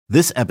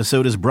This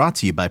episode is brought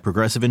to you by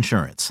Progressive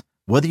Insurance.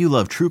 Whether you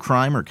love true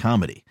crime or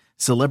comedy,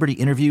 celebrity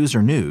interviews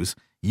or news,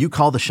 you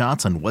call the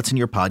shots on what's in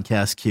your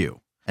podcast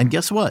queue. And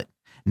guess what?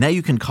 Now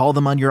you can call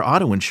them on your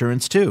auto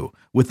insurance too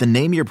with the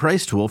Name Your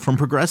Price tool from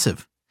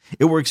Progressive.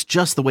 It works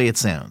just the way it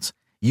sounds.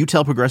 You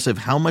tell Progressive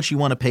how much you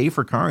want to pay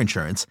for car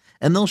insurance,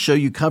 and they'll show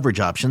you coverage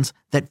options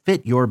that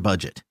fit your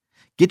budget.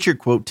 Get your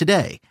quote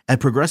today at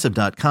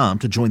Progressive.com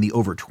to join the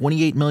over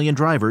 28 million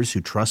drivers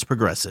who trust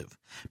Progressive.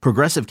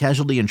 Progressive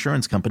Casualty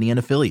Insurance Company and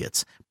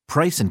Affiliates.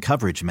 Price and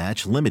coverage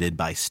match limited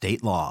by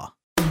state law.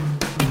 To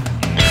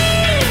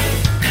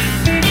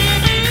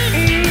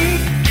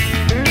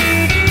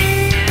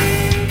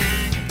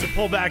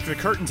pull back the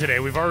curtain today,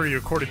 we've already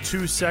recorded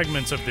 2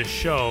 segments of this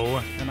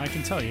show, and I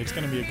can tell you it's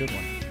going to be a good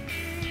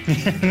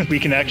one. We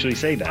can actually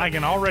say that. I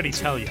can already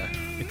tell you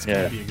it's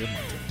going to be a good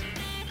one.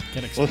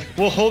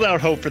 We'll hold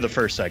out hope for the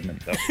first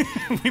segment, though.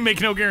 We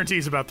make no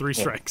guarantees about 3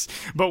 strikes,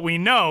 but we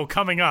know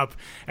coming up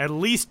at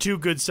least 2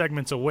 good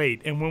segments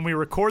await. And when we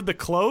record the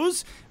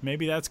close,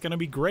 maybe that's going to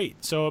be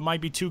great. So it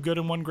might be 2 good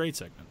and 1 great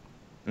segment.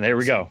 There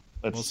we go.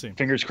 We'll see.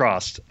 Fingers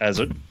crossed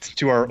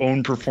to our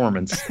own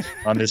performance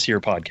on this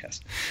here podcast.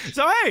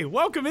 So, hey,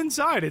 welcome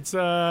inside. It's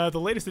the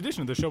latest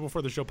edition of the Show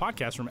Before the Show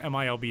podcast from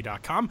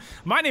MILB.com.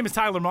 My name is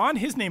Tyler Mon.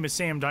 His name is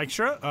Sam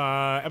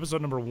Dykstra.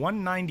 Episode number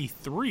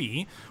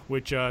 193,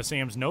 which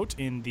Sam's note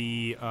in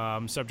the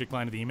subject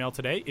line of the email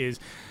today is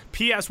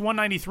PS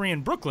 193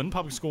 in Brooklyn,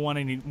 Public School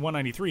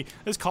 193,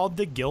 is called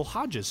the Gil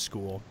Hodges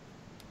School.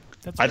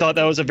 I thought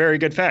that was a very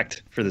good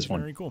fact for this one.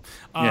 Very cool.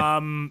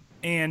 Yeah.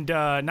 And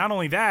not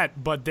only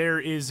that, but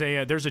there's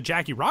a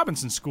Jackie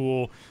Robinson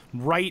school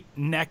right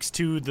next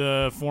to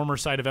the former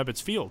site of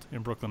Ebbets Field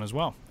in Brooklyn as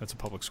well. That's a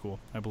public school,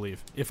 I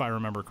believe, if I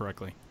remember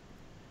correctly.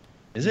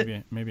 Is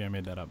it? Maybe I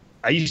made that up.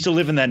 I used to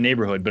live in that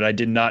neighborhood, but I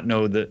did not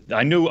know that.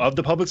 I knew of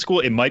the public school.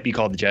 It might be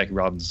called the Jackie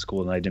Robinson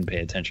School, and I didn't pay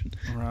attention.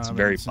 It's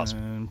very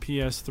possible.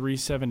 PS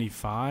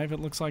 375, it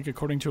looks like,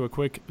 according to a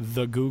quick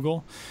The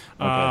Google.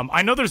 Okay.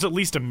 I know there's at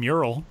least a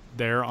mural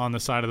there on the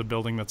side of the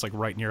building that's like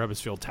right near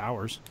Ebbets Field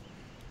Towers.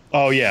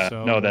 Oh yeah,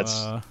 so, no,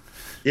 that's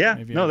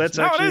that's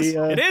actually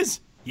it is.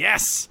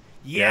 Yes,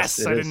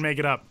 I didn't make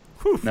it up.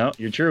 Whew. No,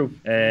 you're true.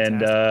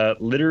 And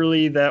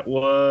literally, that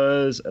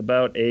was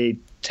about a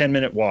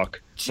 10-minute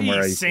walk from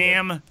where I used to live.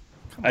 Sam.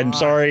 I'm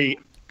sorry,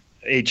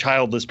 a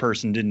childless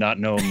person did not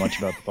know much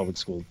about the public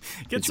school.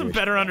 Get some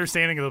better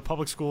understanding of the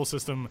public school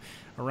system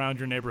around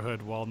your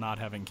neighborhood while not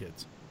having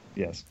kids.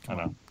 Yes, I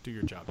know. Do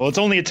your job. Well, it's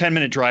only a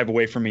 10-minute drive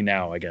away from me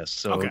now, I guess.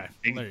 So okay.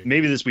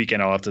 maybe this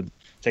weekend I'll have to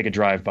take a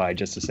drive by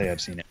just to say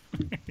I've seen it.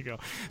 There you go.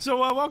 So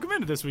welcome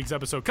into this week's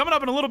episode. Coming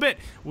up in a little bit,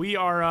 we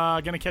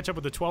are going to catch up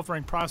with the 12th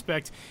ranked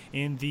prospect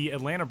in the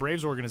Atlanta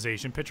Braves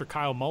organization. Pitcher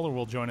Kyle Muller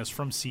will join us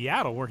from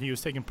Seattle, where he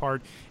was taking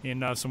part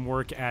in some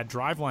work at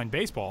Driveline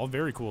Baseball.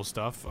 Very cool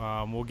stuff.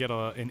 We'll get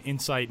an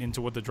insight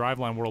into what the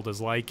Driveline world is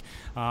like,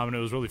 and it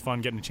was really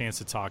fun getting a chance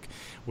to talk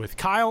with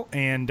Kyle.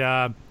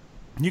 And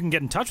you can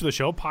get in touch with the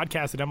show,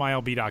 podcast at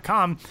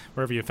MILB.com,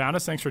 wherever you found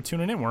us. Thanks for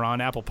tuning in. We're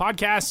on Apple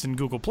Podcasts and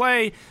Google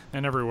Play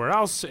and everywhere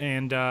else.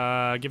 And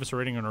give us a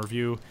rating and a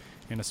review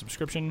and a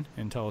subscription,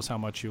 and tell us how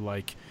much you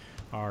like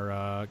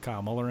our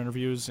Kyle Muller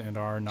interviews and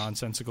our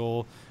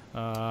nonsensical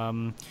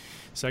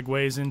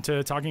segues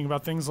into talking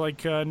about things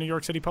like New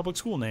York City public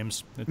school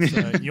names.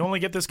 You only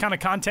get this kind of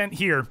content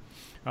here.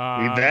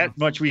 That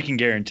much we can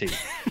guarantee.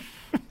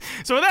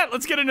 So with that,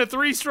 let's get into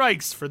 3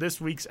 strikes for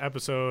this week's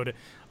episode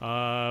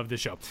of the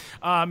show.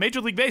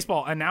 Major League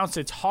Baseball announced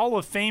its Hall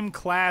of Fame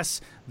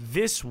class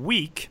this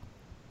week,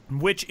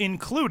 which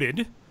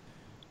included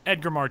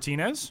Edgar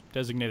Martinez,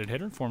 designated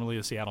hitter, formerly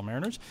the Seattle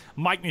Mariners,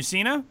 Mike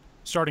Mussina,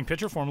 starting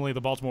pitcher, formerly the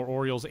Baltimore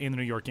Orioles and the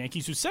New York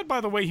Yankees, who said, by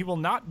the way, he will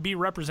not be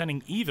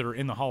representing either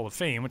in the Hall of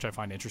Fame, which I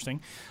find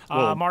interesting.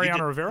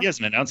 Mariano Rivera. He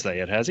hasn't announced that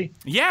yet, has he?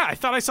 Yeah, I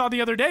thought I saw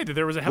the other day that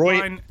there was a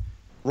headline.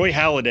 Roy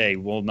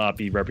Halladay will not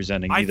be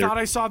representing either. I thought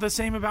I saw the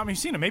same about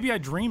Mussina. Maybe I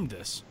dreamed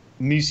this.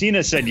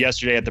 Mussina said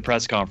yesterday at the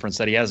press conference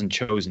that he hasn't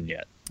chosen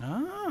yet.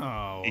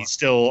 Oh. He's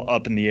still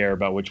up in the air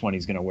about which one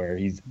he's going to wear.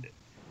 He's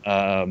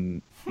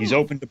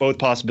open to both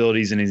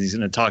possibilities, and he's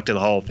going to talk to the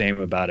Hall of Fame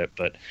about it.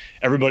 But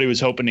everybody was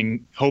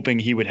hoping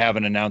he would have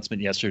an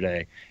announcement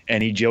yesterday,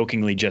 and he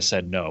jokingly just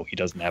said no, he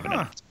doesn't have an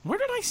announcement. Where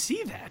did I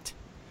see that?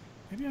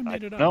 Maybe I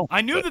made it up. No, I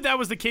knew that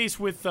was the case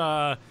with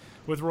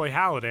Roy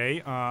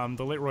Halladay,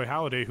 the late Roy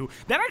Halladay, who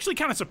that actually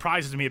kind of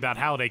surprises me about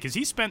Halladay because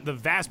he spent the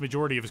vast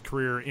majority of his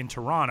career in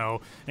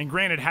Toronto, and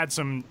granted had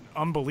some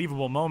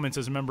unbelievable moments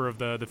as a member of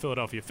the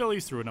Philadelphia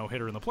Phillies, threw a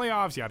no-hitter in the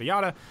playoffs, yada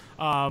yada.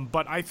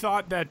 But I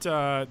thought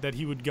that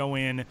he would go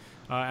in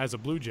as a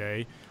Blue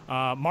Jay.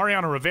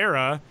 Mariano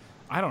Rivera,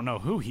 I don't know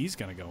who he's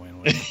going to go in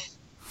with.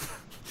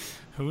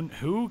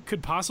 Who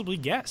could possibly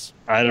guess?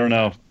 I don't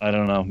know.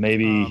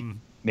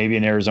 Maybe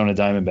an Arizona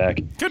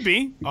Diamondback. Could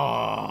be.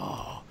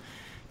 Oh.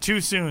 Too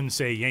soon,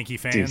 say Yankee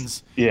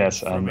fans. Yes,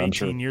 from I'm 18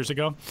 sure. years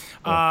ago.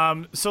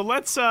 Yeah. So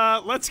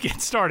let's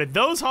get started.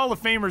 Those Hall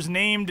of Famers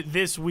named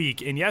this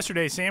week, and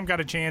yesterday Sam got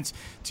a chance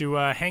to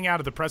hang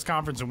out at the press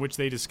conference in which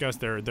they discussed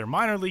their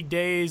minor league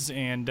days,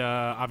 and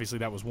obviously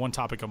that was one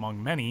topic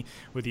among many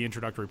with the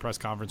introductory press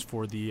conference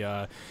for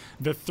the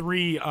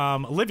three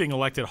living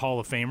elected Hall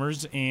of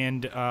Famers,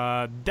 and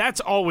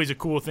that's always a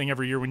cool thing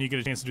every year when you get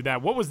a chance to do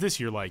that. What was this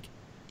year like?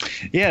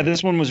 Yeah,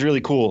 this one was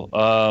really cool.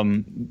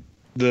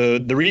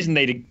 The reason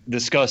they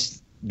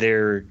discussed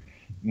their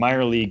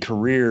minor league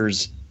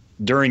careers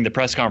during the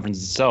press conference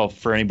itself,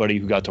 for anybody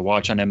who got to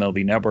watch on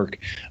MLB Network,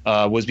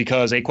 was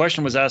because a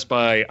question was asked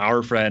by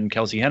our friend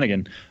Kelsey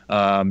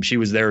Hennigan. She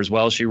was there as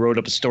well. She wrote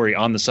up a story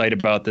on the site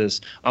about this.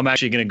 I'm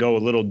actually going to go a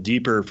little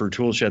deeper for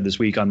Toolshed this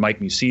week on Mike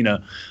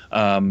Mussina.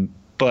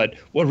 But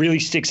what really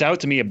sticks out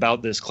to me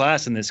about this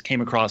class, and this came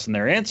across in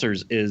their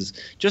answers, is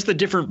just the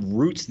different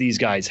routes these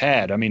guys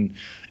had. I mean,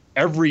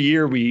 every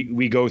year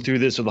we go through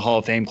this with the Hall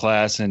of Fame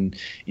class, and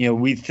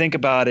we think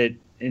about it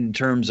in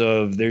terms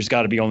of there's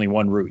got to be only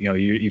one route.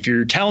 If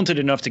you're talented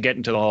enough to get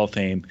into the Hall of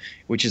Fame,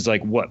 which is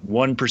like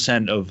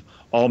 1% of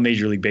all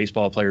Major League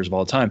Baseball players of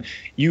all time,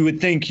 you would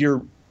think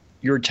your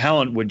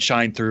talent would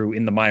shine through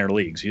in the minor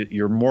leagues.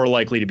 You're more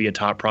likely to be a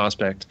top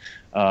prospect.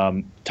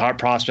 Top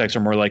prospects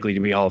are more likely to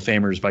be Hall of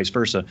Famers, vice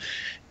versa.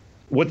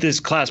 What this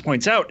class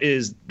points out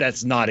is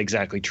that's not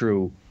exactly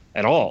true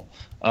at all.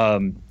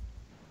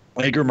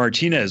 Edgar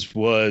Martinez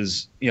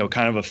was,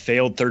 kind of a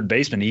failed third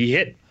baseman. He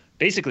hit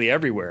basically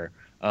everywhere.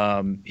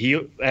 He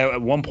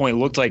at one point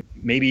looked like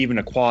maybe even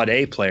a quad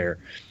A player,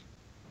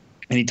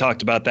 and he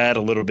talked about that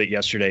a little bit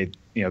yesterday.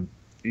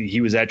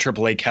 He was at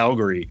AAA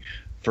Calgary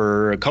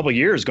for a couple of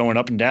years, going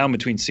up and down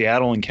between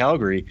Seattle and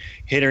Calgary,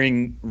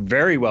 hitting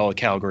very well at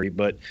Calgary,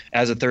 but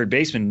as a third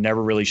baseman,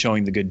 never really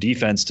showing the good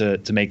defense to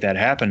make that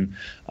happen.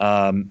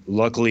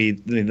 Luckily,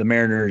 the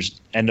Mariners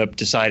end up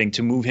deciding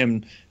to move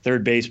him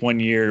third base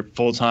 1 year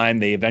full time.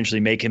 They eventually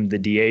make him the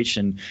DH,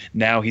 and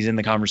now he's in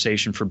the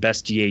conversation for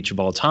best DH of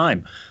all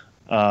time.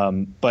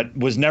 But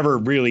was never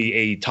really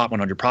a top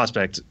 100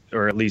 prospect,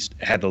 or at least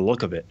had the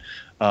look of it.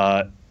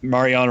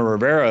 Mariano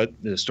Rivera,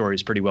 the story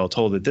is pretty well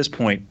told at this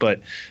point, but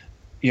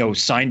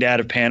signed out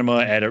of Panama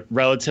at a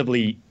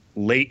relatively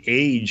late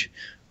age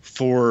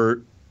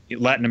for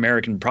Latin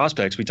American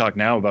prospects. We talk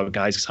now about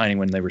guys signing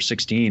when they were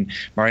 16.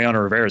 Mariano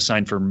Rivera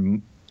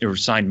signed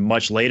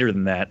much later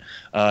than that.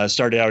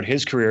 Started out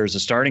his career as a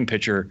starting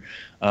pitcher,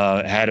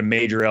 had a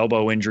major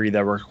elbow injury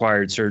that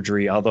required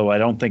surgery, although I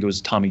don't think it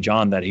was Tommy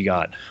John that he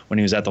got when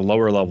he was at the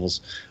lower levels.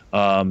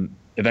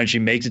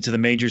 Eventually makes it to the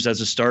majors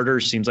as a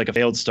starter, seems like a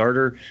failed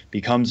starter,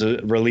 becomes a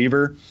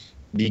reliever,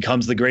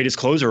 becomes the greatest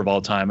closer of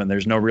all time, and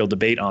there's no real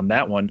debate on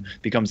that one,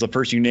 becomes the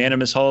first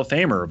unanimous Hall of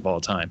Famer of all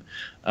time.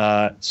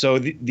 So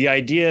the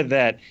idea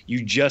that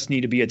you just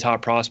need to be a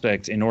top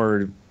prospect in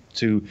order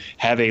to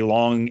have a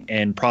long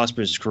and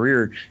prosperous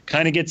career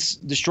kind of gets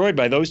destroyed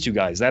by those two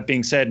guys. That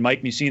being said,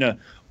 Mike Mussina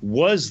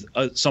was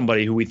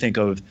somebody who we think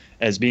of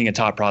as being a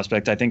top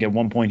prospect. I think at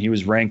one point he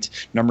was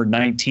ranked number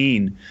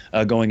 19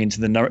 going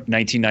into the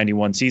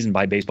 1991 season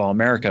by Baseball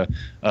America,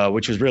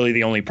 which was really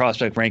the only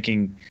prospect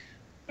ranking,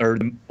 or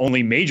the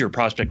only major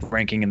prospect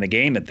ranking in the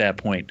game at that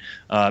point.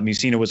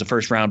 Mussina was a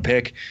first-round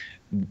pick,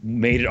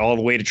 made it all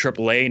the way to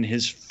AAA in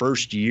his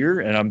first year,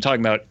 and I'm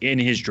talking about in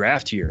his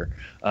draft year.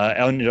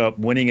 Ended up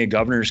winning a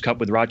Governor's Cup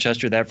with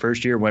Rochester that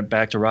first year, went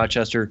back to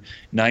Rochester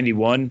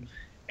 91,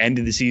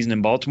 ended the season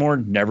in Baltimore,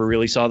 never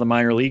really saw the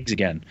minor leagues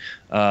again.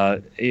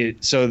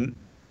 So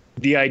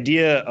the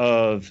idea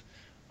of,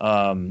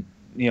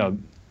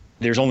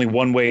 there's only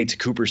one way to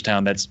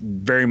Cooperstown, that's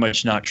very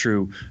much not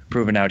true,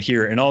 proven out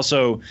here. And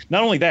also,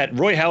 not only that,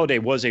 Roy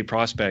Halladay was a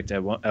prospect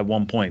at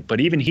one point,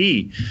 but even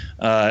he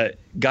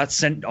got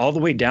sent all the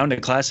way down to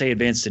Class A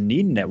Advanced to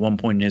Dunedin at one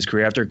point in his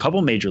career after a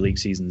couple major league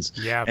seasons.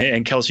 Yeah.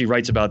 And Kelsey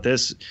writes about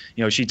this.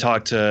 She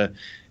talked to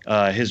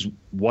his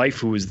wife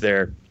who was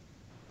there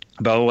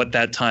about what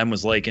that time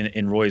was like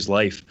in Roy's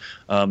life,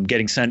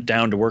 getting sent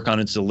down to work on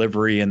his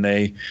delivery, and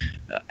they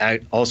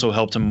also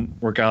helped him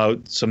work out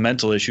some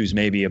mental issues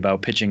maybe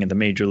about pitching in the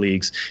major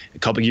leagues. A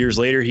couple years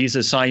later, he's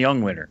a Cy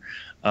Young winner.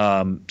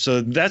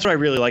 So that's what I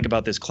really like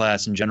about this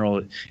class in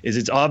general, is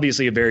it's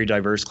obviously a very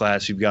diverse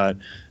class. You've got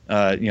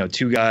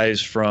two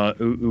guys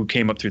who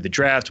came up through the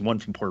draft, one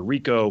from Puerto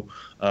Rico,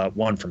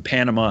 one from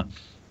Panama.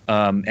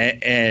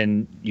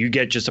 And you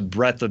get just a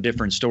breadth of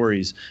different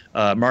stories.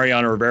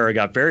 Mariano Rivera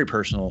got very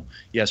personal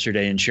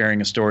yesterday in sharing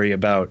a story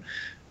about,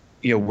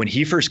 when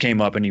he first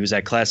came up and he was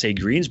at Class A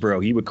Greensboro,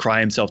 he would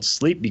cry himself to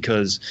sleep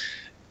because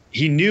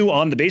he knew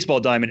on the baseball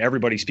diamond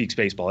everybody speaks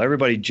baseball.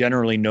 Everybody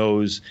generally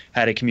knows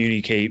how to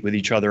communicate with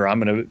each other. I'm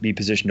going to be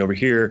positioned over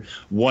here.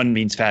 1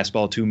 means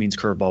fastball, 2 means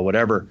curveball,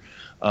 whatever.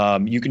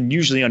 You can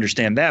usually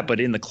understand that. But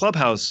in the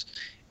clubhouse,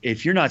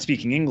 if you're not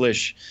speaking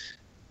English,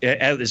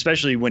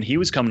 especially when he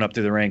was coming up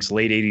through the ranks,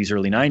 late 80s,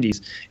 early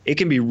 90s, it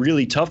can be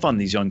really tough on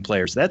these young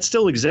players. That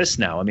still exists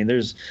now. I mean,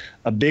 there's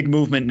a big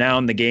movement now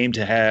in the game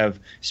to have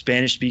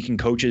Spanish-speaking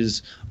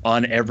coaches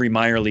on every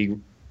minor league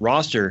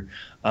roster.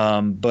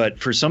 But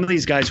for some of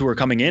these guys who are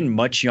coming in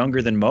much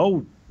younger than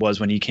Mo was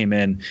when he came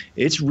in,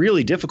 it's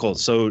really difficult.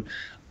 So,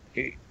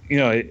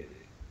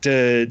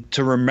 to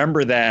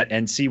remember that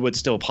and see what's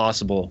still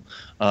possible,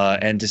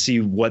 and to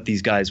see what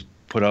these guys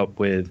put up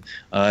with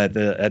at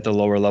the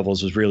lower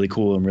levels was really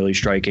cool and really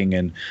striking.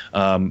 And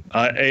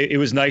it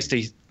was nice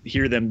to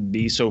hear them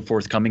be so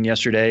forthcoming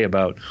yesterday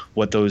about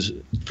what those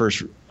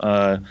first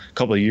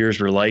couple of years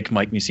were like.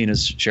 Mike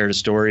Mussina shared a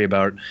story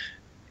about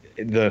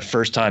the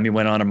first time he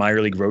went on a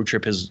minor league road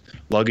trip, his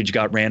luggage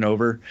got ran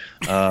over.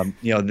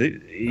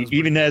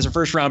 Even as a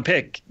first round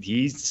pick,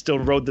 he still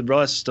rode the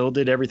bus, still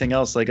did everything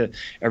else like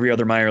every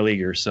other minor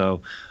leaguer.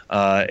 So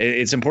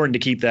it's important to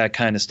keep that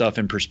kind of stuff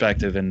in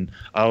perspective. And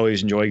I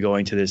always enjoy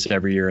going to this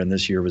every year, and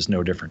this year was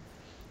no different.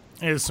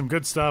 There's some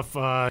good stuff.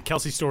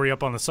 Kelsey's story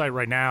up on the site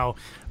right now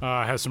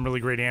has some really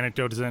great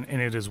anecdotes in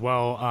it as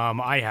well.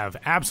 I have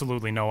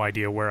absolutely no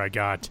idea where I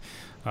got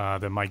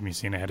that Mike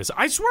Mussina had.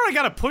 I swear I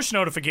got a push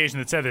notification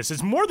that said this.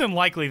 It's more than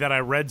likely that I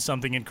read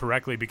something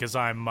incorrectly because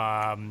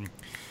I'm,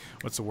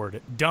 what's the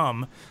word?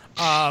 Dumb.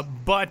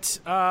 But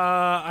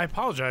I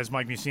apologize,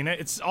 Mike Mussina.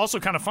 It's also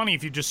kind of funny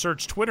if you just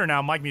search Twitter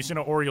now, Mike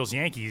Mussina, Orioles,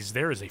 Yankees.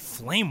 There is a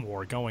flame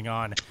war going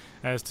on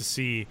as to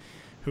see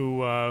who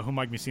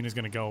Mike Mussina is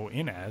going to go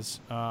in as.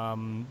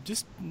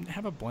 Just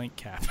have a blank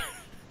cap.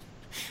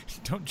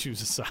 Don't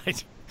choose a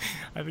side.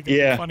 I think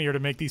it's funnier to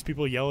make these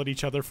people yell at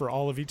each other for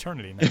all of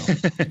eternity now.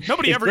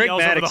 Nobody ever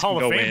yells over the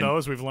Hall of Fame, though,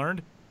 as we've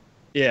learned.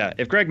 Yeah,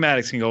 if Greg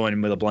Maddux can go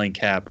in with a blank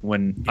cap,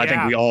 I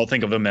think we all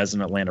think of him as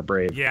an Atlanta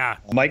Brave. Yeah.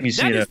 Mike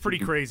Mussina. That is pretty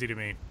crazy to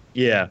me.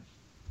 Yeah.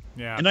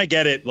 Yeah. And I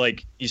get it.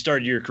 Like, you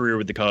started your career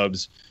with the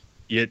Cubs.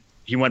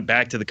 He went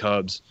back to the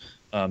Cubs.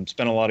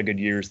 Spent a lot of good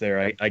years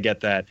there. I get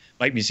that.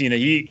 Mike Mussina,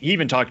 he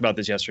even talked about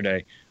this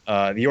yesterday.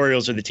 The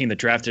Orioles are the team that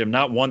drafted him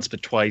not once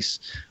but twice.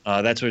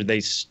 That's where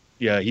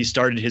he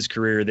started his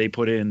career. They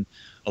put in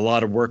a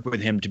lot of work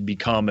with him to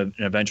become an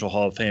eventual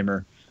Hall of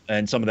Famer,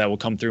 and some of that will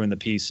come through in the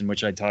piece in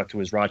which I talked to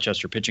his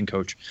Rochester pitching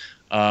coach.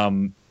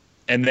 And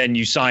then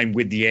you signed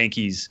with the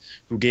Yankees,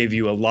 who gave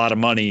you a lot of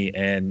money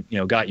and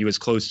got you as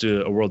close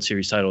to a World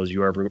Series title as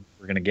you ever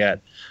were going to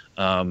get.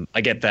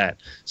 I get that.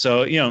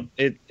 So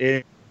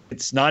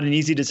it's not an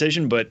easy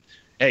decision, but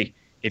hey,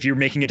 if you're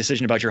making a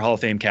decision about your Hall of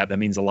Fame cap, that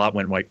means a lot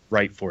went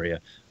right for you.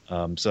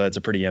 So that's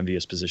a pretty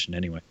envious position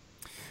anyway.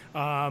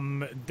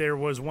 There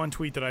was one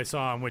tweet that I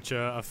saw in which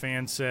a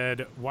fan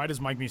said, why does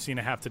Mike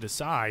Mussina have to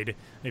decide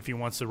if he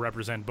wants to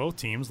represent both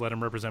teams? Let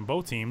him represent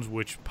both teams,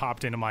 which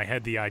popped into my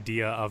head the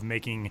idea of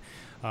making,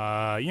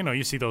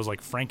 you see those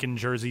like Franken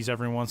jerseys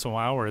every once in a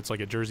while where it's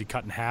like a jersey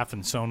cut in half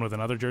and sewn with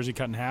another jersey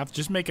cut in half.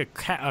 Just make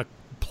a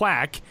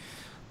plaque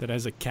that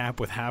has a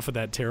cap with half of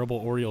that terrible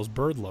Orioles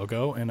bird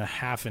logo and a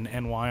half in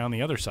NY on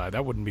the other side.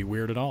 That wouldn't be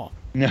weird at all.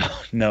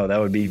 No, that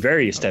would be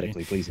very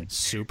aesthetically pleasing.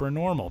 Super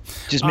normal.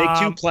 Just make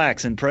two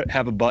plaques and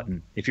have a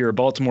button. If you're a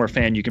Baltimore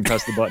fan, you can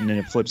press the button and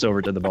it flips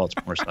over to the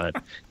Baltimore side.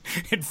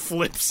 It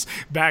flips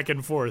back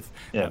and forth.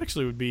 Yeah. That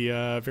actually would be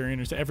very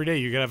interesting. Every day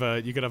you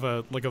could have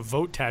a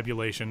vote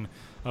tabulation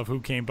of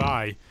who came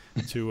by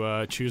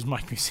to choose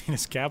Mike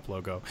Mussina's cap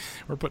logo.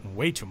 We're putting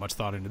way too much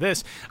thought into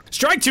this.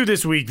 Strike two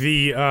this week.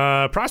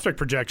 The prospect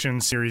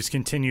projection series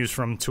continues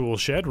from Tool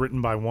Shed,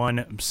 written by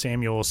one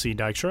Samuel C.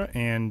 Dykstra,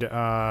 and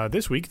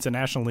this week it's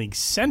a National League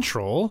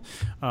Central.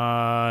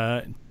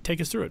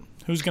 Take us through it.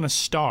 Who's going to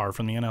star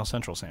from the NL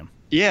Central, Sam?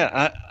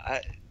 Yeah,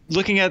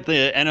 looking at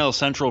the NL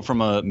Central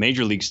from a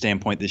major league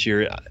standpoint this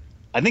year,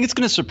 I think it's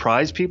going to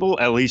surprise people,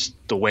 at least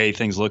the way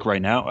things look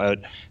right now,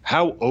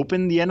 how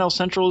open the NL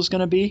Central is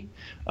going to be.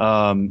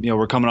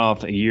 We're coming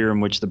off a year in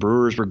which the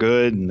Brewers were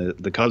good and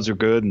the Cubs were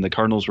good and the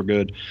Cardinals were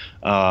good.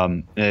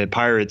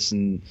 Pirates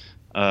and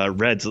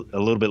Reds a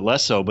little bit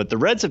less so, but the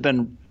Reds have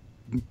been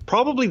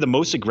probably the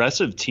most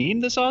aggressive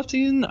team this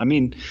offseason. I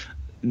mean,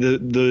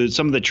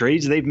 some of the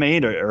trades they've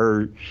made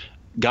are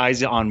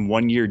guys on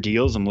 1-year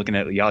deals. I'm looking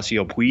at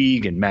Yasiel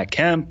Puig and Matt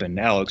Kemp and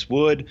Alex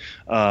Wood.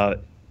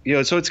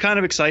 So it's kind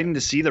of exciting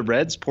to see the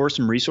Reds pour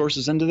some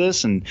resources into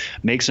this and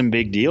make some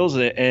big deals.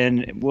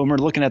 And when we're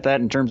looking at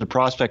that in terms of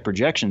prospect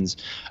projections,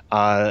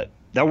 that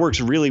works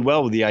really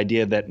well with the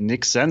idea that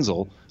Nick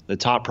Senzel, the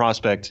top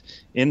prospect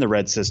in the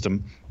Red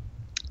system,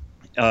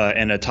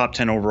 and a top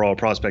 10 overall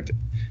prospect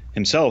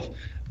himself,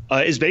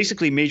 is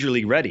basically major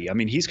league ready. I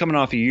mean, he's coming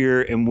off a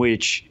year in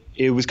which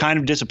it was kind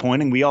of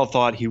disappointing. We all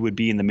thought he would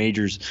be in the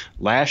majors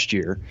last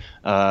year,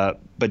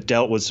 but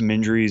dealt with some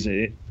injuries,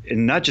 and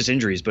not just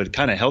injuries, but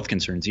kind of health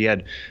concerns. He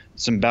had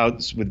some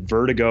bouts with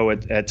vertigo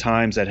at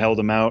times that held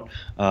him out.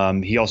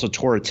 He also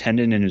tore a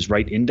tendon in his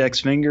right index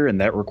finger, and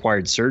that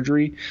required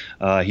surgery.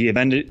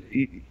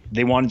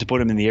 They wanted to put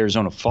him in the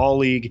Arizona Fall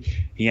League.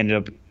 He ended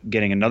up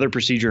getting another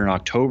procedure in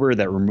October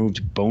that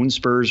removed bone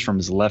spurs from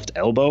his left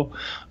elbow.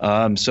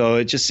 So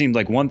it just seemed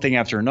like one thing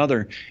after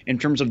another. In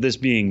terms of this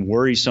being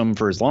worrisome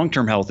for his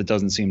long-term health, it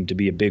doesn't seem to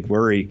be a big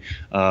worry,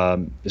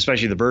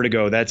 especially the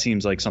vertigo. That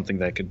seems like something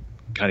that could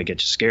kind of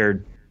get you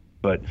scared.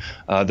 But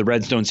the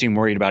Reds don't seem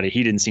worried about it.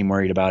 He didn't seem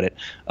worried about it.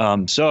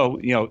 So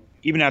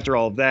even after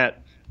all of that,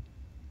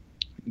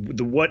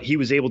 what he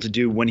was able to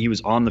do when he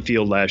was on the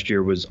field last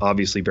year was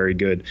obviously very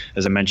good.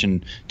 As I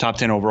mentioned, top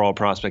 10 overall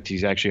prospect.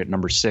 He's actually at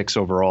number 6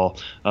 overall.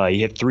 He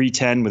hit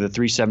 310 with a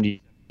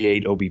 378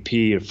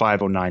 OBP, a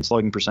 509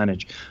 slugging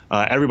percentage.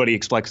 Everybody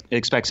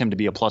expects him to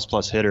be a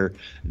plus hitter.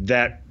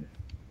 That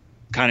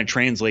kind of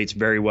translates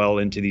very well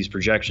into these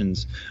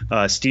projections.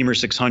 Steamer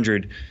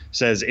 600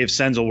 says if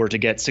Senzel were to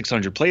get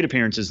 600 plate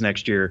appearances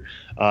next year,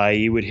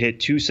 he would hit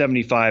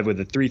 275 with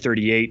a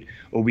 338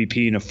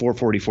 OBP and a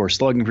 444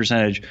 slugging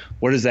percentage.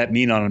 What does that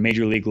mean on a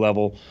major league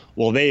level?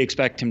 Well, they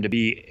expect him to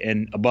be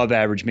an above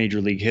average major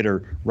league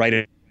hitter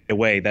right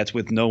away. That's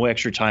with no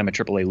extra time at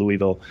AAA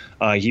Louisville.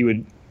 He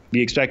would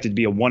be expected to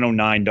be a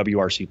 109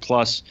 WRC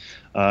plus.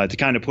 To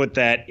kind of put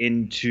that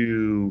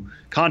into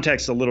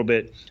context a little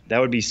bit, that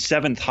would be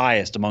 7th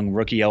highest among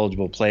rookie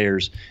eligible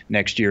players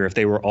next year if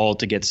they were all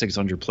to get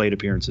 600 plate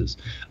appearances.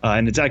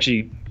 And it's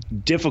actually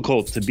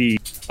difficult to be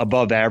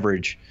above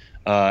average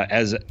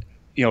as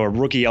a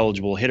rookie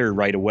eligible hitter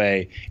right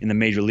away in the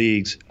major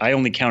leagues. I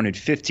only counted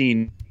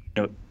 15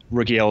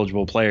 rookie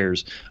eligible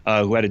players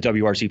who had a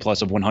WRC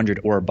plus of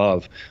 100 or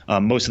above.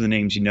 Most of the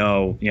names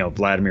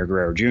Vladimir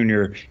Guerrero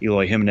Jr.,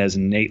 Eloy Jimenez,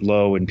 and Nate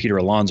Lowe and Peter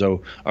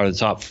Alonso are the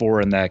top 4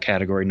 in that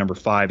category. Number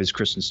 5 is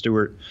Kristen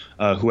Stewart,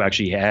 who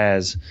actually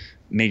has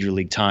major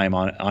league time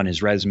on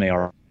his resume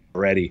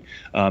already.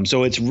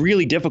 So it's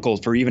really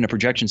difficult for even a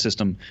projection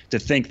system to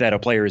think that a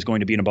player is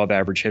going to be an above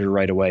average hitter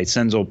right away.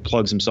 Senzel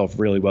plugs himself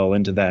really well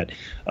into that.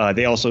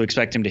 They also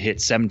expect him to hit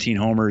 17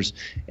 homers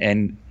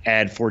and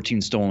add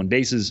 14 stolen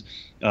bases.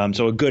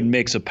 So a good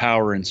mix of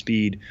power and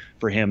speed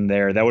for him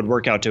there. That would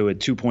work out to a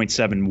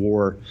 2.7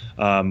 WAR,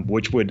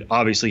 which would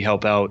obviously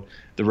help out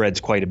the Reds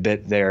quite a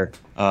bit there.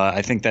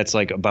 I think that's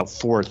like about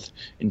 4th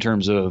in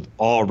terms of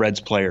all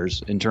Reds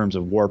players in terms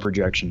of WAR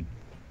projection.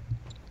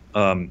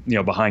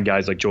 Behind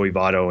guys like Joey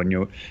Votto and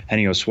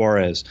Eugenio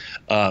Suarez.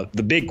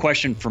 The big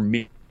question for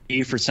me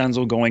for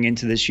Senzel going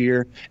into this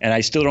year, and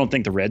I still don't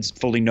think the Reds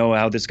fully know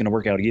how this is going to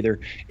work out either,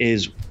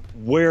 is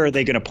where are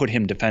they going to put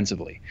him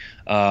defensively?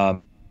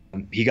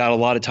 He got a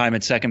lot of time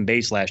at second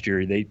base last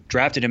year. They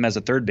drafted him as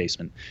a third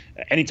baseman.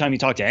 Anytime you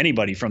talk to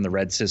anybody from the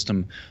Red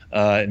system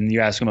and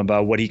you ask him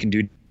about what he can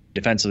do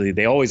defensively,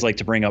 they always like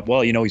to bring up,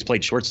 he's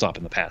played shortstop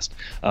in the past.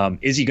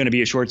 Is he going to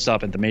be a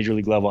shortstop at the major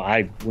league level?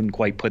 I wouldn't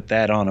quite put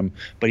that on him,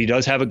 but he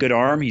does have a good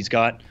arm. He's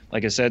got,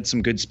 like I said,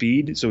 some good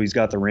speed, so he's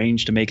got the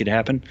range to make it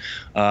happen.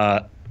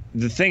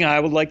 The thing I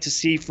would like to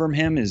see from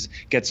him is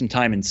get some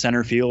time in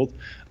center field.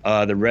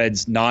 The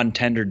Reds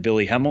non-tendered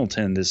Billy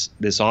Hamilton this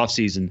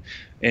offseason,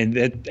 and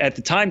at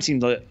the time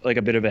seemed like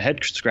a bit of a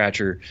head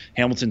scratcher.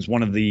 Hamilton's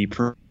one of the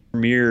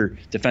premier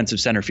defensive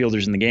center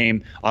fielders in the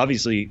game.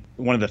 Obviously,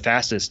 one of the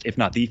fastest, if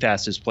not the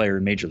fastest player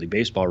in Major League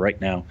Baseball right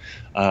now.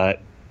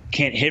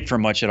 Can't hit for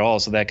much at all,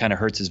 so that kind of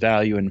hurts his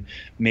value and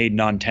made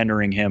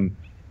non-tendering him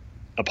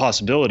a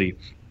possibility.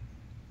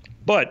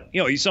 But,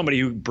 he's somebody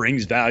who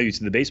brings value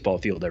to the baseball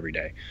field every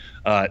day.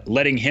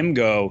 Letting him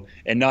go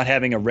and not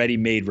having a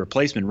ready-made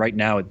replacement right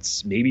now,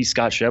 it's maybe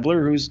Scott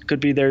Schebler, who could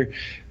be their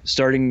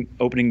starting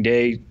opening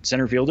day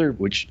center fielder,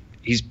 which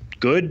he's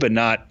good, but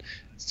not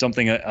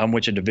something on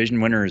which a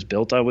division winner is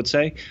built, I would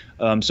say.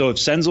 So if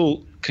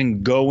Senzel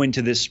can go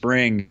into this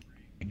spring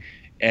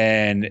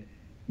and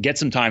get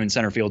some time in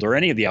center field or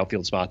any of the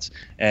outfield spots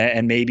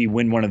and maybe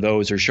win one of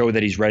those or show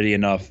that he's ready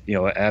enough,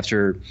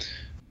 after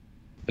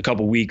a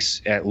couple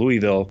weeks at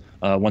Louisville,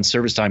 once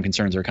service time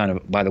concerns are kind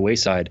of by the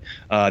wayside,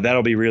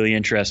 that'll be really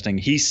interesting.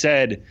 He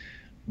said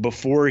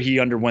before he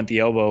underwent the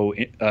elbow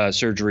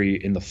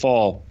surgery in the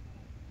fall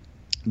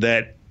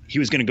that he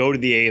was going to go to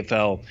the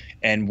AFL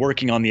and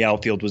working on the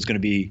outfield was going to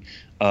be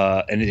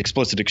an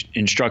explicit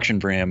instruction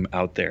for him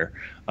out there.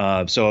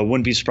 So I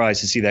wouldn't be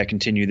surprised to see that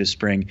continue this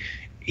spring.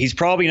 He's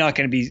probably not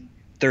going to be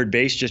third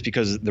base just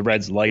because the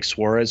Reds like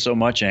Suarez so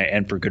much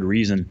and for good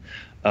reason.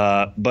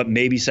 But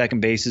maybe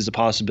second base is a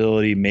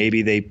possibility.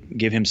 Maybe they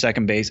give him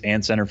second base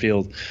and center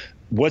field.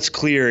 What's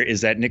clear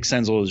is that Nick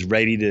Senzel is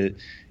ready to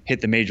hit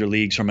the major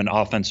leagues from an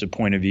offensive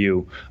point of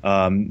view.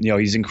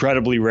 He's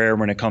incredibly rare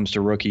when it comes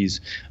to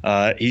rookies.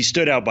 He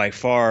stood out by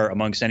far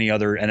amongst any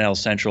other NL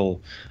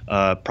Central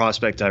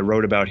prospect I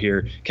wrote about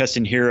here.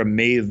 Keston Hiura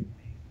may have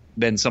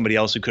been somebody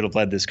else who could have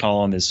led this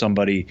column as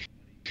somebody.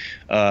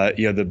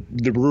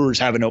 The Brewers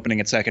have an opening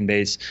at second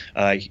base.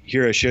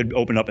 Hiura should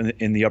open up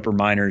in the upper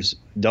minors,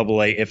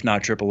 Double A, if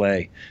not Triple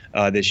A,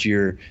 this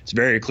year. It's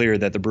very clear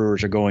that the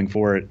Brewers are going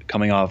for it,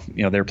 coming off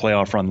their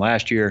playoff run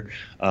last year.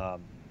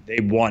 They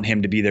want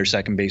him to be their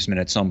second baseman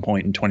at some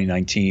point in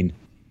 2019.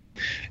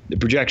 The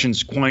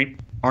projections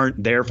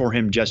aren't there for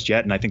him just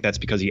yet, and I think that's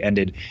because he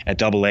ended at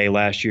Double A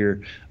last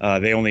year.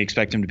 They only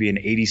expect him to be an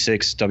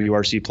 86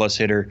 WRC plus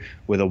hitter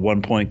with a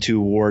 1.2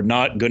 WAR.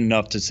 Not good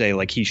enough to say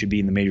like he should be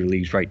in the major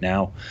leagues right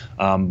now,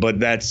 but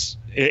that's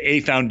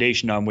a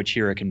foundation on which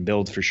Hiura can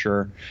build for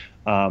sure.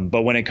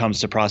 But when it comes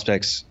to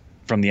prospects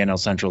from the NL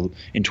Central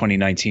in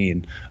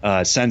 2019,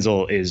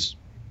 Senzel is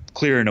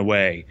clear and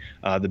away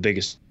the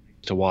biggest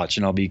to watch,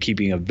 and I'll be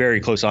keeping a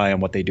very close eye on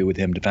what they do with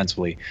him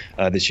defensively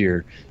this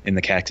year in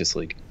the Cactus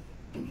League.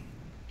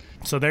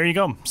 So there you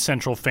go,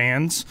 Central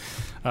fans.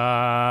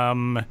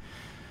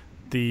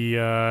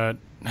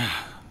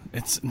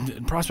 It's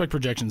prospect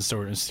projections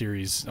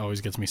series always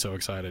gets me so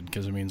excited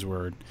because it means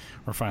we're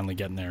finally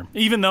getting there.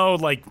 Even though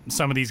like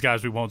some of these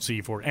guys we won't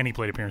see for any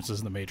plate appearances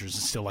in the majors,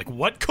 it's still like,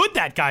 what could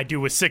that guy do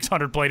with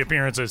 600 plate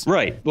appearances?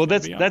 Right. Well,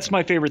 that's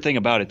my favorite thing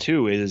about it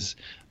too. Is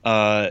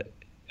I've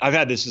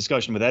had this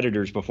discussion with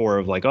editors before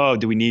of like, oh,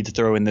 do we need to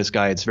throw in this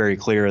guy? It's very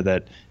clear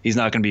that he's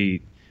not going to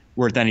be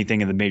worth anything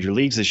in the major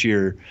leagues this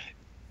year,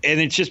 and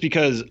it's just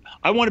because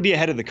I want to be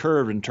ahead of the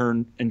curve in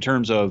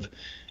terms of.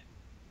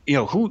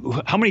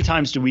 How many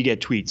times do we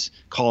get tweets?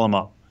 Call him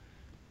up.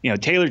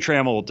 Taylor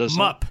Trammell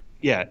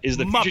is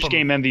the Futures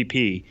Game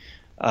MVP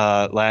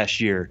last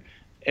year,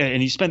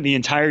 and he spent the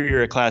entire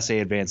year at Class A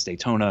Advanced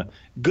Daytona.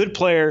 Good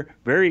player,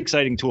 very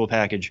exciting tool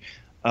package.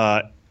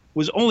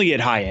 Was only at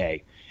High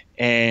A,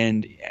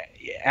 and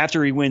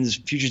after he wins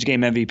Futures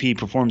Game MVP,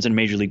 performs in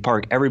Major League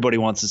Park, everybody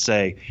wants to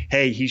say,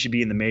 "Hey, he should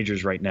be in the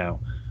majors right now."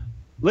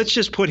 Let's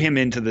just put him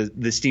into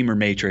the steamer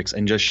matrix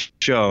and just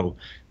show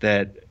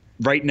that.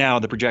 Right now,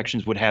 the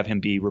projections would have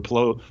him be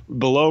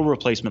below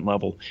replacement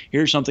level.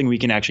 Here's something we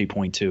can actually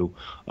point to.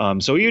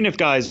 So even if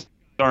guys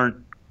aren't,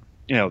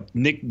 the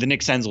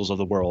Nick Senzels of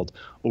the world,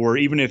 or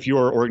even if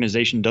your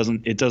organization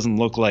doesn't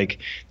look like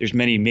there's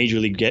many major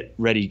league get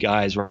ready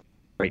guys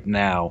right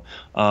now.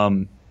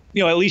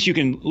 At least you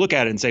can look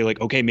at it and say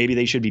like, okay, maybe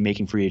they should be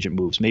making free agent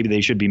moves. Maybe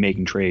they should be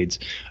making trades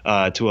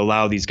to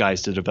allow these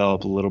guys to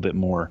develop a little bit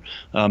more.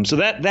 So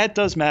that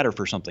does matter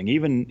for something,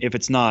 even if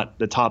it's not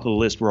the top of the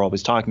list we're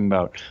always talking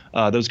about.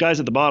 Those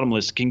guys at the bottom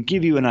list can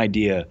give you an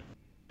idea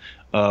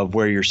of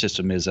where your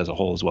system is as a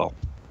whole as well.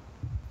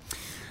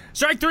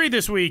 Strike three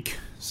this week,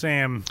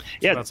 Sam.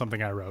 It's about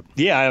something I wrote.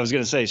 Yeah, I was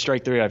going to say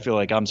strike three. I feel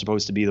like I'm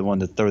supposed to be the one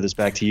to throw this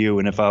back to you.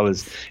 And if I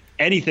was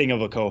anything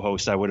of a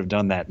co-host, I would have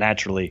done that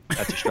naturally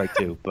after strike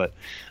two. But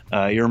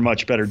you're a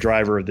much better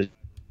driver of this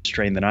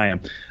train than I am.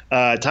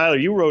 Tyler,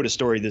 you wrote a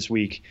story this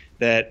week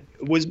that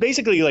was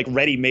basically like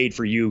ready-made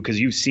for you because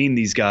you've seen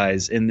these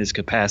guys in this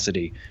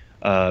capacity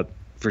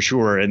for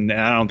sure. And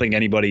I don't think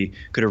anybody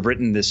could have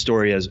written this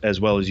story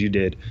as well as you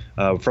did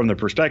from the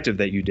perspective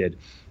that you did.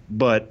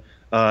 But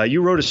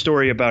you wrote a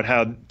story about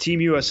how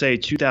Team USA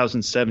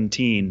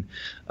 2017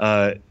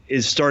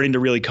 is starting to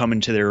really come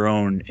into their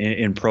own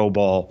in pro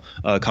ball,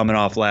 coming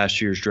off last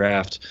year's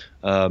draft.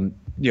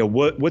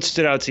 What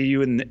stood out to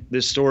you in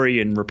this story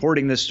and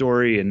reporting this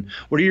story, and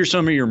what are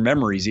some of your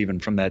memories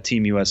even from that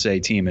Team USA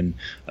team in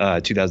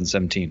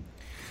 2017?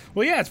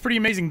 Well, yeah, it's pretty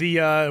amazing.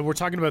 We're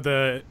talking about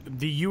the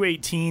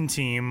U18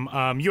 team.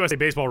 USA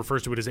Baseball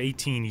refers to it as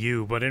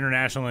 18U, but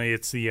internationally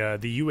it's the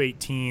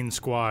U18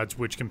 squads,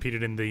 which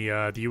competed in the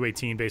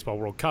U18 Baseball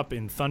World Cup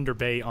in Thunder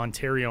Bay,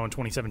 Ontario in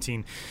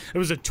 2017. It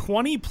was a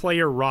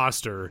 20-player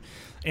roster,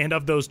 and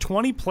of those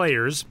 20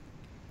 players,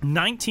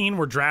 19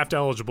 were draft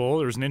eligible.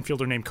 There was an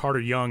infielder named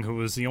Carter Young who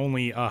was the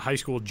only high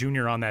school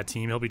junior on that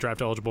team. He'll be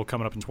draft eligible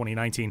coming up in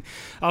 2019.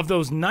 Of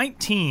those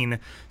 19,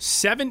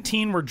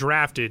 17 were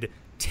drafted.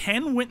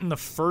 10 went in the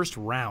first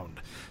round.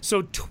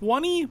 So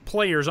 20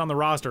 players on the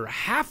roster,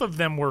 half of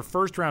them were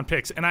first-round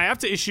picks. And I have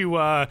to issue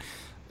not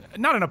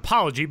an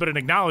apology, but an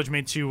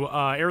acknowledgement to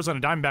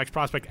Arizona Diamondbacks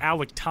prospect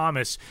Alec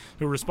Thomas,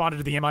 who responded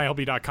to the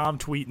MILB.com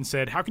tweet and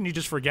said, "How can you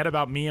just forget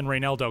about me and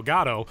Reynel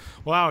Delgado?"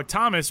 Well, Alec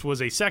Thomas was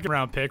a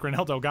second-round pick.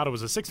 Reynel Delgado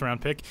was a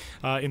sixth-round pick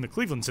in the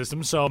Cleveland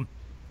system. So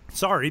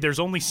sorry, there's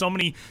only so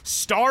many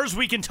stars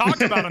we can talk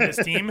about on this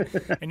team,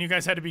 and you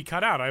guys had to be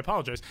cut out. I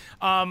apologize.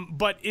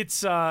 But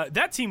it's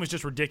that team was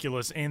just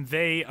ridiculous, and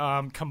they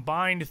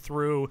combined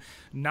through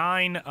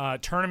 9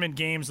 tournament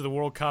games of the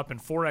World Cup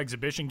and 4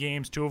 exhibition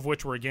games, 2 of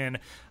which were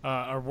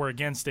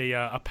against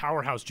a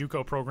powerhouse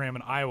JUCO program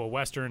in Iowa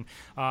Western.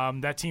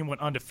 That team went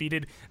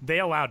undefeated. They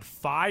allowed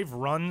 5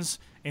 runs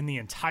in the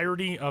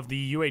entirety of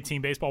the U18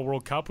 Baseball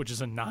World Cup, which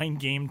is a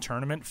 9-game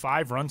tournament.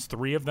 5 runs,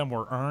 3 of them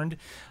were earned.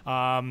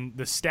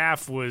 The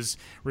staff was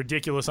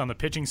ridiculous on the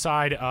pitching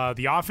side.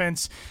 The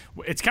offense,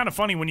 it's kind of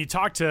funny when you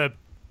talk to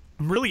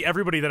really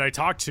everybody that I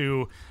talked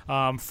to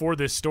for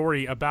this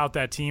story about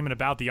that team and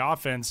about the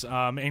offense,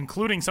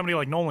 including somebody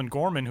like Nolan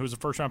Gorman, who was a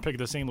first-round pick of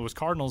the St. Louis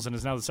Cardinals and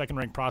is now the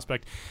second-ranked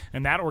prospect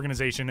in that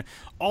organization.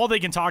 All they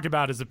can talk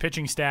about is the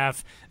pitching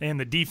staff and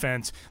the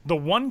defense. The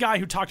one guy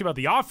who talked about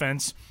the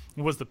offense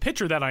was the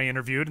pitcher that I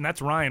interviewed, and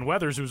that's Ryan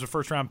Weathers, who was a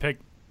first-round pick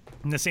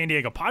in the San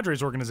Diego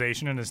Padres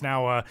organization and is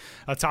now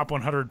a top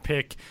 100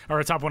 pick or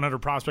a top 100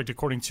 prospect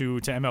according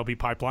to MLB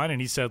Pipeline. And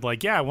he said,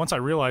 like, yeah, once I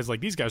realized like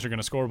these guys are going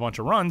to score a bunch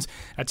of runs,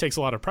 that takes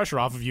a lot of pressure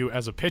off of you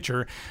as a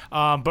pitcher.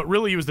 But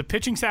really, it was the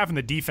pitching staff and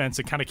the defense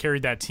that kind of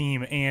carried that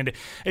team. And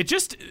it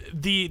just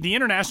the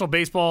international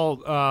baseball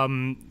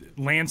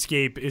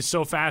landscape is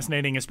so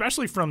fascinating,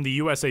 especially from the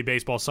USA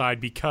Baseball side,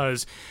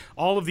 because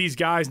all of these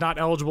guys not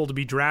eligible to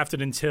be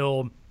drafted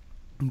until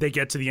they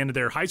get to the end of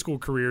their high school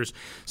careers.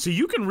 So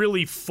you can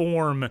really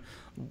form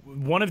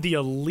one of the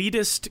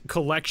elitist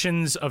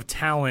collections of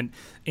talent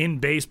in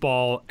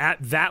baseball at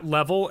that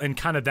level and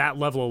kind of that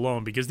level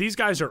alone, because these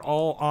guys are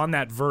all on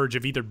that verge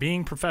of either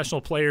being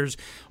professional players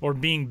or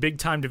being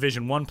big-time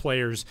Division I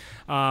players,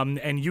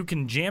 and you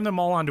can jam them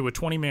all onto a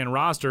 20-man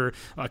roster.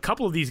 A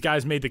couple of these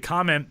guys made the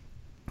comment,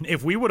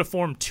 if we would have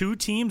formed two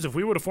teams, if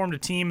we would have formed a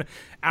team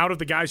out of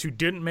the guys who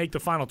didn't make the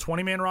final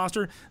 20-man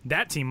roster,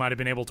 that team might have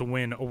been able to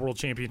win a world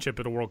championship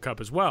at a World Cup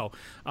as well.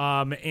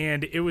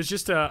 And it was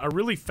just a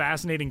really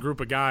fascinating group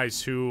of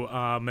guys who,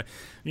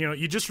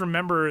 you just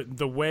remember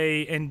the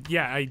way. And,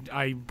 yeah,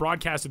 I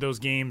broadcasted those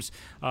games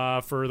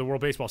for the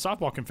World Baseball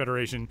Softball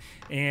Confederation,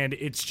 and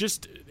it's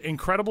just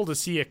incredible to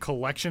see a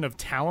collection of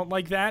talent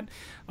like that,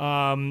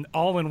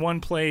 all in one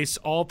place,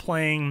 all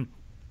playing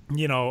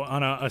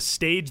on a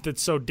stage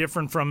that's so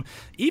different from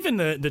even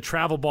the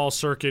travel ball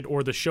circuit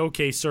or the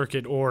showcase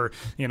circuit or,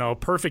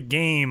 perfect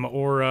game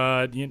or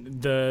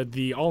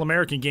the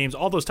All-American games,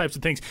 all those types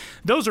of things.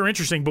 Those are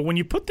interesting, but when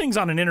you put things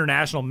on an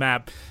international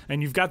map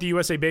and you've got the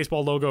USA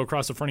Baseball logo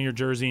across the front of your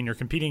jersey and you're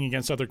competing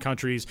against other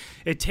countries,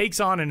 it takes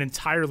on an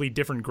entirely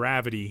different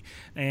gravity.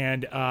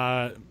 And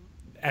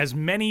as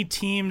many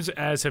teams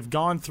as have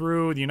gone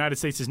through, the United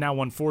States has now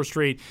won 4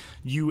 straight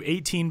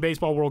U18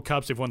 Baseball World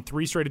Cups. They've won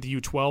 3 straight at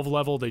the U12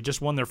 level. They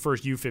just won their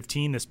first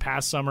U15 this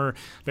past summer.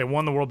 They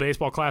won the World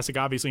Baseball Classic,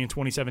 obviously, in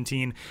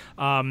 2017.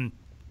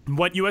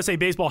 What USA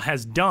Baseball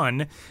has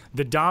done,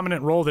 the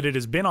dominant role that it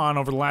has been on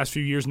over the last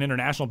few years in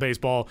international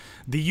baseball,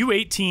 the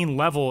U18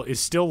 level is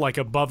still like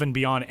above and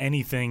beyond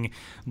anything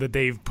that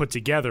they've put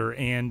together.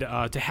 And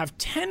to have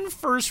 10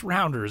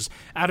 first-rounders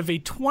out of a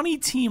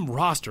 20-team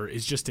roster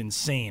is just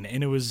insane.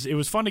 And it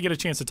was fun to get a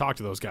chance to talk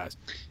to those guys.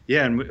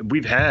 Yeah, and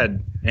we've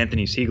had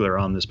Anthony Siegler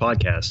on this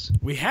podcast.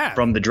 We have.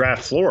 From the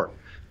draft floor.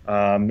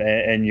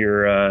 And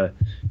you're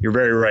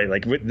very right.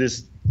 Like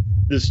this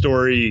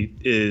story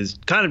is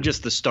kind of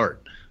just the start.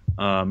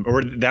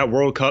 Or that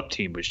World Cup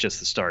team was just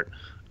the start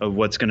of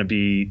what's going to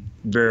be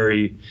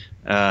very,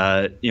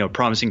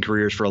 promising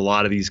careers for a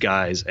lot of these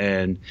guys.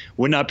 And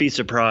would not be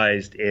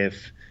surprised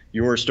if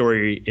your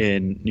story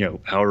in,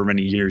 however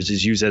many years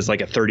is used as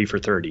like a 30 for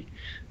 30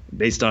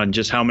 based on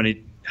just how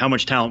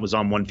much talent was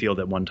on one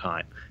field at one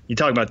time. You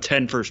talk about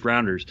 10 first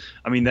rounders.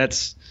 I mean,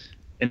 that's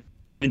an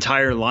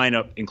entire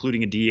lineup,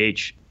 including a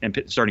DH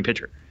and starting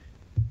pitcher.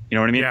 You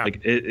know what I mean? Yeah.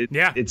 Like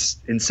it's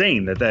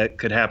insane that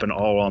could happen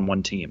all on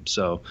one team.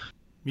 So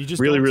you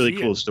just really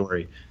cool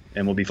story.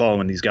 And we'll be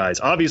following these guys,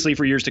 obviously,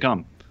 for years to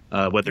come,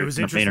 whether it's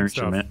majors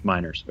or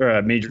minors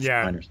or majors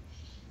or minors.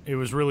 It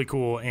was really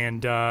cool,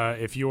 and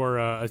if you're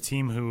a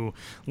team who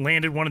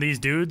landed one of these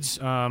dudes,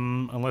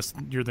 unless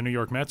you're the New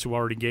York Mets, who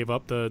already gave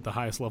up the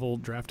highest level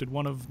drafted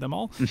one of them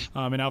all,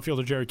 in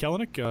outfielder Jerry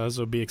Kelenic,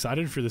 so be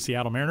excited for the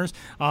Seattle Mariners.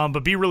 But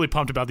be really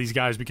pumped about these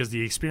guys because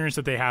the experience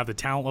that they have, the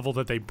talent level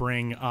that they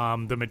bring,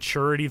 the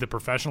maturity, the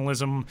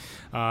professionalism,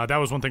 that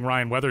was one thing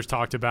Ryan Weathers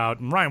talked about.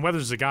 And Ryan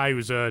Weathers is a guy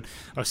who's a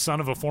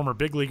son of a former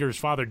big leaguer. His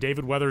father,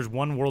 David Weathers,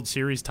 won World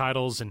Series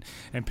titles and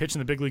pitched in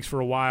the big leagues for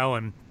a while,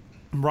 and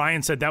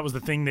Ryan said that was the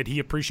thing that he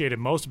appreciated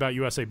most about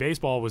USA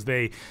Baseball was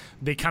they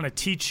kind of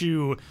teach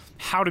you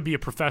how to be a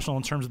professional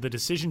in terms of the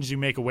decisions you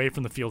make away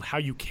from the field, how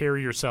you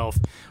carry yourself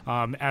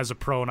as a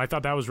pro, and I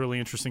thought that was really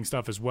interesting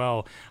stuff as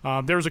well.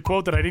 There was a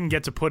quote that I didn't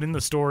get to put in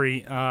the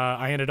story.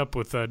 I ended up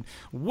with a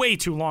way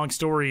too long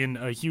story, and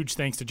a huge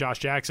thanks to Josh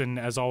Jackson,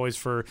 as always,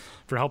 for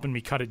helping me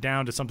cut it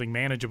down to something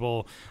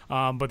manageable.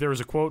 But there was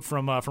a quote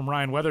from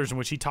Ryan Weathers in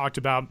which he talked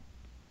about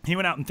he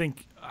went out and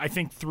I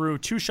think threw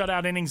 2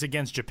 shutout innings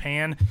against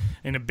Japan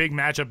in a big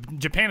matchup.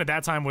 Japan at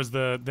that time was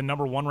the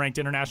number 1 ranked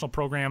international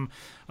program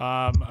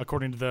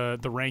according to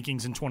the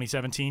rankings in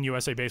 2017.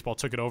 USA Baseball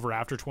took it over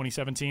after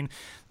 2017.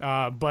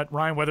 But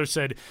Ryan Weathers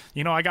said,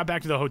 I got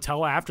back to the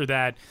hotel after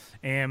that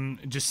and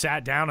just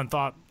sat down and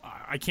thought,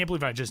 I can't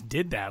believe I just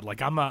did that.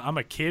 Like I'm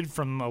a kid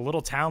from a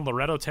little town,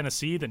 Loretto,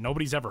 Tennessee, that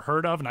nobody's ever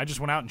heard of, and I just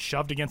went out and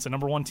shoved against the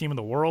number 1 team in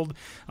the world,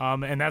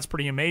 and that's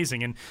pretty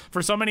amazing. And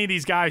for so many of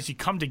these guys, you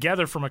come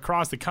together from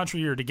across the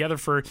country or together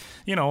for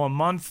a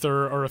month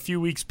or a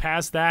few weeks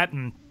past that,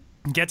 and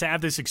get to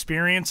have this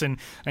experience and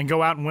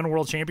go out and win a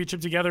world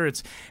championship together.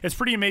 It's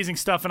pretty amazing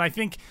stuff, and I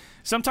think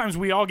sometimes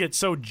we all get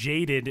so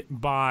jaded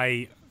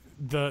by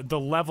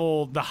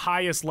the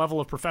highest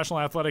level of professional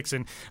athletics,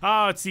 and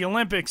it's the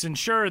Olympics, and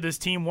sure, this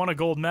team won a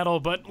gold medal,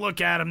 but look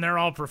at them, they're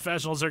all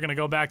professionals, they're going to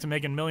go back to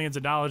making millions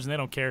of dollars and they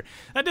don't care.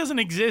 That doesn't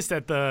exist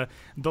at the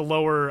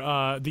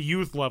lower the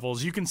youth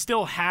levels. You can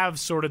still have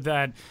sort of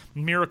that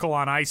miracle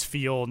on ice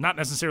feel, not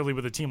necessarily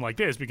with a team like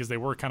this because they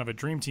were kind of a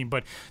dream team,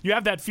 but you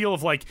have that feel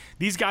of like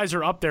these guys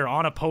are up there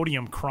on a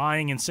podium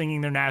crying and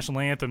singing their national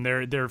anthem.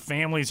 Their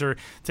families are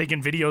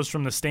taking videos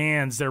from the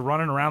stands. They're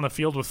running around the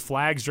field with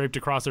flags draped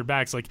across their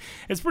backs. Like,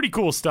 it's pretty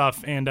cool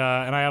stuff, and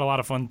I had a lot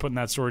of fun putting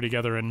that story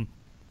together, and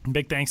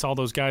Big thanks to all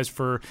those guys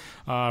for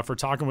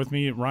talking with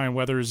me, Ryan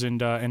Weathers and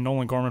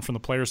Nolan Gorman from the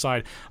player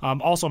side.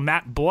 Also,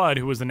 Matt Blood,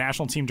 who was the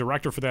national team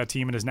director for that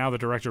team and is now the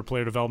director of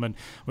player development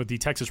with the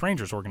Texas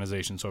Rangers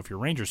organization. So if you're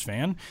a Rangers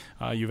fan,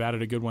 you've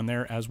added a good one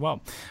there as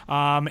well.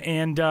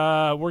 And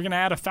we're going to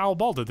add a foul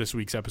ball to this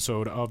week's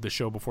episode of the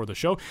show before the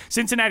show.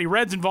 Cincinnati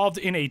Reds involved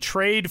in a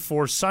trade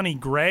for Sonny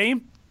Gray.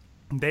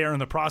 They are in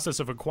the process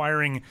of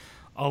acquiring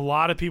a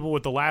lot of people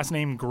with the last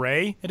name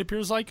Gray, it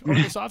appears like,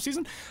 over this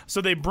offseason.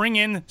 So they bring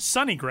in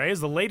Sonny Gray as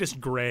the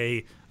latest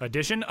Gray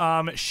addition.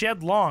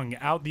 Shed Long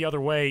out the other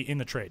way in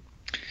the trade.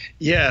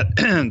 Yeah,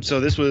 so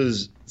this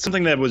was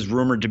something that was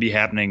rumored to be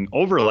happening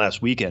over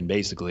last weekend,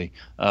 basically.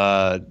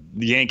 The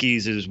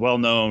Yankees, it is well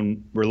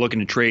known, were looking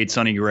to trade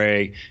Sonny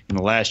Gray in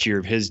the last year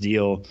of his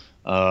deal.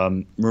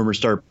 Rumors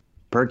start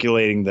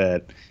percolating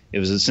that it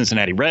was the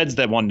Cincinnati Reds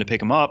that wanted to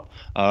pick him up.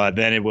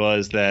 Then it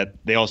was that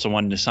they also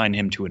wanted to sign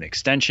him to an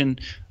extension.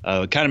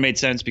 It kind of made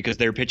sense because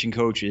their pitching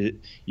coach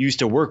used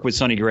to work with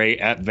Sonny Gray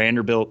at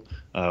Vanderbilt.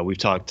 We've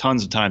talked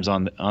tons of times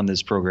on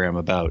this program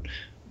about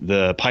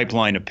the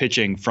pipeline of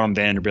pitching from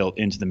Vanderbilt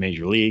into the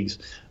major leagues.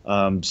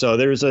 So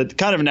there's a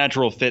kind of a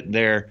natural fit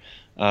there.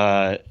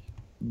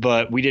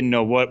 But we didn't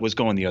know what was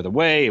going the other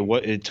way.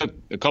 It took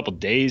a couple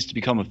days to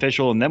become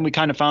official, and then we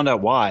kind of found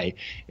out why.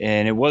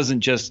 And it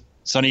wasn't just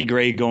Sonny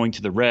Gray going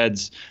to the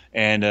Reds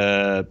and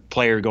a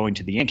player going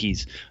to the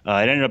Yankees. It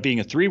ended up being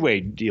a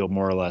three-way deal,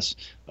 more or less.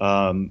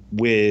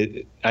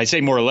 I say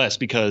more or less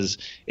because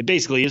it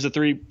basically is a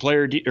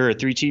three-player or a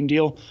three-team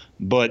deal,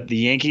 but the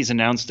Yankees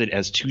announced it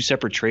as two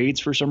separate trades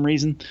for some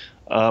reason,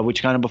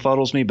 which kind of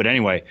befuddles me. But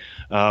anyway,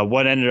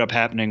 what ended up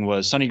happening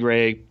was Sonny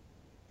Gray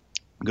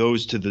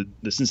goes to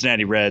the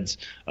Cincinnati Reds.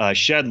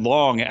 Shed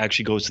Long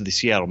actually goes to the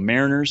Seattle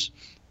Mariners.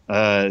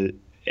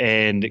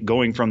 And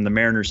going from the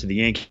Mariners to the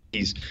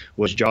Yankees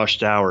was Josh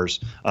Stowers.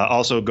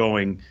 Also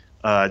going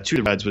to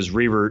the Reds was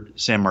Reaver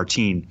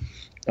Sanmartin.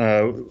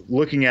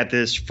 Looking at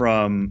this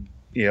from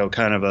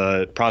kind of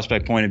a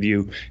prospect point of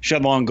view,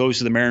 Shed Long goes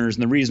to the Mariners,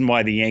 and the reason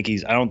why the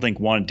Yankees, I don't think,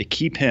 wanted to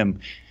keep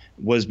him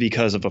was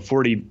because of a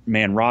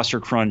 40-man roster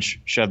crunch.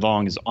 Shed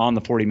Long is on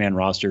the 40-man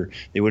roster.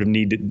 They would have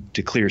needed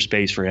to clear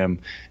space for him.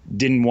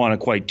 Didn't want to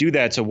quite do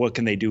that, so what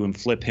can they do and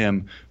flip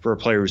him for a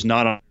player who's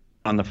not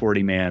on the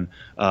 40-man.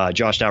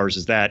 Josh Stowers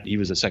is that. He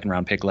was a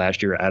second-round pick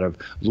last year out of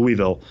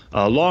Louisville.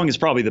 Long is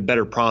probably the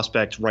better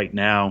prospect right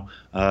now.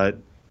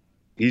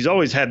 He's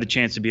always had the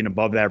chance to be an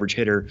above-average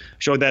hitter.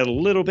 Showed that a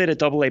little bit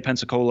at AA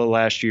Pensacola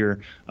last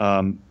year.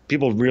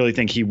 People really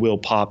think he will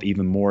pop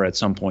even more at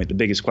some point. The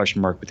biggest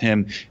question mark with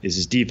him is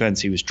his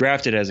defense. He was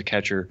drafted as a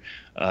catcher.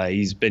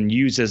 He's been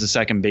used as a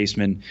second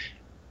baseman.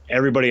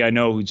 Everybody I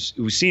know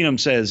who's seen him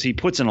says he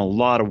puts in a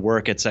lot of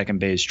work at second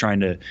base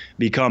trying to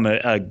become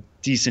a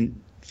decent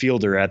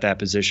fielder at that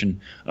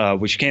position,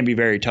 which can be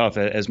very tough.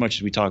 As much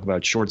as we talk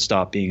about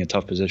shortstop being a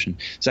tough position,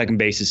 second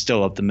base is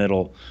still up the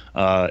middle.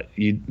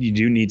 You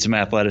do need some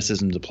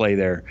athleticism to play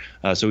there.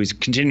 So he's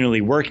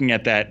continually working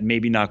at that,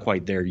 maybe not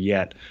quite there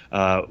yet.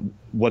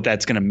 What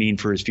that's going to mean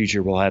for his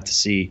future, we'll have to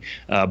see.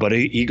 But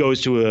he goes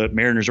to a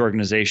Mariners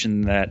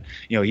organization that,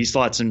 he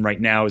slots in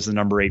right now as the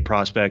number 8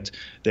 prospect.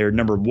 Their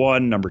number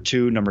 1, number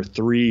 2, number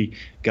 3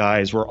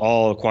 guys were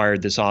all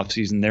acquired this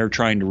offseason. They're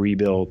trying to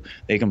rebuild.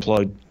 They can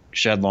plug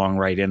Shed Long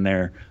right in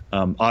there.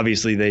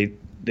 Obviously,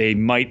 they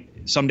might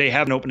someday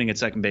have an opening at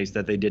second base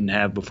that they didn't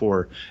have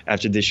before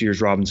after this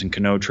year's Robinson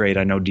Cano trade.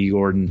 I know D.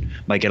 Gordon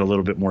might get a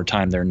little bit more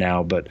time there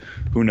now, but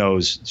who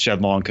knows?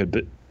 Shed Long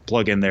could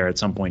plug in there at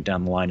some point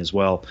down the line as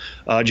well.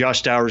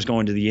 Josh Stowers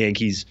going to the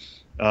Yankees.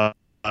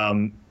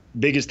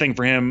 Biggest thing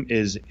for him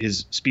is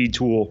his speed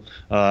tool.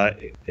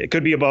 It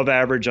could be above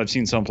average. I've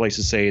seen some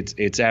places say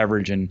it's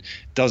average and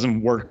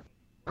doesn't work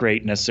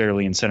great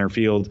necessarily in center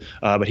field,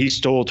 but he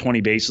stole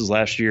 20 bases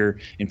last year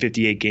in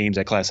 58 games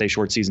at Class A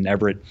short season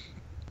Everett.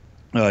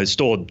 He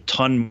stole a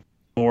ton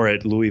more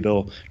at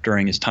Louisville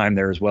during his time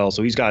there as well.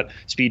 So he's got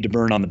speed to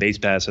burn on the base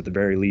pass at the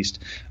very least.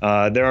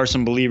 There are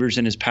some believers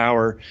in his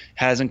power.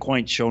 Hasn't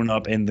quite shown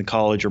up in the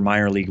college or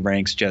minor league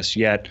ranks just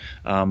yet,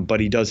 but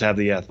he does have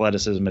the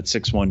athleticism at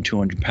 6'1",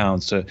 200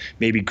 pounds to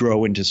maybe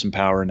grow into some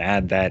power and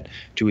add that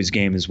to his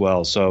game as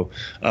well. So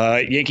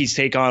Yankees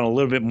take on a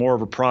little bit more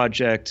of a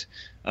project.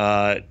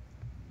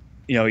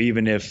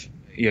 Even if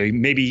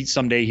maybe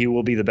someday he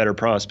will be the better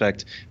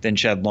prospect than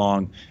Shed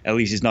Long. At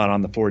least he's not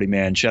on the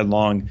 40-man. Shed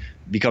Long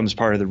becomes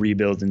part of the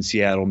rebuild in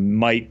Seattle.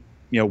 Might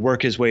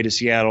work his way to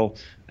Seattle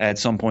at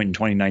some point in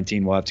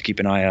 2019. We'll have to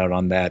keep an eye out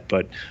on that.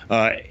 But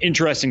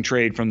interesting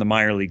trade from the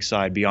minor league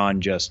side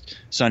beyond just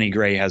Sonny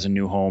Gray has a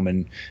new home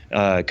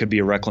and could be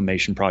a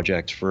reclamation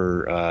project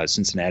for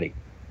Cincinnati.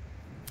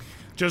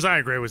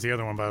 Josiah Gray was the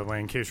other one, by the way,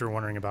 in case you're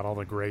wondering about all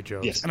the Gray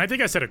jokes. Yes. And I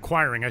think I said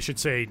acquiring. I should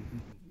say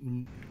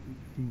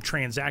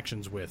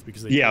transactions with,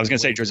 because I was going to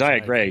say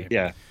Josiah Gray.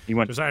 Yeah, he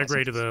went Josiah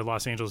Gray to the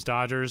Los Angeles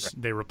Dodgers.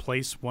 Right. They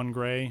replace one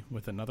Gray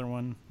with another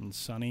one, and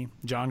Sonny.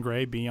 John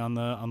Gray be on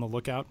the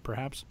lookout,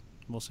 perhaps.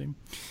 We'll see.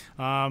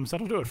 So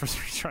that'll do it for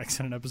 3 strikes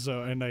and an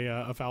episode and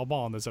a foul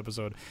ball in this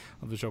episode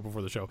of the show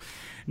before the show.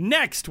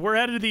 Next, we're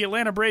headed to the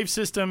Atlanta Braves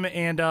system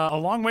and a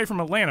long way from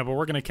Atlanta, but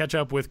we're going to catch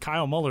up with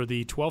Kyle Muller,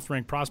 the 12th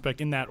ranked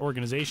prospect in that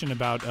organization,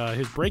 about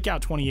his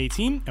breakout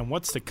 2018 and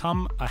what's to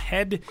come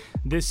ahead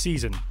this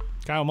season.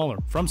 Kyle Muller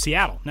from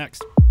Seattle,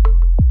 next.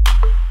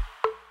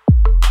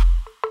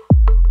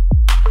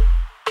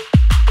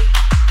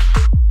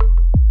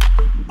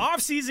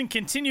 Off-season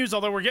continues,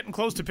 although we're getting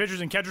close to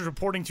pitchers and catchers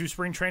reporting to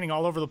spring training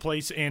all over the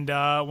place. And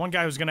one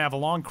guy who's going to have a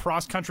long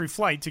cross-country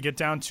flight to get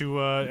down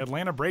to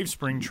Atlanta Braves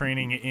spring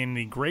training in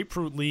the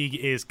Grapefruit League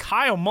is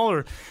Kyle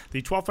Muller,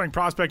 the 12th ranked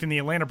prospect in the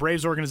Atlanta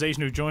Braves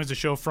organization, who joins the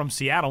show from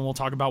Seattle. And we'll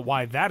talk about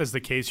why that is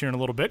the case here in a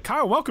little bit.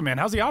 Kyle, welcome, man.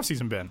 How's the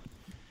off-season been?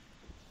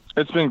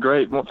 It's been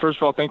great. Well, first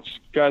of all, thanks,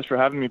 guys, for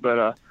having me.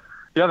 But,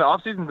 yeah, the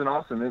off-season's been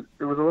awesome.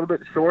 It was a little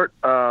bit short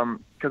because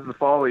of the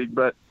fall league,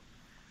 but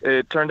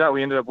it turned out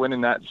we ended up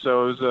winning that,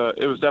 so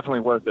it was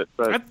definitely worth it.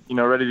 But,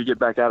 ready to get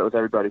back at it with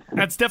everybody.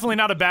 That's definitely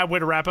not a bad way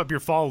to wrap up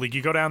your fall league.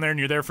 You go down there and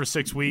you're there for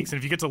 6 weeks, and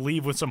if you get to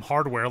leave with some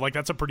hardware,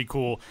 that's a pretty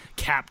cool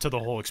cap to the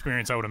whole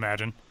experience, I would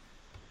imagine.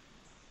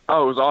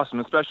 Oh, it was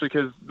awesome, especially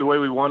because the way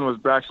we won was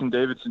Braxton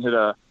Davidson hit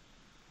a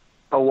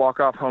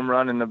walk-off home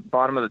run in the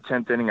bottom of the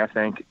 10th inning, I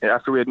think,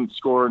 after we hadn't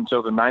scored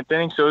until the 9th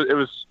inning. So it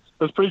was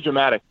pretty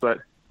dramatic, but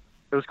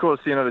it was cool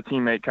to see another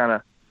teammate kind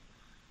of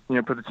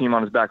put the team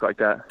on his back like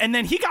that. And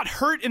then he got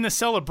hurt in the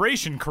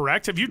celebration,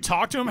 correct? Have you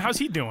talked to him? How's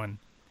he doing?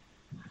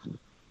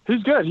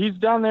 He's good. He's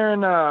down there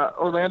in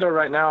Orlando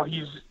right now.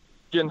 He's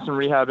getting some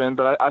rehab in,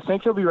 but I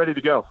think he'll be ready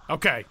to go.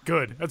 Okay,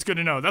 good. That's good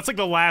to know. That's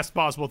the last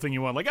possible thing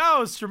you want.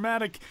 It's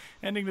dramatic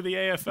ending to the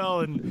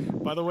AFL,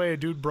 and by the way, a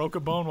dude broke a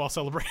bone while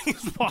celebrating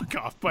his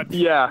walk-off. But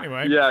yeah,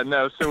 anyway. Yeah,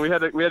 no. So we had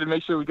to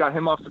make sure we got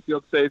him off the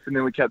field safe, and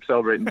then we kept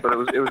celebrating. But it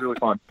was really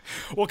fun.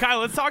 Well, Kyle,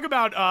 let's talk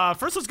about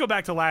first. Let's go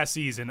back to last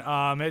season.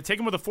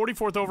 Taken with a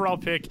 44th overall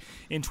pick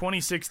in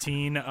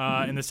 2016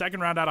 in the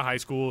second round out of high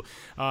school.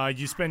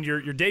 You spend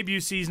your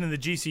debut season in the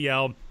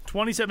GCL.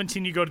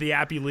 2017, you go to the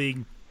Appy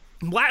League.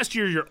 Last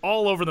year, you're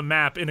all over the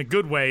map in a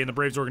good way in the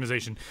Braves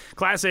organization.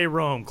 Class A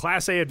Rome,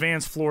 Class A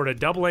Advanced Florida,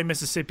 Double A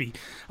Mississippi,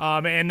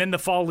 and then the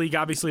Fall League,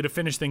 obviously, to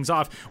finish things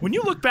off. When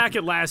you look back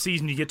at last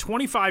season, you get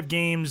 25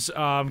 games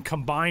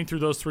combined through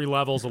those 3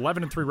 levels,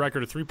 11-3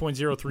 record, a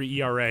 3.03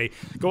 ERA.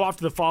 Go off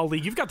to the Fall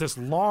League. You've got this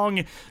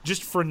long,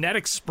 just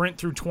frenetic sprint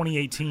through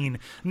 2018.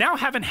 Now,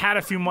 having had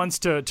a few months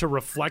to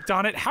reflect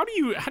on it, how do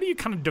you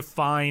kind of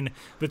define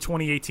the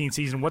 2018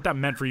 season, what that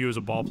meant for you as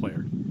a ball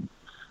player?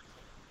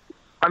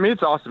 I mean,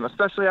 it's awesome,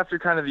 especially after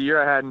kind of the year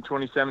I had in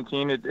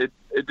 2017. It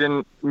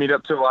didn't meet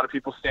up to a lot of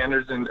people's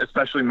standards, and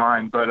especially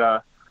mine.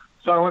 But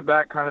so I went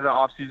back kind of to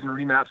off-season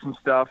remaps and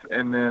stuff,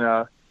 and then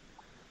I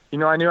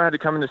knew I had to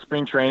come into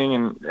spring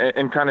training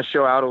and kind of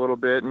show out a little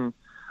bit, and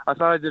I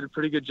thought I did a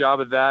pretty good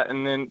job of that.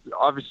 And then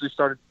obviously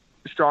started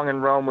strong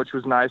in Rome, which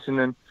was nice. And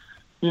then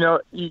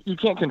you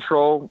can't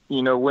control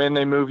when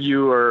they move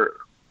you or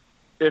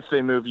if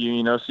they move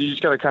you, so you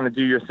just got to kind of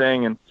do your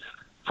thing. And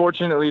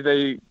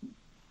fortunately,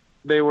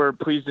 they were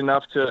pleased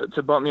enough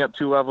to bump me up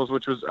 2 levels,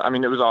 which was,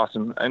 it was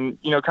awesome.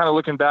 And, kind of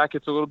looking back,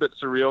 it's a little bit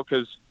surreal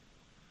because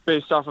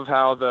based off of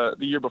how the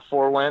year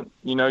before went,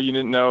 you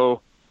didn't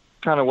know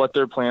kind of what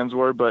their plans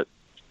were. But,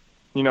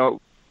 them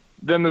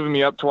moving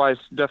me up twice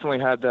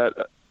definitely had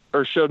that,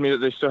 or showed me that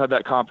they still had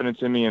that confidence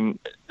in me, and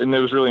it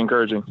was really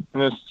encouraging.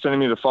 And then sending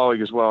me to the Fall League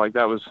as well,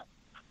 that was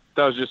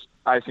just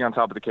icing on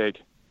top of the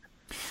cake.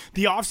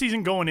 The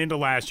offseason going into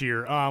last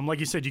year, like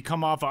you said, you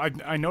come off.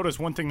 I noticed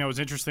one thing that was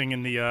interesting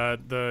in the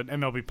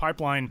MLB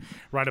pipeline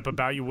write-up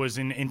about you was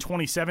in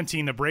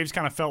 2017, the Braves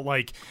kind of felt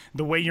like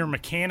the way your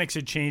mechanics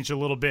had changed a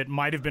little bit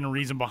might have been a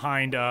reason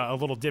behind a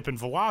little dip in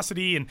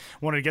velocity, and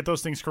wanted to get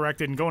those things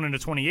corrected. And going into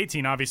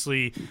 2018,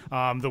 obviously,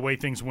 the way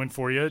things went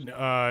for you,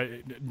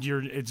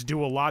 it's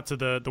due a lot to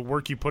the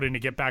work you put in to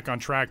get back on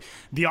track.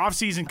 The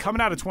offseason coming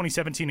out of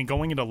 2017 and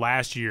going into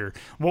last year,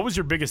 what was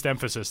your biggest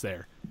emphasis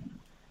there?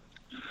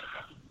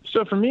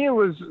 So for me,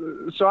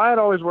 I had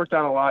always worked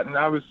out a lot, and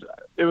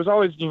it was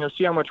always,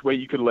 see how much weight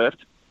you could lift.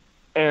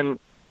 And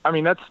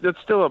that's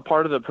still a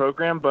part of the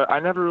program, but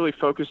I never really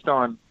focused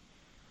on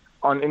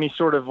any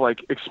sort of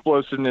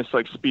explosiveness,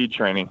 speed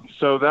training.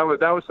 So that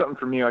was something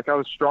for me. I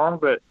was strong,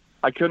 but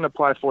I couldn't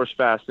apply force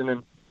fast. And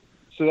then,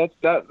 so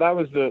that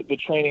was the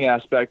training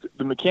aspect.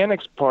 The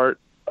mechanics part,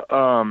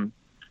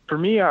 for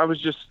me, I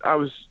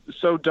was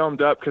so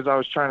domed up because I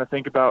was trying to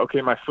think about,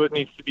 okay, my foot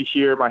needs to be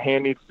here, my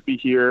hand needs to be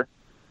here.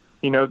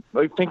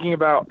 Thinking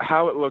about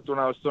how it looked when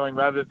I was throwing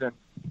rather than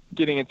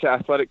getting into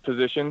athletic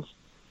positions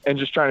and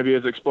just trying to be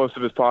as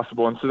explosive as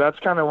possible. And so that's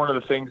kind of one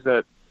of the things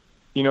that,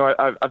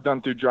 I've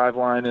done through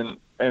Driveline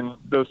and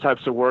those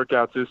types of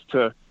workouts is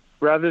to,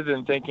 rather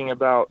than thinking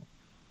about,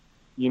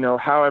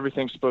 how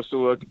everything's supposed to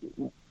look,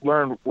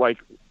 learn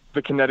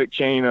the kinetic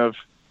chain of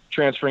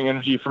transferring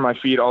energy from my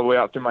feet all the way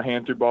out through my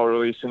hand through ball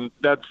release. And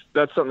that's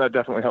something that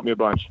definitely helped me a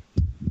bunch.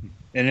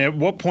 And at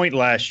what point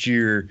last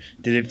year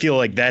did it feel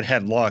like that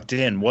had locked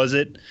in? Was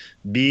it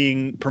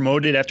being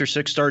promoted after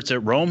 6 starts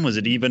at Rome? Was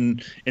it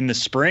even in the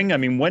spring? I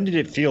mean, when did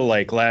it feel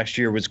like last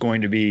year was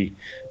going to be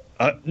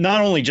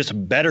not only just a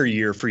better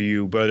year for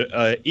you,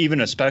 but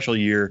even a special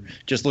year,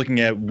 just looking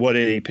at what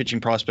a pitching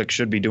prospect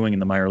should be doing in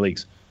the minor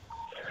leagues?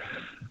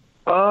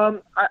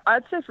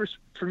 I'd say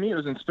for me, it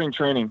was in spring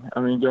training. I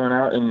mean, going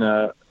out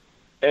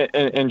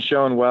and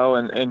showing well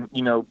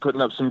and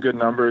putting up some good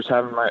numbers,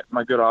 having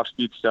my good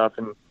off-speed stuff.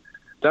 And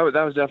that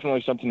was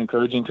definitely something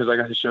encouraging because I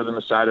got to show them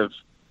a side of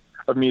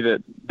me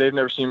that they've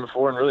never seen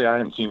before, and really I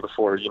hadn't seen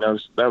before.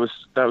 That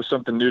was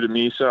something new to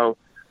me. So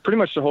pretty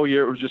much the whole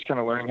year it was just kind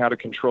of learning how to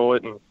control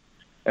it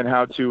and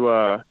how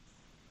to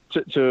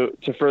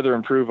further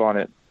improve on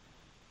it.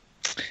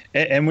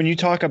 And when you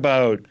talk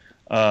about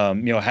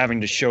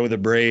having to show the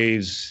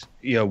Braves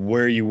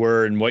where you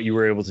were and what you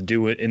were able to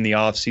do in the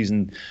off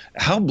season,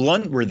 how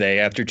blunt were they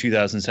after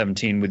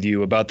 2017 with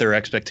you about their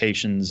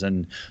expectations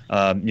and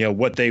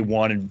what they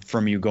wanted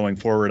from you going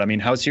forward? I mean,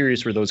 how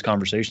serious were those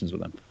conversations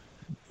with them?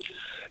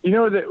 We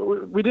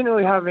didn't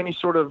really have any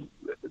sort of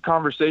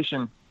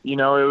conversation. It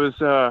was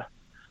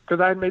because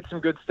I had made some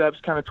good steps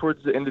kind of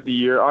towards the end of the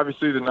year.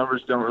 Obviously the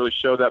numbers don't really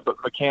show that, but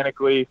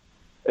mechanically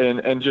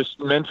and just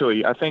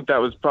mentally, I think that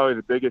was probably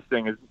the biggest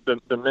thing is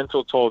the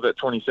mental toll that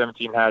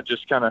 2017 had,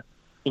 just kind of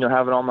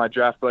having all my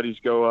draft buddies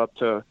go up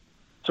to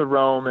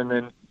Rome and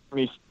then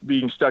me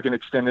being stuck and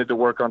extended to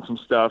work on some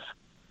stuff.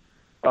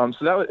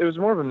 So it was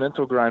more of a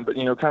mental grind, but,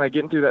 kind of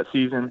getting through that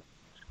season,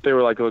 they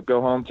were like, look, go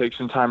home, take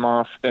some time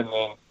off, and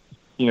then,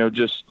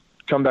 just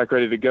come back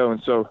ready to go.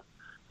 And so,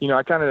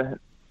 I kind of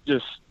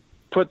just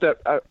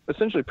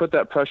essentially put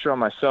that pressure on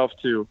myself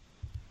to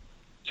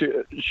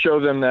show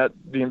them that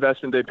the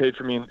investment they paid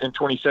for me in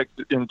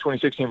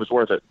 2016 was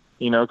worth it,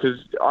 because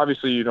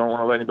obviously you don't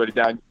want to let anybody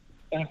down.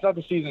 And it's not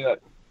the season that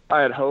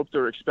I had hoped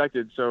or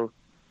expected. So,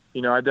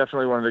 I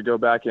definitely wanted to go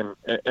back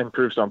and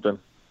prove something.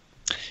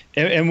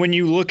 And when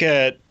you look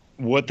at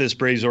what this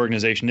Braves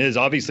organization is,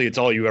 obviously it's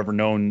all you ever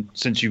known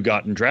since you've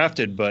gotten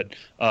drafted, but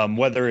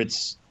whether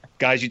it's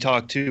guys you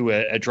talk to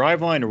at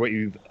Driveline or what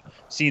you've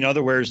seen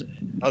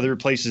other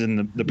places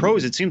in the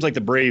pros, it seems like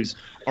the Braves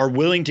are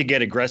willing to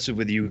get aggressive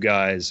with you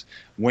guys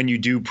when you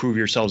do prove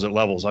yourselves at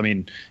levels. I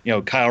mean,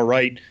 Kyle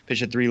Wright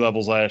pitched at 3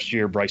 levels last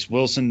year. Bryce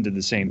Wilson did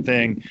the same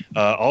thing.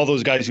 All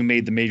those guys who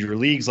made the major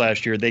leagues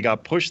last year, they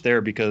got pushed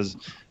there because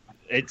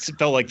it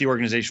felt like the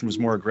organization was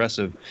more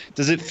aggressive.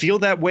 Does it feel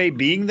that way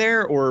being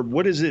there, or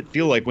what does it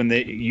feel like when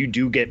you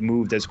do get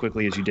moved as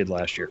quickly as you did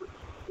last year?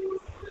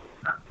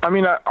 I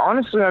mean,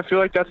 honestly, I feel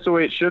like that's the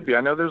way it should be.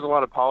 I know there's a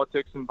lot of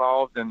politics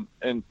involved and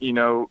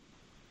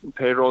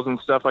payrolls and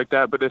stuff like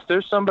that. But if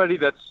there's somebody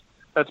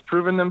that's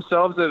proven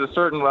themselves at a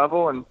certain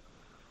level and,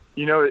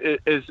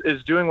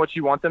 is doing what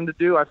you want them to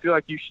do, I feel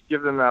like you should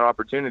give them that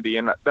opportunity.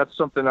 And that's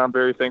something I'm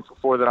very thankful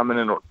for, that I'm in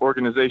an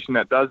organization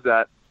that does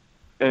that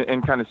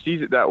and kind of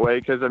sees it that way.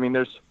 Because, I mean,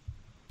 there's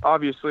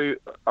obviously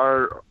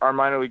our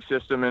minor league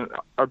system and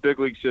our big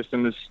league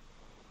system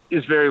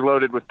is very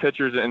loaded with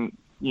pitchers and,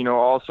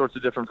 all sorts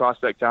of different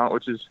prospect talent,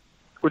 which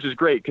is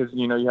great because,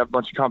 you have a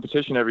bunch of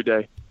competition every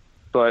day.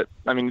 But,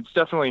 I mean, it's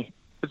definitely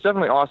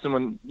awesome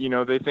when,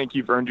 they think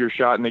you've earned your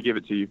shot and they give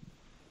it to you.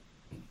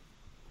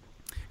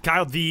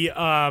 Kyle,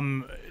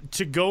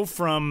 to go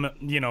from,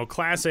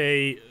 Class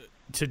A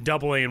to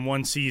Double A in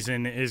one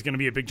season is going to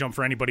be a big jump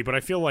for anybody, but I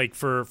feel like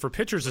for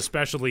pitchers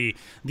especially,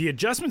 the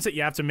adjustments that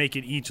you have to make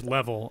at each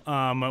level,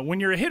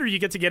 when you're a hitter, you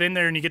get to get in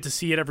there and you get to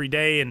see it every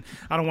day, and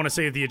I don't want to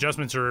say that the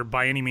adjustments are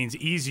by any means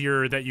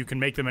easier, that you can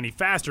make them any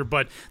faster,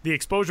 but the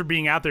exposure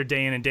being out there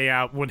day in and day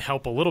out would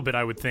help a little bit,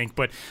 I would think.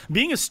 But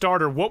being a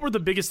starter, what were the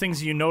biggest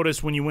things you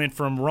noticed when you went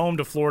from Rome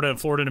to Florida and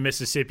Florida to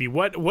Mississippi?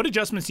 What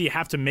adjustments do you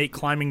have to make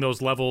climbing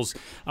those levels,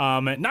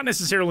 not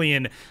necessarily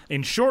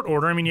in short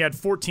order? I mean, you had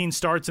 14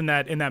 starts in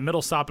that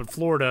middle stop at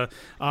Florida,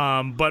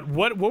 but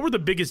what were the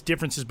biggest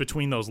differences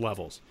between those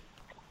levels?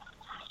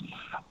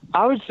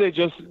 I would say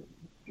just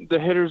the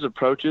hitters'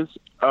 approaches.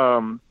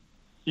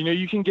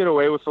 You can get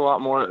away with a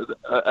lot more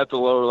at the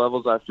lower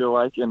levels, I feel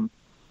like, and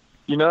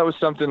that was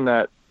something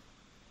that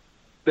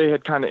they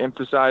had kind of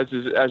emphasized.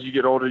 Is as you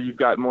get older, you've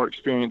got more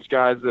experienced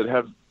guys that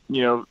have,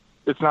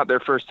 it's not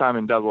their first time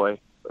in Double A,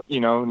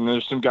 and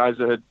there's some guys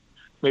that had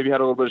maybe had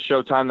a little bit of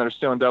show time that are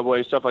still in Double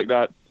A, stuff like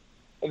that,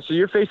 and so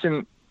you're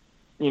facing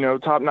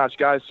top-notch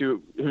guys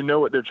who know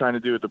what they're trying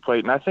to do at the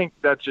plate. And I think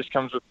that just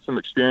comes with some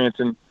experience.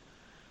 And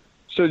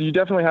so you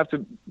definitely have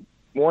to,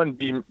 one,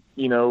 be,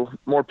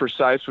 more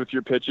precise with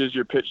your pitches,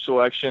 your pitch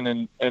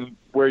selection, and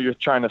where you're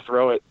trying to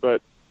throw it.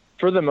 But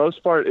for the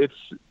most part,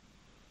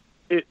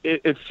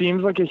 it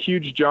seems like a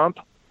huge jump,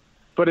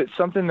 but it's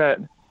something that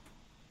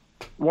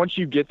once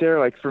you get there,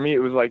 like for me, it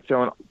was like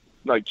throwing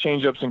like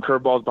change-ups and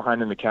curveballs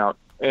behind in the count.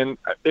 And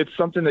it's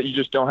something that you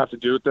just don't have to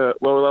do at the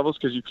lower levels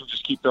because you can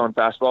just keep throwing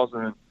fastballs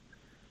and then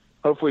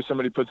hopefully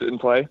somebody puts it in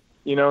play,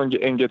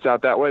 and gets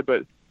out that way.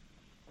 But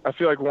I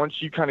feel like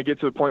once you kind of get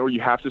to the point where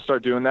you have to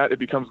start doing that, it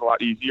becomes a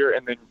lot easier,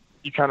 and then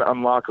you kind of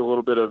unlock a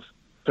little bit of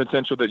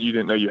potential that you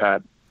didn't know you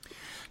had.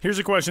 Here's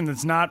a question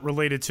that's not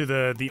related to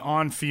the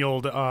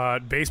on-field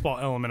baseball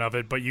element of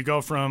it, but you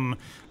go from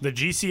the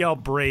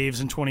GCL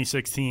Braves in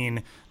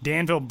 2016,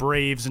 Danville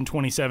Braves in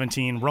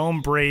 2017,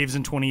 Rome Braves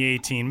in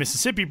 2018,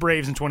 Mississippi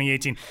Braves in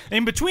 2018. And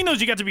in between those,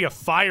 you got to be a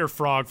Fire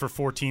Frog for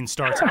 14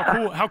 starts.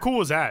 How cool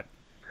was that?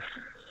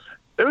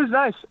 It was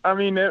nice. I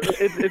mean,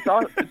 it's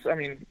awesome.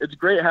 It's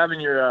great having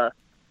your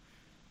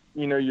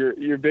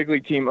big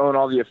league team own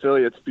all the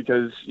affiliates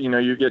because,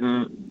 you're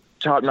getting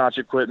top-notch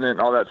equipment and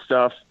all that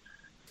stuff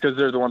because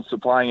they're the ones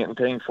supplying it and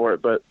paying for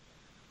it. But,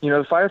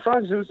 the Fire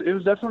Frogs, it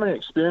was definitely an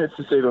experience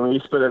to say the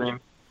least. But,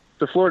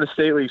 the Florida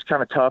State League's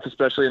kind of tough,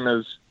 especially in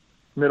those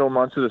middle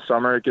months of the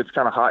summer. It gets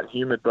kind of hot and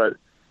humid. But,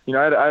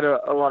 I had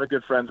a lot of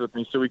good friends with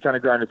me, so we kind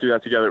of grinded through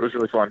that together. It was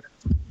really fun.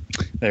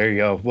 There you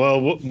go.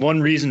 Well,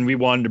 one reason we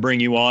wanted to bring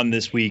you on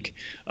this week,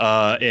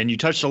 and you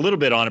touched a little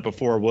bit on it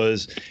before,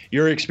 was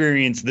your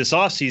experience this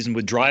offseason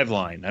with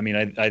Driveline. I mean,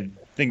 I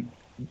think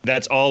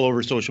that's all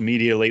over social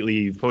media lately.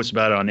 You've posted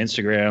about it on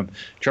Instagram.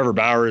 Trevor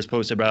Bauer has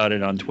posted about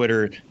it on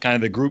Twitter, kind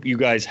of the group you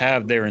guys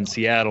have there in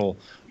Seattle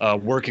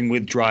working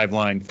with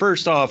Driveline.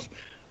 First off,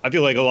 I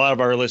feel like a lot of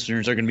our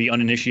listeners are going to be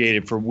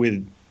uninitiated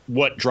with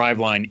what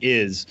Driveline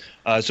is.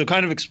 So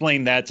kind of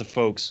explain that to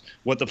folks,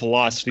 what the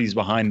philosophies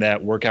behind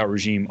that workout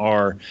regime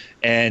are.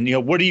 And,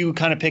 what are you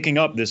kind of picking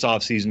up this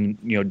offseason,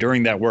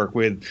 during that work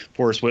with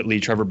Forrest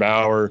Whitley, Trevor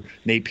Bauer,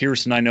 Nate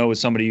Pearson, I know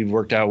is somebody you've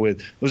worked out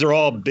with. Those are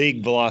all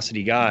big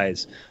velocity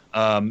guys.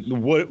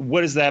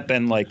 What has that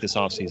been like this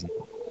offseason?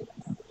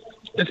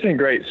 It's been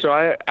great. So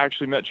I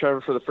actually met Trevor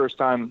for the first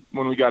time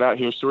when we got out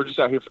here. So we're just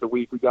out here for the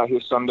week. We got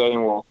here Sunday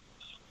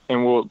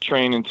and we'll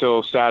train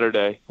until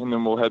Saturday and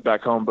then we'll head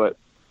back home. But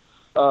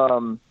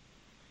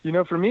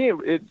for me,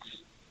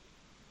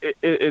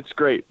 it's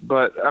great,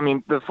 but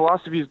the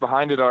philosophies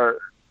behind it are,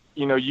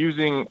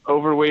 using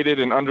overweighted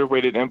and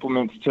underweighted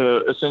implements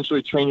to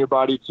essentially train your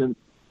body to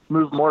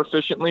move more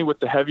efficiently with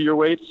the heavier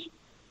weights.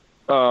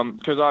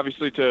 Cause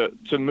obviously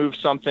to move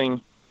something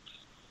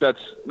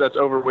that's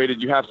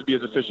overweighted, you have to be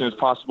as efficient as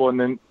possible. And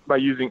then by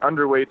using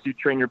underweights, you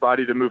train your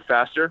body to move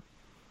faster.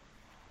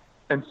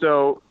 And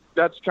so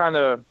that's kind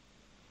of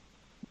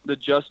the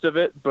gist of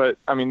it. But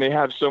they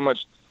have so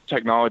much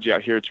technology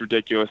out here, it's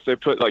ridiculous. They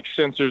put like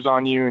sensors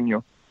on you and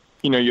you'll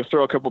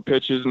throw a couple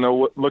pitches and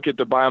they'll look at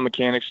the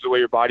biomechanics, the way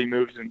your body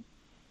moves,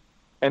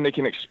 and they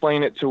can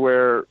explain it to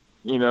where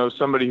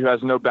somebody who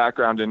has no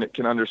background in it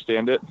can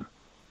understand it,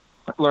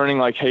 learning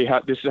like, hey,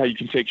 this is how you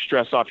can take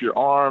stress off your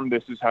arm,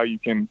 this is how you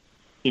can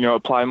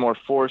apply more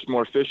force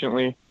more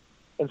efficiently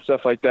and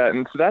stuff like that.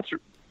 And so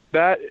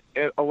that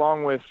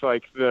along with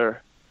like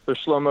their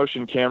slow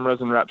motion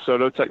cameras and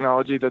Rapsodo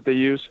technology that they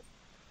use,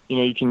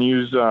 you can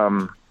use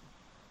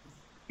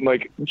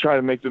try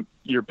to make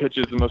your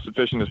pitches the most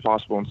efficient as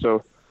possible. And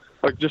so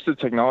just the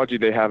technology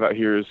they have out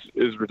here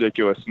is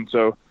ridiculous. And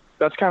so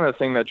that's kind of the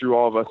thing that drew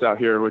all of us out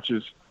here, which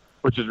is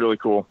really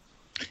cool.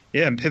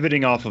 Yeah, and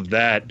pivoting off of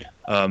that,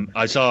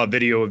 I saw a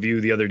video of you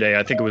the other day.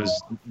 I think it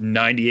was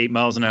 98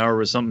 miles an hour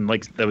or something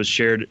like that was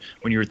shared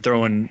when you were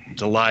throwing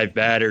to live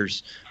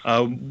batters.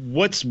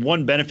 What's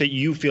one benefit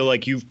you feel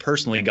like you've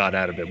personally got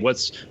out of it?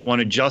 What's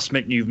one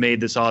adjustment you've made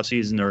this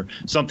offseason or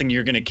something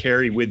you're going to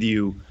carry with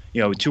you,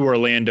 to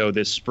Orlando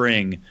this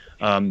spring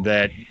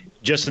that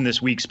just in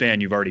this week span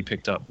you've already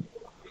picked up?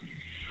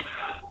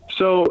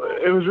 So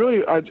it was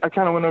really, I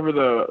kind of went over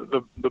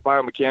the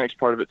biomechanics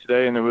part of it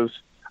today, and it was,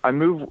 I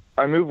move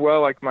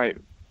well. Like my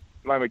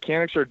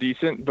mechanics are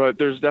decent, but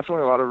there's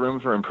definitely a lot of room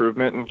for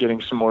improvement and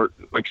getting some more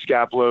like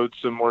scap loads,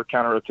 some more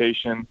counter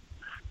rotation,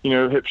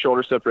 hip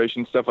shoulder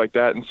separation, stuff like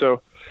that. And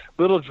so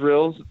little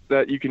drills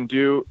that you can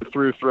do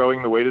through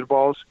throwing the weighted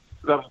balls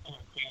that'll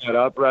clean that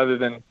up rather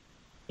than,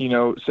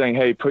 saying,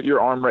 hey, put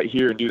your arm right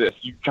here and do this.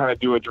 You kind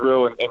of do a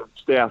drill and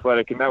stay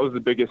athletic. And that was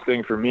the biggest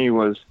thing for me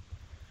was,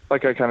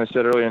 like I kind of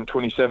said earlier in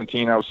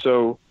 2017, I was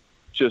so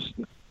just,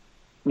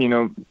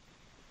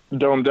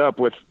 domed up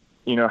with,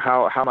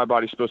 how my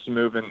body's supposed to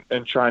move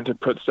and trying to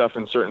put stuff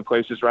in certain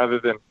places rather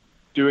than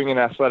doing an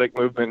athletic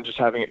movement and just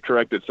having it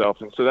correct itself.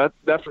 And so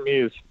that for me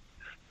has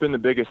been the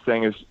biggest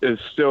thing is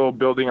still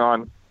building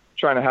on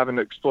trying to have an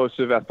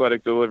explosive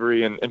athletic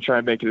delivery and try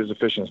and make it as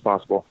efficient as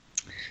possible.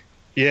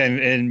 Yeah,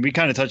 and we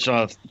kind of touched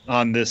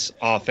on this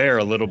off air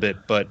a little bit,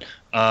 but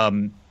how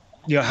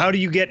do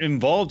you get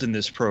involved in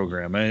this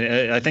program?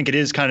 I think it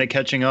is kind of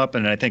catching up,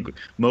 and I think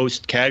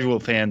most casual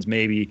fans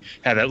maybe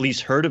have at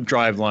least heard of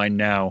Driveline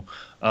now.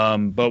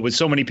 But with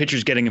so many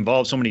pitchers getting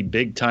involved, so many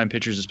big-time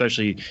pitchers,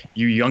 especially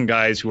you young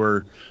guys who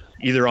are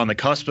either on the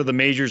cusp of the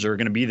majors or are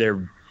going to be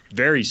there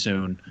very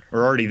soon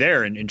or already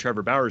there in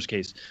Trevor Bauer's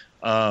case,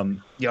 how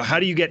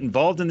do you get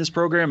involved in this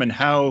program, and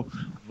how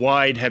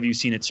wide have you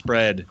seen it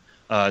spread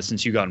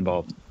since you got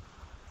involved?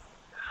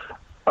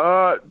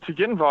 To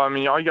get involved,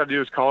 all you got to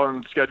do is call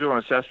and schedule an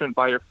assessment,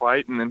 buy your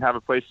flight, and then have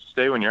a place to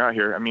stay when you're out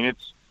here.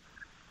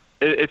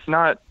 It's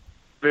not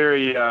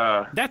very.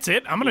 That's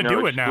it. I'm going to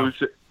do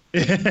exclusive.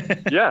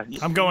 it now. Yeah,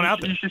 I'm going out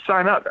there. You should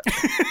sign up.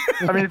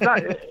 It's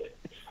not.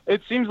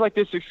 It seems like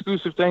this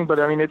exclusive thing, but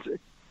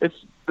it's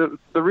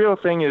the real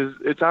thing is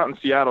it's out in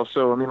Seattle.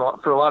 So, I mean,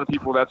 for a lot of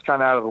people, that's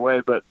kind of out of the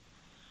way. But,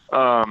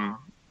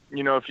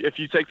 you know, if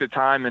you take the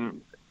time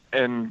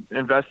and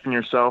invest in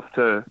yourself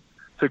to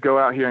go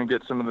out here and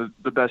get some of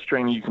the best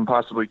training you can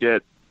possibly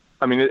get,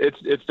 I mean,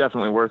 it's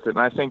definitely worth it. And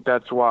I think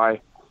that's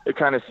why it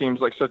kind of seems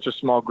like such a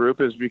small group,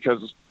 is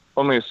because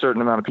only a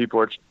certain amount of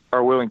people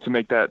are willing to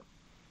make that,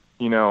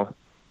 you know,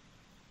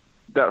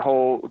 that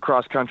whole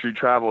cross-country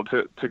travel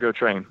to go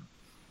train,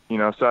 you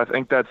know. So I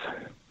think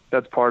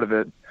that's part of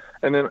it.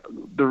 And then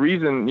the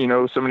reason, you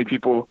know, so many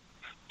people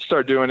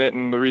start doing it,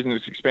 and the reason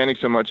it's expanding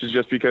so much, is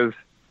just because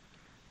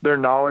their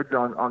knowledge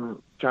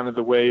on kind of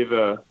the way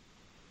the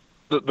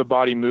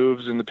body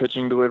moves and the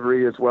pitching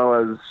delivery, as well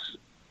as,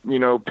 you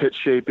know, pitch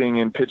shaping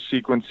and pitch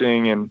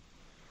sequencing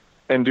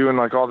and doing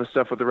like all the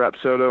stuff with the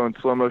Rapsodo and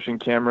slow motion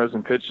cameras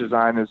and pitch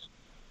design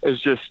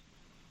is just,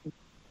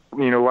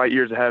 you know, light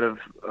years ahead of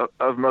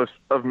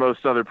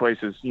most other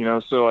places, you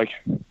know. So like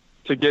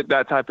to get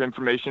that type of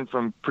information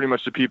from pretty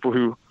much the people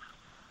who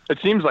it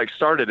seems like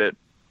started it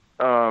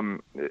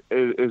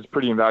is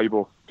pretty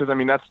invaluable, because I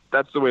mean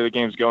that's the way the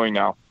game's going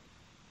now.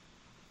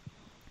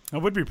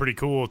 It would be pretty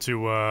cool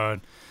to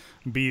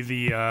be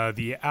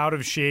the out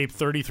of shape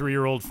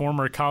 33-year-old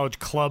former college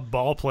club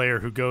ball player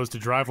who goes to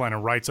Driveline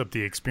and writes up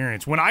the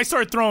experience. When I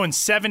start throwing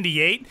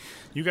 78,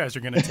 you guys are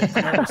going to take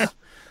notice.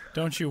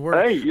 Don't you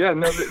worry. Hey, yeah,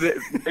 no,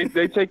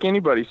 they take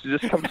anybody, so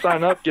just come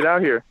sign up, get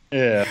out here.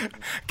 Yeah.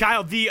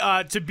 Kyle,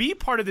 to be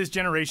part of this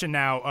generation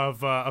now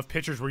of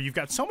pitchers where you've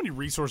got so many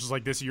resources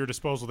like this at your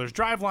disposal. There's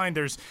Driveline,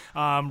 there's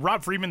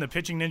Rob Friedman, the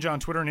pitching ninja on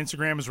Twitter and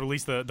Instagram, has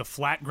released the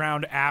Flat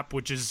Ground app,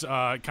 which is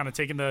kind of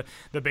taking the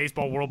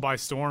baseball world by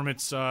storm.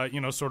 It's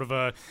you know, sort of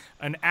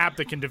an app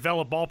that can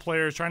develop ball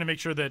players, trying to make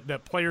sure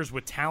that players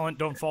with talent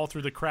don't fall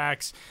through the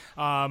cracks.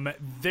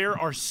 There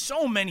are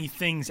so many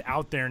things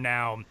out there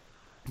now,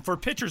 for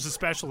pitchers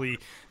especially,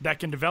 that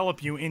can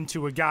develop you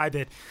into a guy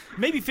that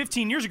maybe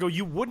 15 years ago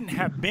you wouldn't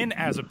have been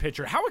as a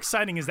pitcher. How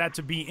exciting is that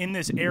to be in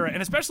this era,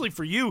 and especially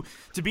for you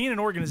to be in an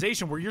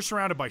organization where you're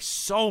surrounded by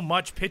so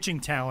much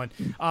pitching talent?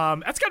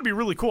 That's got to be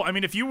really cool. I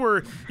mean, if you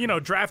were, you know,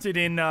 drafted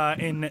in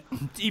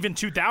even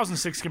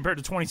 2006 compared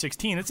to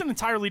 2016, it's an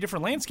entirely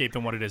different landscape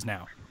than what it is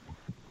now.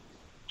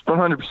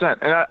 100%.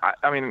 And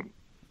I mean,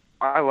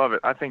 I love it.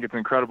 I think it's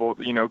incredible,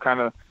 you know,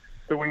 kind of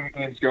the way the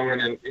game's going,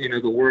 and, you know,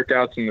 the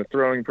workouts and the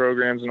throwing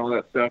programs and all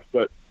that stuff.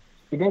 But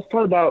the best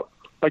part about,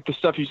 like, the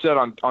stuff you said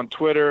on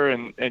Twitter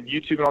and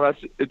YouTube and all that,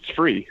 it's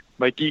free.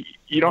 Like, you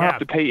don't have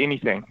to pay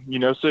anything, you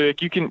know. So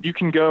like, you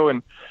can go,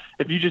 and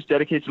if you just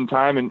dedicate some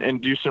time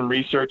and do some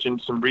research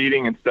and some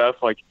reading and stuff,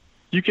 like,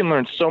 you can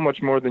learn so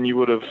much more than you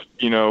would have,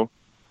 you know,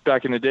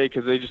 back in the day,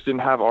 because they just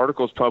didn't have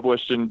articles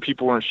published and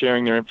people weren't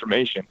sharing their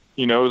information.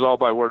 You know, it was all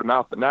by word of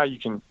mouth. But now you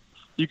can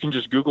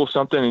just Google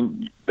something,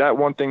 and that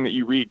one thing that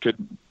you read could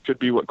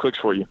be what clicks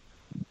for you.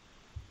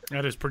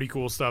 That is pretty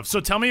cool stuff.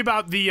 So tell me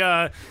about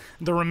the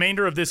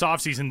remainder of this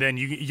offseason then.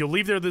 You'll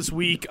leave there this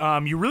week.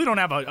 You really don't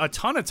have a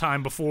ton of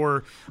time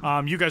before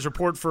you guys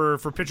report for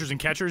pitchers and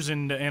catchers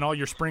and all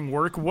your spring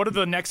work. What do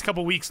the next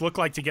couple weeks look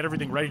like to get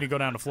everything ready to go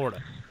down to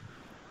Florida?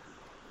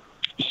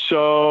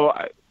 So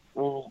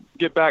we'll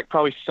get back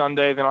probably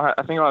Sunday. Then I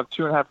think I'll have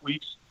 2.5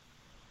 weeks.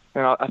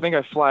 And I think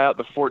I fly out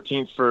the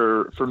 14th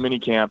for mini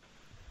camp.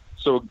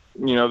 So,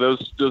 you know,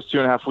 those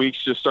 2.5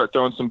 weeks, just start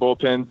throwing some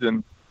bullpens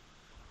and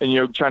you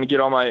know, trying to get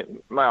all my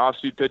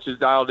off-speed pitches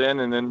dialed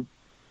in, and then,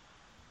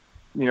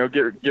 you know,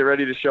 get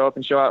ready to show up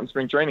and show out in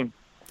spring training.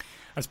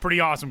 That's pretty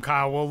awesome,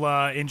 Kyle.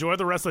 We'll enjoy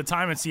the rest of the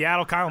time in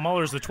Seattle. Kyle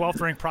Muller is the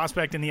 12th ranked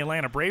prospect in the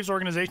Atlanta Braves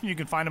organization. You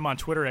can find him on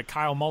Twitter at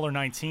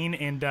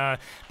KyleMuller19. And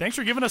thanks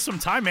for giving us some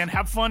time, man.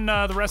 Have fun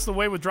the rest of the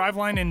way with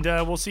Driveline, and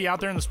we'll see you out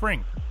there in the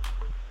spring.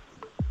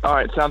 All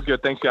right, sounds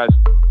good. Thanks, guys.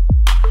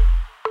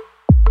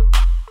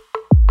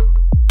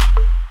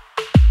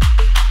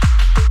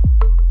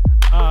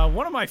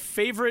 One of my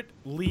favorite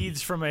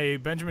leads from a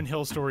Benjamin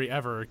Hill story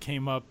ever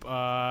came up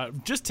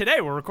just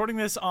today. We're recording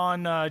this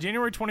on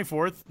January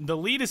 24th. The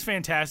lead is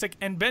fantastic,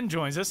 and Ben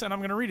joins us, and I'm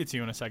going to read it to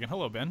you in a second.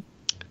 Hello, Ben.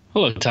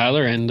 Hello,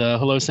 Tyler, and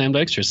hello, Sam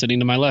Dykstra, sitting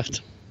to my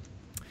left.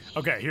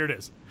 Okay, here it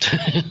is.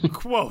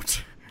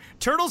 Quote,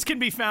 "Turtles can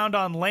be found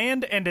on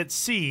land and at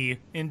sea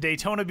in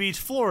Daytona Beach,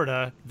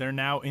 Florida. They're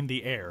now in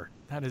the air."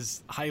 That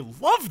is, I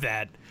love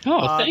that.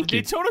 Oh, thank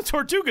you. Daytona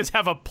Tortugas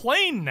have a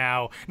plane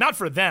now. Not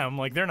for them,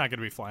 like they're not going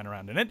to be flying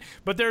around in it.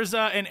 But there's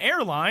an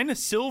airline,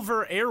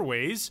 Silver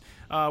Airways,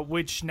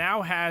 which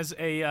now has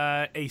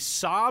a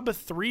Saab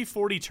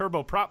 340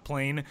 turboprop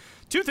plane.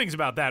 Two things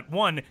about that.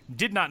 One,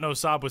 did not know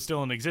Saab was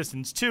still in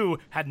existence. Two,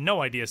 had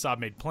no idea Saab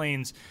made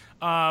planes.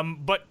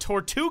 But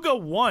Tortuga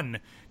 1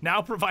 now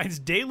provides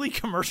daily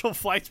commercial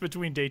flights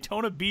between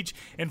Daytona Beach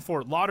and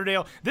Fort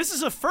Lauderdale. This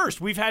is a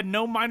first. We've had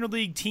no minor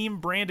league team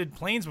branded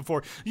planes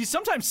before. You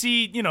sometimes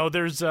see, you know,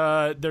 there's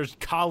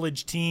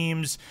college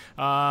teams,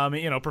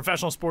 you know,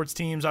 professional sports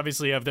teams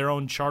obviously have their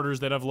own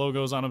charters that have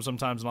logos on them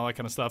sometimes and all that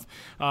kind of stuff.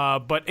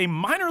 But a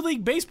minor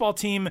league baseball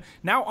team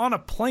now on a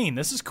plane.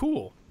 This is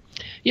cool.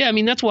 Yeah, I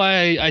mean, that's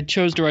why I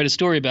chose to write a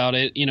story about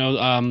it.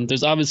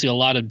 There's obviously a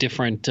lot of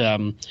different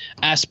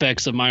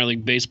aspects of minor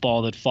league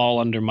baseball that fall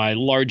under my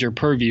larger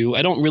purview.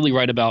 I don't really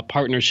write about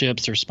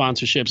partnerships or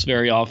sponsorships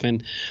very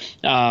often.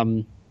 I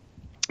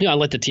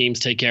let the teams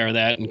take care of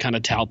that and kind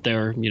of tout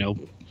their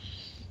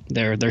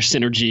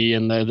synergy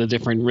and the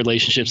different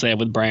relationships they have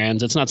with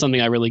brands. It's not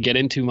something I really get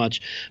into much.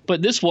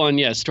 But this one,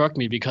 struck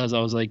me because I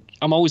was like,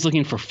 I'm always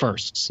looking for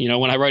firsts.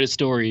 When I write a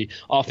story,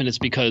 often it's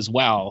because,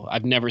 wow,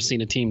 I've never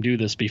seen a team do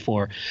this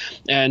before.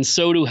 And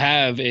so to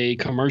have a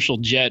commercial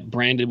jet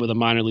branded with a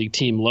minor league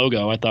team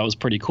logo, I thought was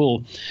pretty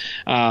cool.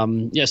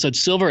 So it's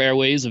Silver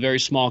Airways, a very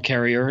small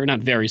carrier, or not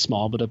very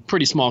small, but a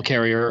pretty small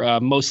carrier,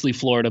 mostly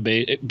Florida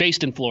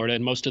based in Florida,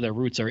 and most of their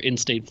routes are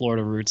in-state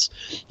Florida routes.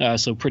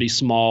 So pretty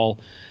small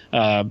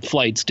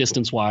flights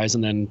distance-wise,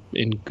 and then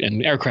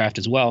in aircraft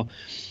as well.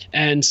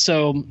 And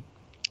so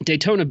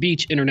Daytona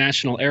Beach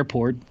International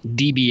Airport,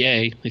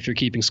 DBA, if you're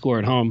keeping score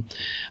at home,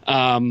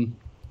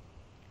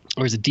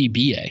 or is it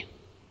DBA?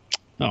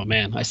 Oh,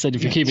 man, I said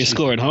if you're keeping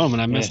score at home,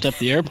 and I messed up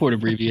the airport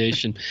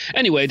abbreviation.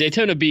 Anyway,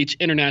 Daytona Beach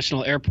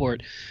International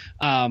Airport.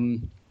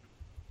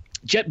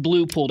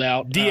 JetBlue pulled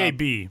out. DAB.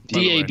 DAB.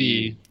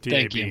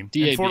 Thank you. DAB.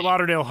 And Fort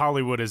Lauderdale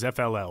Hollywood is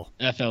FLL.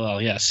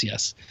 FLL,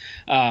 yes.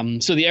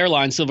 So the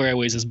airline, Silver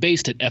Airways, is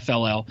based at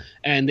FLL,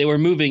 and they were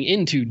moving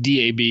into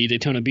DAB,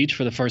 Daytona Beach,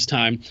 for the first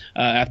time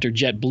after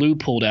JetBlue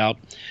pulled out.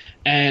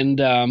 And,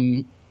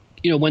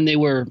 when they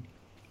were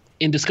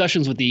in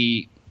discussions with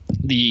the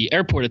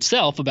airport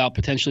itself about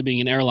potentially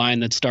being an airline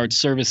that starts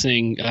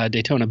servicing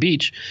Daytona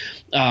Beach,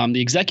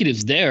 the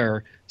executives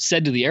there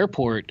said to the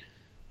airport,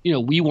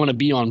 we want to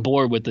be on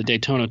board with the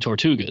Daytona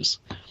Tortugas.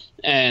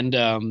 And,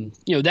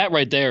 that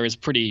right there is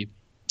pretty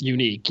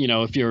unique.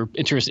 If you're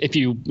interested, if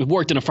you've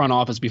worked in a front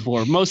office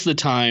before, most of the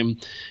time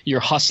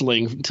you're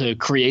hustling to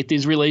create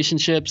these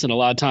relationships. And a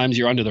lot of times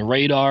you're under the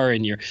radar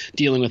and you're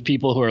dealing with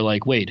people who are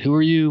like, wait, who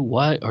are you?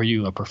 What? Are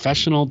you a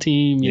professional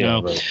team?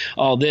 Right.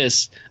 All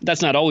this.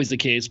 That's not always the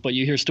case, but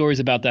you hear stories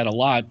about that a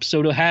lot.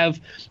 So to have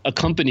a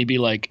company be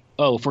like,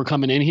 oh, if we're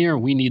coming in here,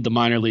 we need the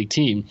minor league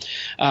team.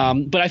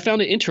 But I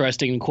found it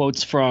interesting in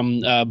quotes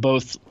from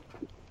both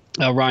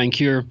Ryan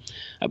Keur,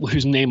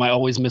 whose name I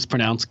always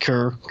mispronounce,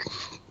 Keur,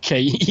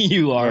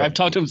 K-E-U-R. I've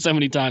talked to him so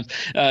many times.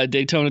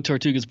 Daytona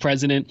Tortugas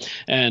president,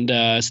 and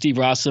Steve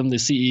Rossum, the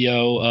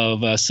CEO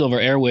of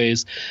Silver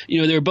Airways.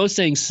 They were both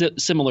saying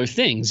similar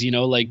things,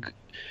 like,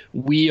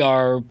 we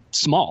are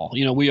small.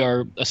 We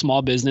are a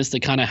small business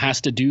that kind of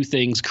has to do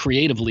things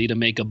creatively to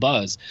make a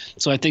buzz.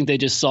 So I think they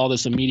just saw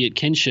this immediate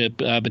kinship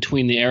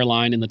between the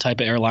airline and the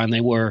type of airline they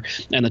were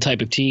and the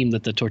type of team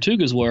that the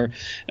Tortugas were.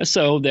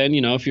 So then,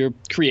 if you're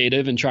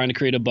creative and trying to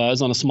create a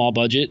buzz on a small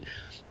budget,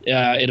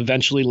 it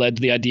eventually led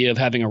to the idea of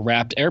having a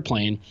wrapped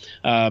airplane,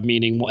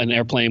 meaning an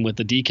airplane with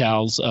the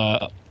decals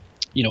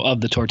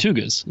of the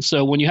Tortugas.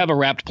 So when you have a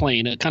wrapped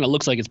plane, it kind of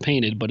looks like it's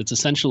painted, but it's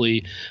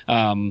essentially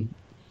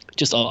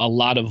just a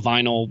lot of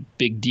vinyl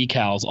big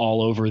decals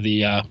all over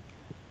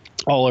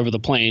the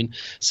plane.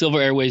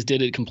 Silver Airways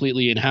did it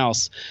completely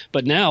in-house.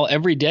 But now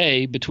every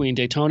day between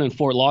Daytona and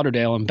Fort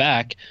Lauderdale and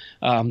back,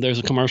 there's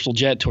a commercial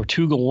jet,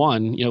 Tortuga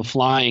One,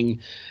 flying,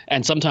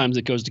 and sometimes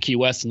it goes to Key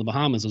West in the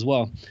Bahamas as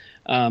well.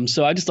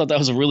 So I just thought that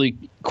was a really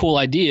cool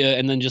idea,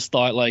 and then just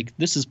thought, like,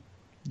 this is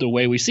the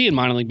way we see in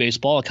minor league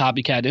baseball, a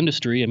copycat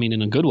industry. I mean,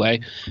 in a good way.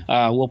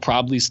 We'll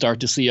probably start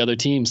to see other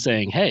teams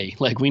saying, hey,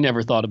 like, we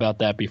never thought about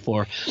that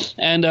before.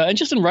 And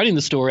just in writing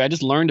the story, I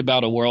just learned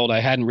about a world I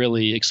hadn't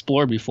really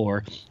explored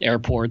before,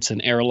 airports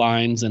and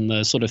airlines and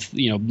the sort of,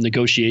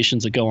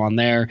 negotiations that go on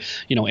there,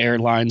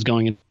 airlines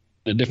going in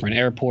the different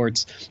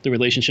airports, the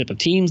relationship of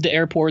teams to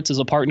airports as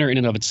a partner in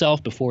and of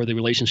itself before the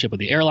relationship with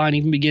the airline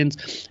even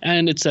begins,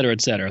 and et cetera, et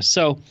cetera.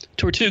 So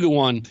Tortuga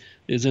One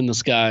is in the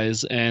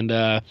skies,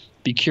 and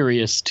be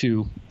curious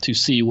to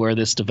see where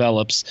this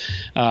develops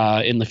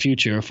in the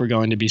future, if we're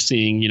going to be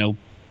seeing,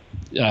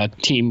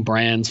 team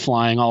brands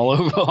flying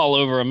all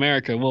over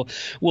America.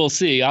 We'll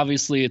see.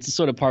 Obviously, it's a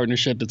sort of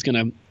partnership that's going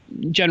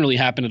to generally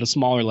happen at a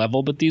smaller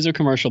level, but these are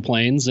commercial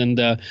planes, and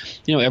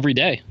every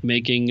day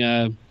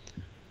making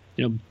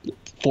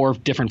 4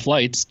 different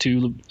flights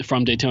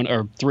from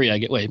Daytona, or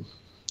 3,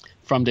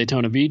 from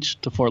Daytona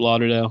Beach to Fort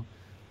Lauderdale.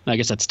 I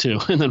guess that's 2,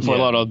 and then Fort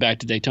Lauderdale back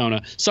to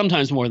Daytona.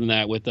 Sometimes more than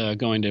that, with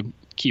going to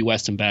Key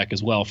West and back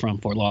as well from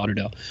Fort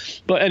Lauderdale.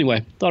 But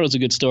anyway, thought it was a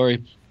good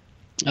story.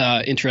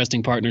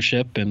 Interesting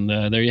partnership, and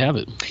there you have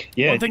it.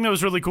 Yeah. One thing that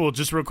was really cool,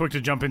 just real quick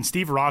to jump in,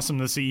 Steve Rossum,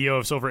 the CEO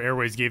of Silver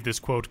Airways, gave this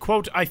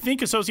quote, I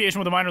think association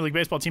with a minor league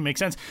baseball team makes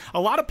sense.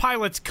 A lot of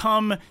pilots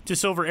come to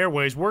Silver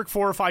Airways, work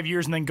 4 or 5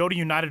 years, and then go to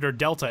United or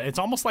Delta. It's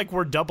almost like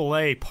we're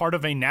AA, part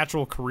of a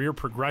natural career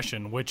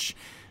progression, which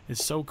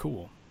is so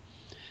cool.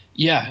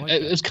 Yeah,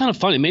 it was kind of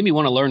fun. It made me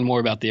want to learn more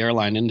about the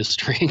airline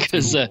industry,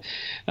 because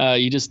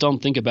you just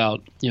don't think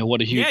about what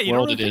a huge world it is. Yeah, you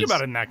don't really think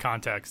about it in that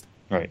context.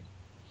 Right.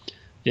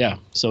 Yeah,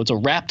 so it's a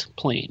wrapped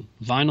plane,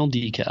 vinyl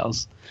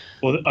decals.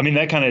 Well, I mean,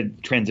 that kind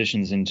of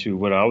transitions into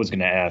what I was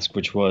going to ask,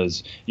 which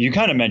was, you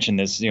kind of mentioned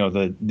this,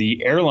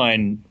 the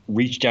airline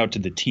reached out to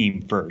the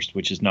team first,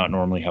 which is not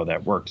normally how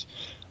that works.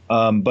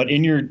 But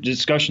in your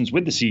discussions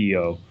with the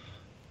CEO,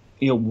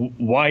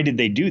 why did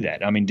they do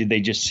that? I mean, did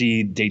they just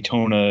see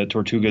Daytona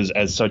Tortugas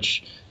as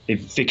such a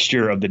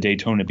fixture of the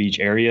Daytona Beach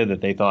area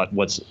that they thought,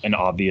 what's an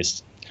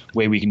obvious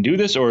way we can do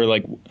this? Or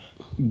like,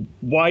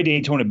 why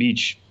Daytona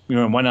Beach?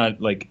 Why not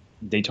like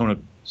Daytona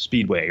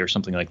Speedway or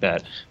something like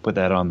that? Put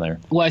that on there.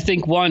 Well, I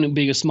think one,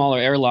 being a smaller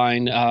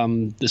airline,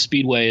 the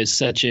Speedway is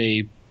such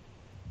a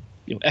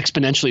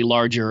exponentially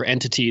larger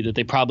entity that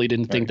they probably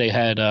didn't think they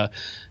had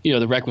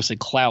the requisite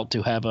clout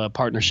to have a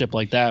partnership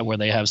like that where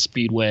they have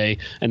Speedway,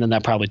 and then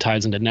that probably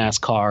ties into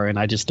NASCAR, and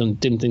I just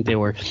didn't think they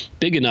were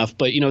big enough.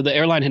 But the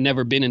airline had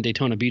never been in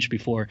Daytona Beach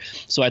before,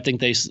 so I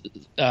think they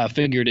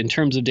figured in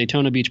terms of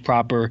Daytona Beach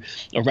proper,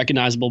 a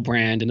recognizable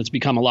brand, and it's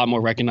become a lot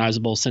more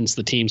recognizable since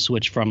the team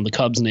switched from the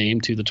Cubs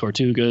name to the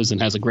Tortugas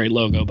and has a great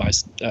logo by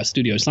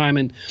Studio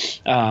Simon.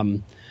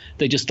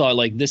 They just thought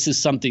like this is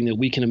something that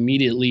we can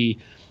immediately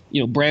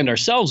brand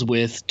ourselves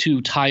with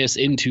to tie us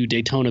into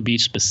Daytona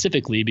Beach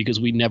specifically because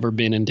we'd never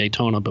been in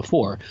Daytona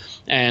before.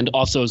 And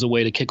also as a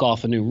way to kick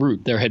off a new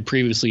route. There had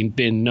previously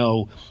been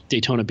no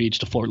Daytona Beach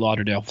to Fort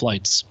Lauderdale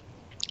flights.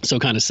 So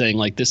kind of saying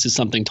like this is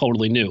something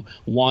totally new.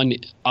 One,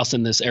 us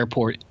in this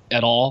airport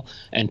at all,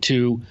 and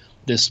two,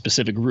 this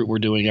specific route we're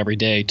doing every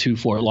day to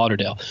Fort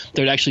Lauderdale.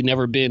 There had actually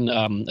never been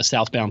a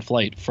southbound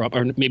flight from,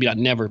 or maybe not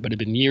never, but it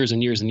had been years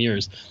and years and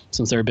years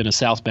since there had been a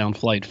southbound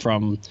flight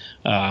from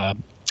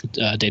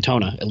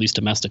Daytona, at least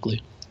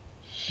domestically.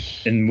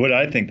 And what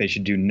I think they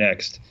should do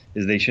next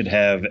is they should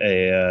have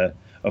a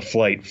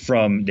flight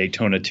from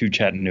Daytona to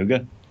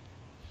Chattanooga,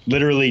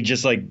 literally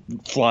just like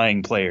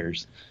flying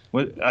players.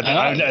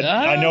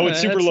 I know it's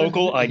super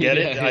local. I get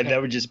it.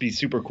 That would just be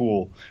super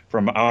cool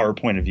from our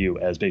point of view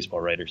as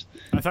baseball writers.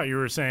 I thought you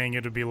were saying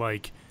it would be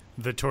like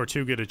the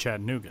Tortuga to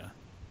Chattanooga.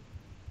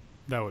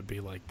 That would be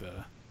like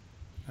the.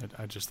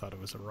 I just thought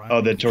it was a rhyme.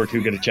 Oh, the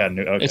Tortuga to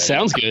Chattanooga. Okay. It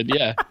sounds good,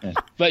 yeah.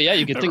 But yeah,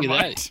 you could think of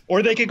that.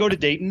 Or they could go to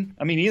Dayton.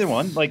 I mean, either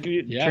one. Like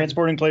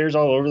transporting players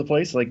all over the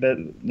place, like that.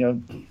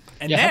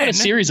 And having a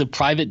series of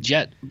private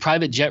jet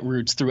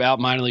routes throughout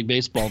minor league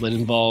baseball that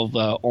involve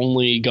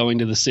only going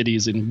to the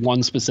cities in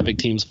one specific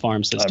team's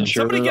farm system.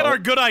 Sure. Somebody get our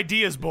good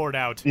ideas board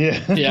out.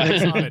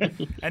 Yeah.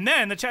 And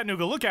then the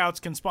Chattanooga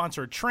Lookouts can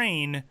sponsor a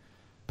train.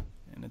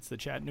 And it's the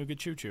Chattanooga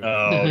Choo Choo.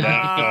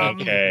 Oh,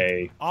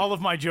 okay. All of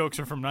my jokes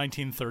are from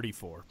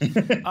 1934. Ben,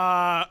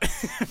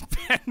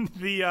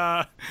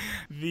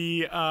 the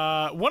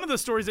one of the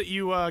stories that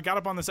you got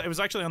up on this, it was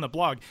actually on the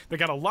blog that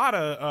got a lot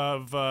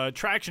of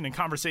traction and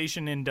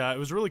conversation, and it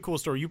was a really cool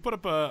story. You put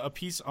up a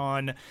piece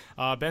on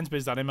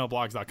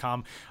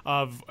bensbiz.mlblogs.com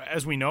of,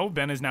 as we know,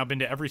 Ben has now been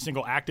to every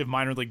single active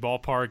minor league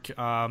ballpark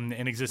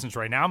in existence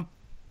right now.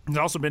 He's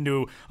also been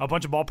to a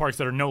bunch of ballparks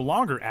that are no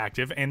longer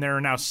active, and there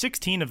are now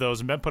 16 of those.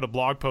 And Ben put a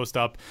blog post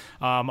up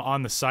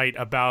on the site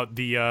about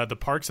the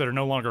parks that are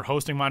no longer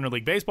hosting minor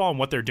league baseball and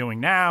what they're doing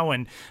now,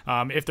 and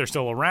if they're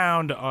still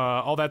around,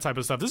 all that type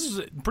of stuff. This is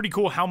pretty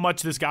cool how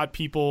much this got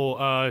people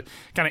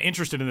kind of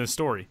interested in this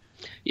story.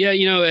 Yeah,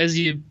 as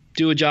you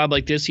do a job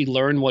like this, you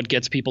learn what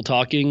gets people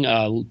talking.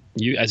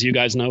 As you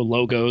guys know,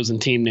 logos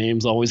and team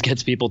names always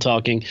gets people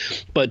talking.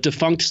 But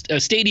defunct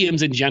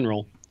stadiums in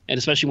general, and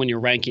especially when you're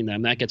ranking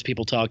them, that gets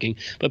people talking.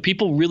 But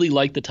people really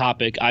like the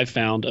topic, I've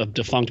found, of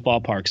defunct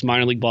ballparks,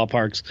 minor league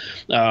ballparks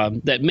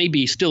that may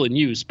be still in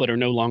use but are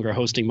no longer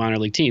hosting minor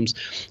league teams.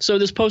 So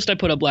this post I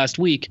put up last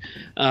week,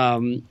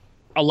 a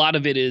lot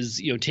of it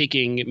is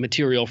taking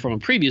material from a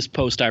previous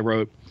post I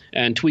wrote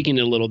and tweaking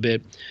it a little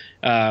bit,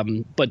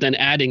 but then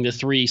adding the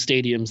 3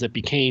 stadiums that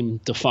became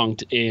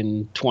defunct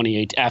in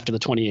after the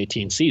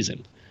 2018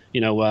 season.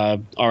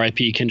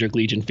 RIP Kendrick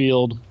Legion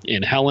Field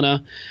in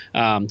Helena,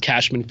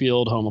 Cashman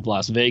Field, home of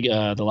Las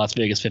Vegas, the Las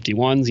Vegas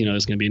 51s.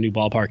 There's going to be a new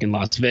ballpark in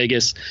Las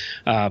Vegas.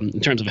 In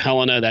terms of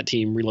Helena, that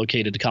team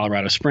relocated to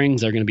Colorado Springs.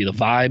 They're going to be the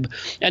Vibe.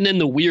 And then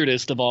the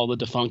weirdest of all the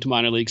defunct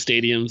minor league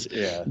stadiums,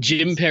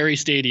 Jim Perry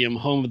Stadium,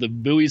 home of the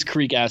Buies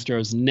Creek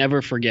Astros.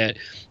 Never forget.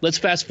 Let's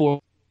fast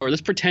forward.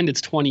 Let's pretend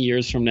it's 20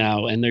 years from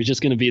now, and there's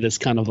just going to be this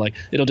kind of like,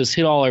 it'll just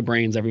hit all our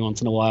brains every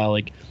once in a while.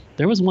 Like,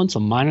 there was once a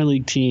minor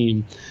league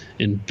team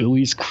in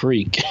Buies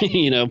Creek,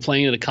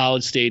 playing at a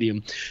college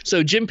stadium.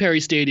 So Jim Perry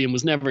Stadium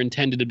was never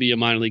intended to be a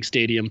minor league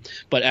stadium,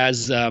 but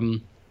as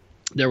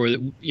there were,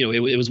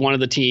 it was one of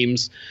the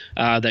teams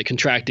that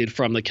contracted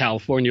from the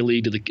California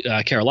League to the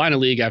Carolina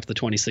League after the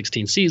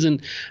 2016 season.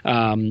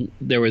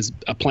 There was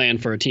a plan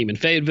for a team in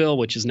Fayetteville,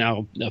 which is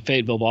now a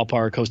Fayetteville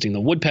ballpark hosting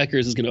the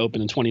Woodpeckers, is going to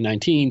open in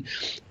 2019.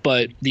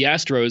 But the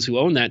Astros, who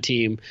own that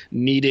team,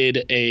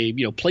 needed a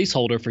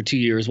placeholder for 2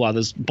 years while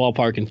this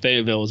ballpark in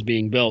Fayetteville was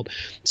being built.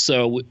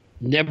 So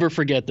never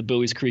forget the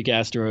Buies Creek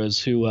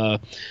Astros, who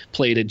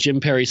played at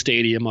Jim Perry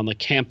Stadium on the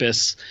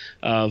campus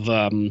of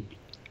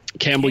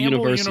Campbell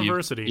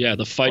University. Yeah,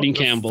 the Fighting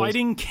Campbells.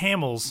 Fighting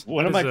Camels.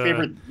 One of my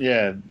favorite,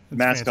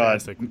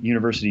 mascot fantastic.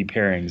 University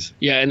pairings.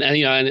 Yeah, and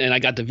I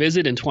got to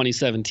visit in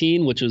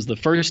 2017, which was the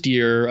first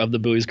year of the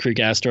Buies Creek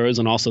Astros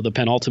and also the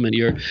penultimate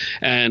year.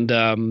 And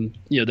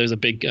there's a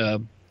big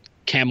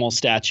camel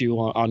statue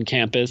on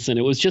campus, and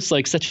it was just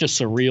like such a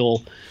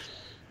surreal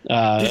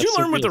Did you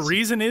learn what the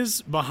reason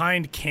is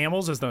behind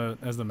camels as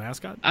the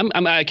mascot?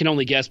 I can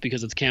only guess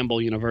because it's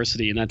Campbell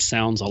University, and that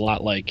sounds a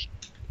lot like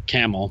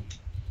camel.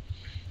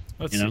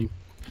 Let's see.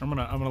 I'm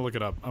gonna look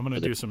it up. I'm gonna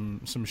do some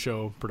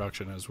show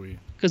production as we.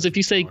 Because if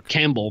you say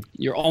Campbell,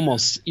 you're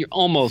almost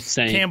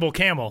saying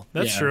Camel.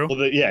 That's true. Well,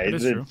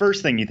 the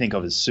first thing you think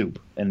of is soup,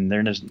 and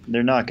they're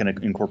not going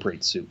to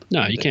incorporate soup.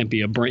 No, you can't be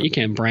you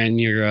can't brand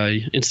your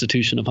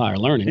institution of higher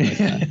learning like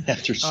that.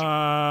 That's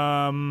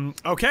true.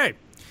 Okay.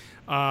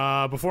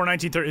 Before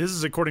 1930, this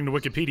is according to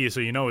Wikipedia, so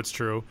you know it's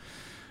true.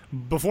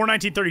 Before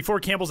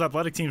 1934, Campbell's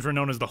athletic teams were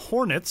known as the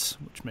Hornets,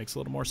 which makes a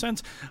little more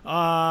sense.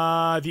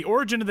 The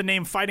origin of the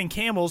name Fighting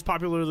Camels,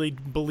 popularly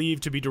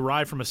believed to be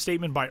derived from a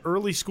statement by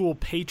early school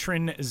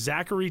patron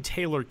Zachary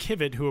Taylor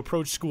Kivett, who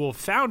approached school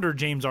founder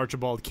James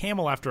Archibald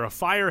Campbell after a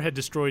fire had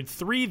destroyed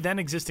 3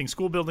 then-existing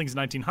school buildings in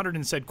 1900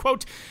 and said,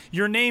 quote,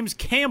 "Your name's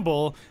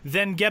Campbell,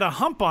 then get a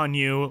hump on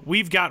you.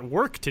 We've got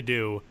work to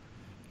do."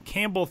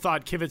 Campbell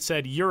thought Kivett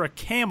said, "You're a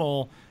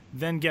camel,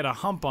 then get a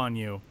hump on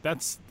you."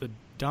 That's the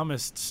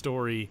dumbest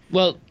story.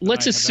 Well,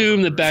 let's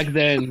assume that back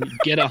then,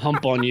 "get a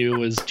hump on you"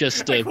 was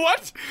just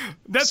what?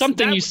 That's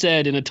something you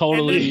said in a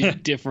totally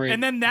different.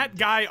 And then that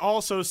guy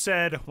also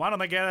said, "Why don't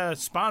they get a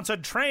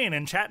sponsored train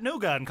in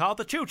Chattanooga and call it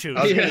the Choo Choo?"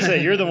 I was going to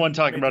say, you're the one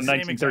talking about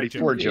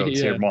 1934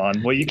 jokes here,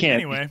 Mon. Well, you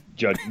can't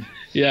judge.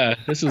 Yeah,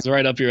 this is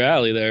right up your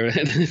alley there.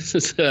 This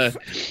is,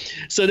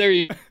 so there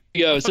you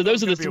go. So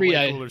those are the 3.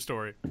 Cooler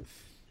story.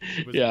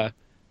 Yeah.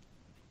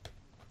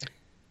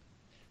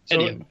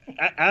 So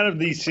out of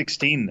these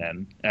 16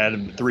 then, out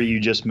of the 3 you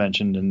just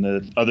mentioned and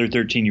the other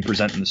 13 you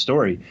present in the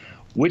story,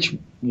 which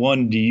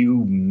one do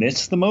you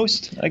miss the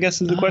most, I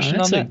guess is the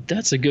question on that?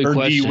 That's a good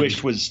question. Or do you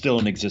wish was still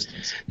in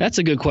existence? That's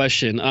a good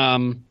question.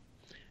 Most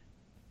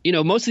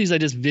of these I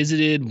just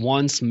visited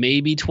once,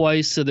 maybe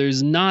twice, so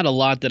there's not a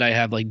lot that I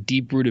have like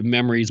deep-rooted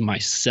memories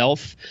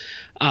myself.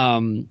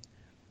 I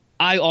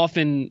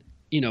often...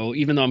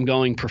 even though I'm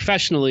going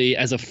professionally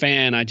as a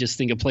fan, I just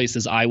think of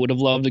places I would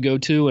have loved to go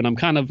to. And I'm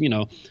kind of,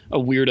 a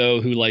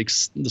weirdo who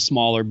likes the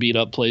smaller beat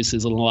up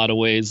places in a lot of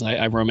ways.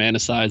 I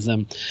romanticize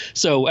them.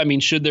 So,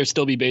 should there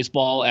still be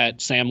baseball at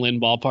Sam Lynn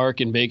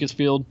Ballpark in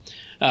Bakersfield?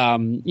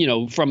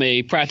 From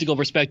a practical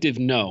perspective,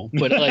 no.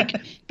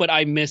 But but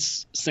I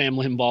miss Sam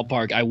Lynn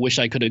Ballpark. I wish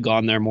I could have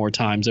gone there more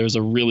times. There was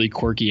a really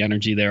quirky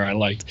energy there I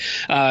liked.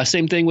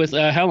 Same thing with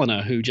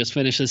Helena, who just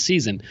finished this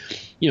season.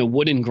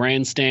 Wooden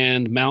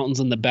grandstand, mountains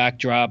in the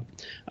backdrop,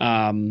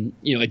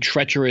 a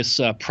treacherous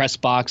press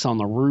box on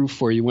the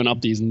roof where you went up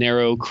these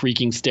narrow,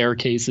 creaking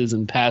staircases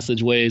and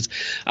passageways.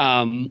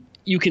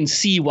 You can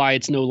see why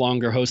it's no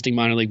longer hosting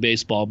minor league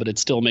baseball, but it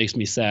still makes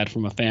me sad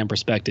from a fan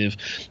perspective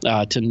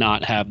to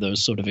not have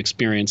those sort of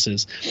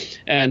experiences.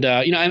 And,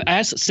 I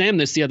asked Sam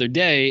this the other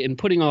day, and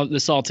putting all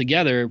this all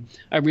together,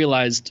 I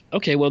realized,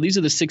 okay, well, these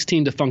are the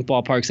 16 defunct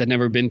ballparks I've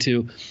never been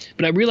to,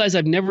 but I realized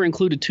I've never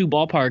included 2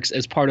 ballparks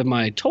as part of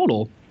my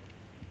total,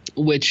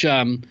 which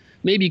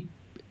maybe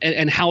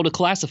and how to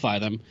classify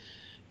them,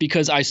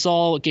 because I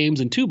saw games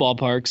in 2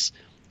 ballparks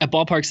at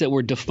ballparks that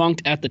were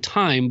defunct at the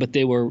time, but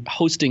they were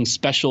hosting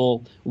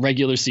special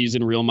regular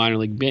season real minor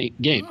league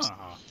games.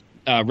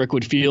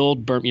 Rickwood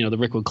Field, the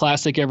Rickwood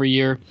Classic every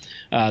year.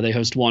 They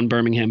host one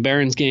Birmingham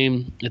Barons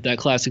game at that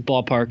classic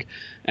ballpark,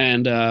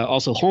 and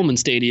also Holman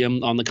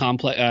Stadium on the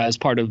complex as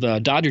part of the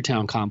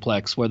Dodgertown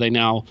complex, where they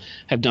now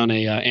have done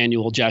a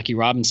annual Jackie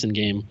Robinson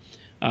game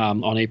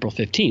on April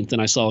 15th,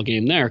 and I saw a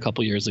game there a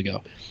couple years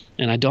ago.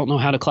 And I don't know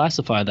how to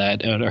classify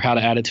that or how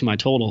to add it to my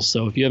totals.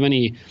 So if you have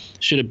any,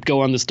 should it go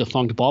on this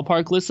defunct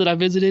ballpark list that I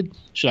visited?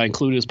 Should I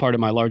include it as part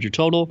of my larger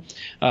total?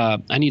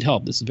 I need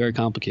help. This is very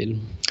complicated.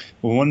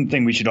 Well, one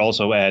thing we should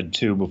also add,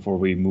 too, before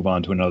we move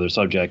on to another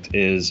subject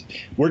is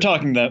we're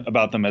talking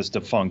about them as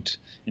defunct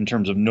in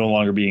terms of no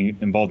longer being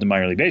involved in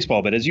minor league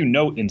baseball. But as you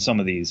note in some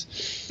of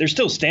these, they're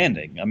still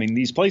standing.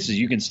 These places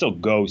you can still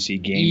go see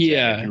games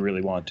if you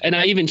really want to. And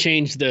I even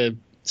changed the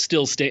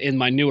still in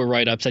my newer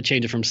write-ups, I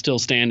changed it from still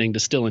standing to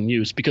still in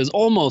use, because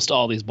almost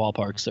all these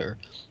ballparks are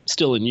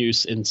still in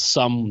use in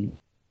some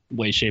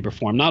way, shape, or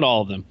form. Not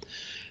all of them,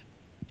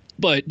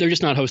 but they're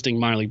just not hosting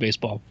minor league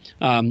baseball.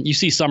 You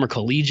see summer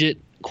collegiate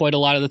quite a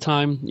lot of the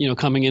time,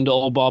 coming into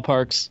old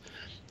ballparks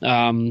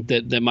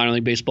that minor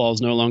league baseball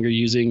is no longer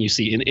using. You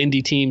see in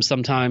indie teams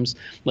sometimes,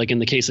 like in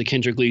the case of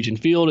Kendrick Legion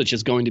Field, it's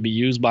just going to be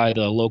used by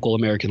the local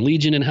American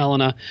Legion in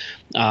Helena.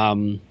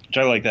 Which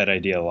I like that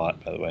idea a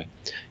lot, by the way.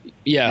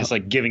 Yeah. It's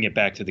like giving it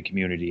back to the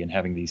community and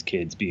having these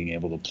kids being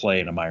able to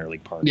play in a minor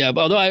league park. Yeah,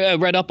 but although I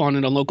read up on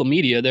it on local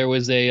media, there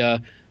was a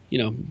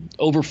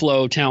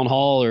overflow town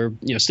hall or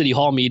city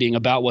hall meeting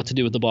about what to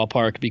do with the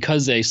ballpark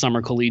because a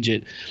summer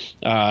collegiate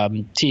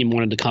team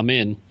wanted to come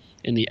in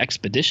the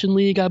Expedition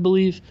League, I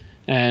believe,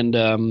 And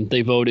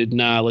they voted,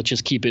 let's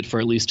just keep it for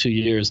at least 2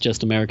 years,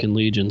 just American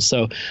Legion.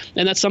 So,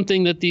 and that's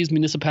something that these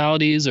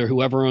municipalities or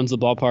whoever owns the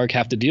ballpark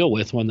have to deal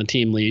with when the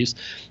team leaves.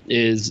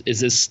 Is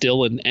this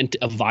still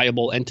a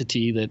viable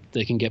entity that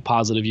they can get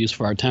positive use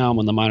for our town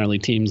when the minor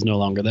league team's no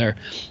longer there?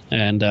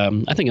 And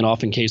I think in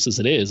often cases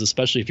it is,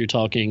 especially if you're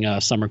talking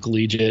summer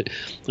collegiate,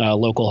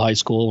 local high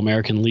school,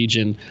 American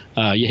Legion.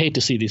 You hate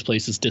to see these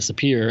places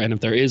disappear. And if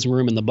there is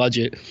room in the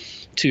budget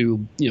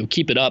to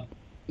keep it up,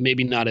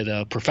 maybe not at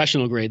a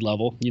professional grade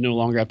level. You no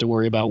longer have to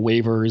worry about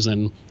waivers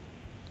and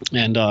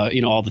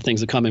all the things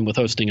that come in with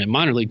hosting a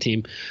minor league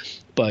team.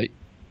 But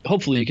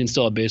hopefully you can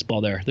still have baseball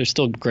there. There's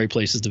still great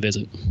places to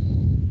visit.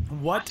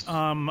 What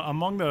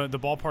among the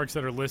ballparks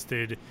that are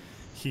listed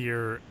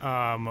here,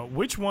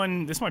 which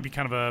one, this might be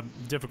kind of a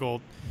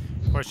difficult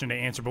question to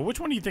answer, but which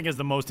one do you think has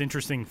the most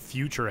interesting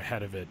future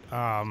ahead of it?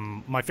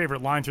 My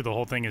favorite line through the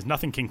whole thing is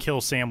 "Nothing can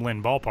kill Sam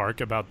Lynn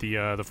Ballpark," about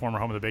the former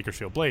home of the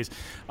Bakersfield Blaze.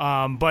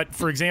 But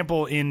for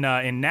example, in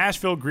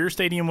Nashville, Greer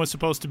Stadium was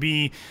supposed to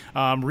be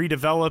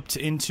redeveloped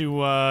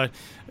into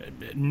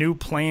new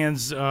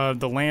plans.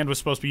 The land was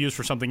supposed to be used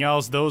for something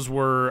else. Those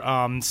were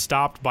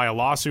stopped by a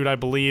lawsuit, I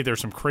believe.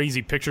 There's some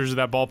crazy pictures of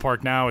that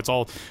ballpark now. It's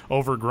all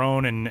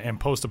overgrown and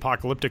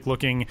post-apocalyptic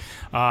looking.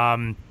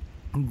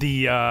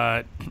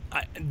 There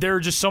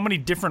are just so many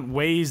different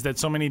ways that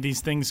so many of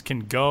these things can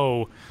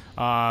go.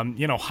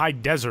 High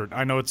desert.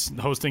 I know it's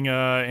hosting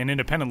an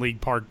independent league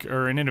park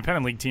or an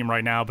independent league team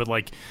right now, but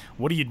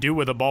what do you do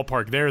with a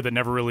ballpark there that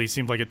never really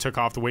seemed like it took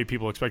off the way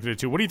people expected it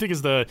to? What do you think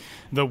is the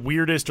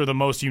weirdest or the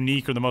most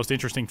unique or the most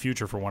interesting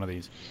future for one of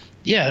these?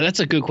 Yeah,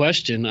 that's a good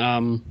question.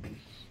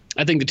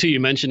 I think the two you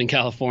mentioned in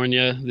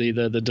California,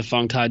 the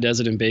defunct High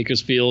Desert and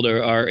Bakersfield,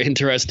 are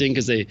interesting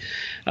because they're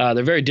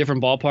very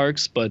different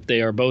ballparks, but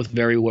they are both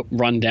very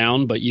run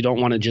down. But you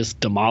don't want to just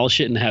demolish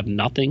it and have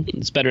nothing.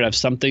 It's better to have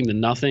something than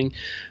nothing.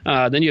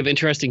 Then you have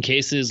interesting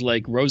cases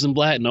like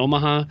Rosenblatt in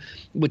Omaha,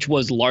 which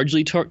was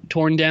largely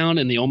torn down,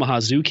 and the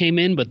Omaha Zoo came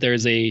in. But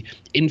there's a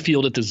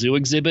infield at the zoo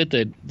exhibit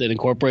that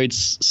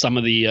incorporates some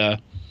of the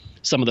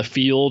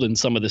field and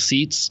some of the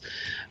seats.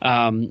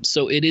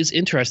 So it is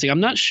interesting. I'm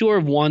not sure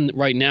of one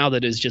right now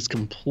that is just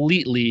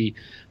completely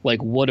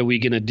what are we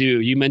going to do?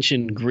 You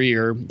mentioned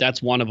Greer.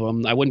 That's one of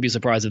them. I wouldn't be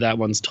surprised if that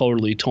one's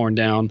totally torn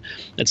down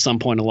at some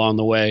point along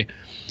the way.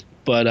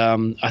 But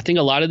I think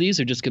a lot of these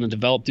are just going to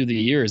develop through the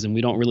years, and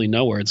we don't really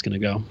know where it's going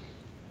to go.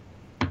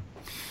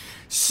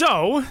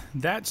 So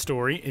that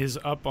story is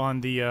up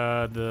on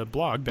the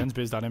blog,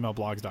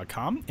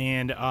 bensbiz.mlblogs.com,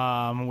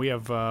 and we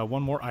have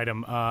one more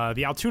item.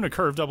 The Altoona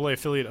Curve, AA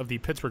affiliate of the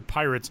Pittsburgh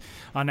Pirates,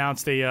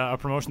 announced a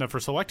promotion that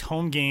for select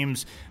home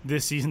games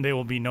this season they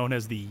will be known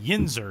as the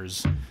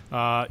Yinzers.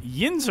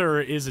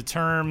 Yinzer is a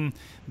term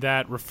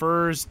that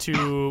refers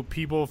to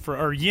people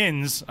or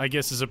Yins, I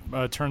guess, is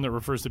a term that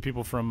refers to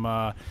people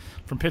from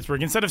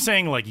Pittsburgh. Instead of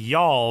saying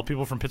y'all,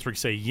 people from Pittsburgh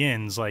say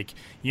Yins, like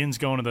Yins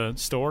going to the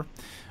store.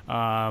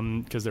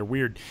 Because they're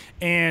weird.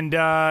 And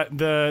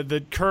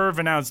the Curve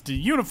announced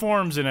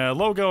uniforms and a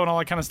logo and all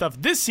that kind of stuff.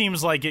 This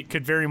seems like it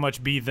could very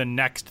much be the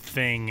next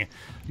thing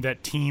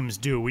that teams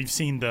do. We've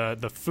seen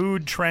the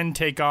food trend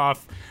take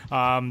off.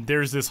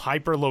 There's this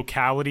hyper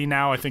locality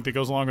now, I think, that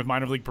goes along with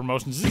minor league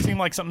promotions. Does it seem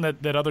like something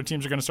that other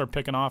teams are going to start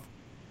picking off?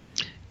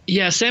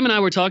 Yeah, Sam and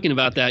I were talking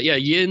about that. Yeah,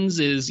 Yins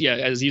is,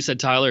 as you said,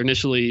 Tyler,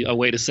 initially a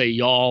way to say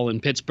y'all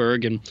in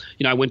Pittsburgh. And,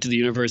 I went to the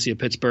University of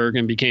Pittsburgh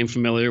and became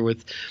familiar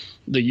with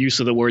the use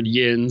of the word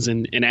yins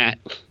and at,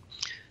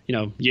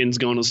 yins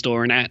going to the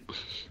store and at,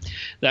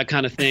 that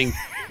kind of thing.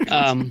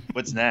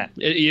 What's that?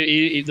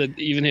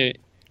 Even here.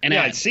 And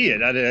I see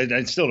it.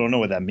 I still don't know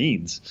what that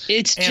means.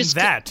 It's and just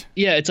that.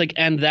 Yeah, it's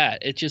and that.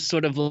 It's just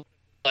sort of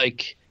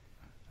like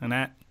and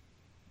that.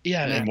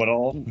 Yeah. And what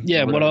all?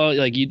 Yeah, what all?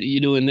 You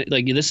doing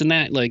this and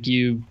that?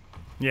 You.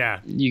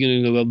 Yeah. You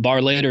gonna go to a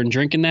bar later and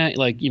drinking that?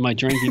 You might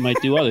drink, you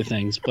might do other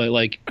things, but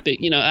I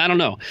don't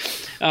know.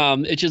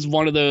 It's just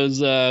one of those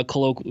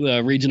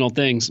colloquial, regional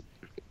things.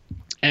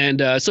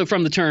 And so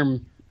from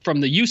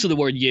the use of the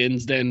word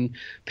Yins, then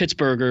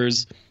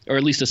Pittsburghers, or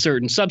at least a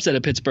certain subset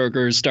of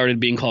Pittsburghers, started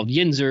being called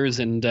Yinzers,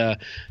 and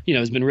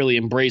has been really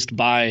embraced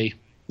by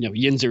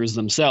Yinzers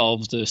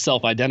themselves to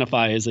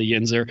self-identify as a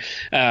Yinzer,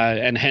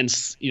 and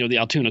hence the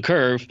Altoona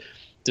Curve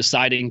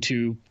deciding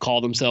to call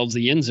themselves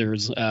the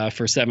Yinzers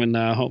for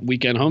 7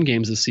 weekend home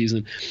games this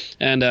season.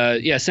 And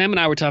Sam and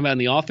I were talking about in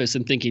the office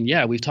and thinking,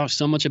 we've talked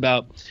so much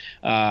about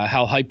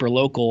how hyper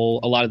local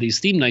a lot of these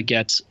theme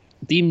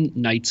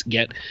nights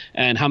get,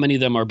 and how many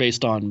of them are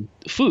based on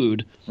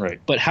food.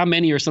 Right. But how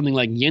many are something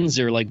like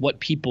Yinzer, like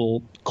what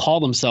people call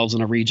themselves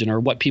in a region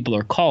or what people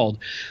are called?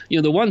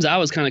 The ones I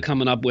was kind of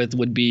coming up with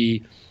would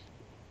be,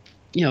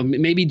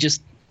 maybe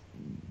just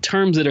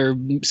terms that are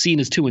seen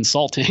as too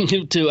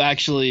insulting to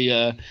actually,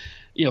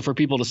 for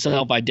people to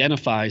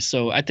self-identify.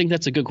 So I think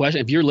that's a good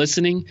question. If you're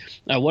listening,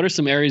 what are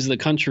some areas of the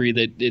country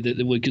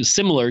that would be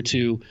similar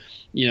to,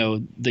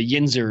 the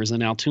Yinzers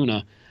in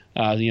Altoona,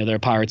 their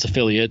Pirates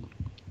affiliate?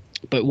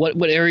 But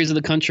what areas of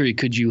the country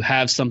could you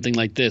have something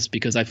like this?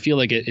 Because I feel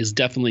like it is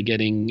definitely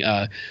getting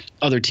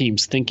other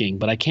teams thinking.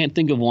 But I can't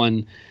think of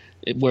one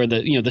where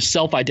the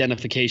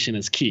self-identification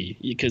is key,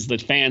 because the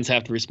fans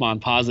have to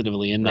respond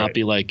positively and not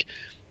be like,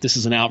 this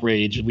is an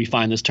outrage, we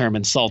find this term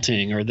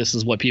insulting, or this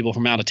is what people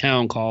from out of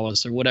town call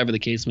us, or whatever the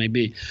case may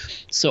be.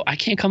 So I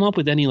can't come up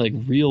with any like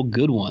real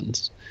good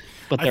ones.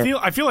 But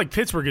I feel like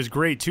Pittsburgh is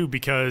great too,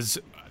 because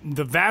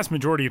the vast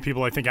majority of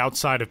people I think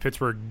outside of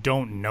Pittsburgh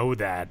don't know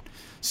that.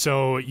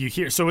 So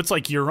it's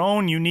like your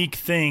own unique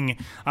thing.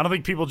 I don't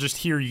think people just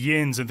hear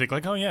Yins and think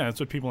like, oh yeah, that's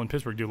what people in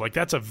Pittsburgh do. Like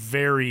that's a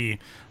very,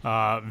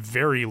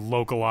 very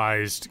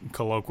localized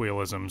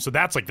colloquialism. So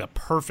that's like the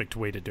perfect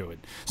way to do it.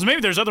 So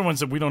maybe there's other ones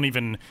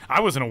that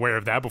I wasn't aware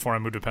of that before I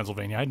moved to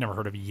Pennsylvania. I'd never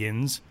heard of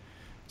Yins.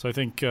 So I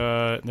think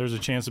there's a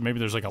chance that maybe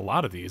there's like a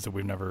lot of these that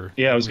we've never.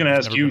 Yeah, I was going to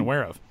ask you,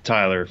 aware of.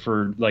 Tyler,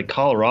 for like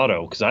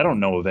Colorado, because I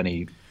don't know of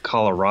any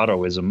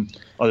Coloradoism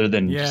other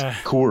than just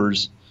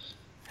Coors.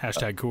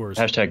 Hashtag Coors.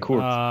 Hashtag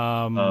Coors.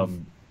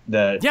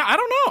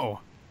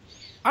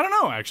 I don't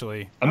know,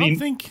 actually. I don't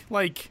think,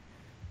 like,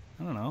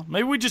 I don't know.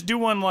 Maybe we just do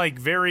one, like,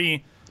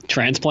 very...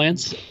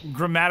 Transplants?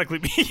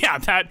 Grammatically... Yeah,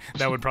 that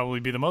would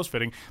probably be the most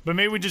fitting. But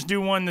maybe we just do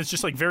one that's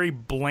just, like, very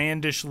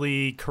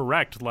blandishly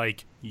correct,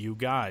 like, you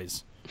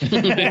guys.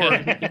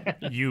 Or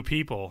you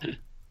people.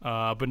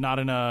 But not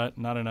in a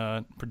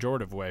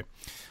pejorative way.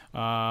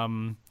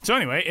 So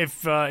anyway,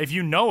 if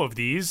you know of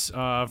these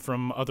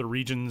from other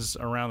regions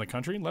around the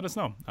country, let us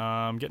know.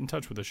 Get in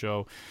touch with the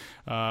show,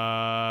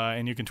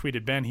 and you can tweet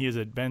at Ben. He is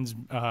at Ben's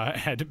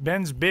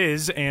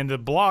Biz, and the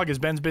blog is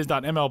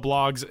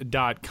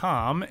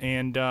bensbiz.mlblogs.com.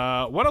 And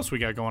what else we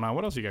got going on?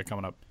 What else you got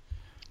coming up?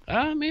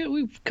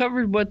 We've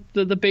covered what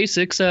the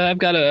basics. I've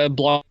got a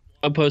blog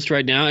post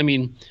right now. I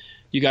mean,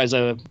 you guys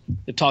have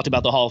talked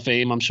about the Hall of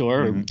Fame, I'm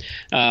sure.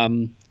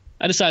 Mm-hmm.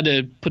 I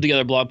decided to put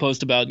together a blog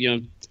post about,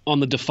 on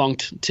the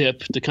defunct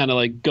tip, to kind of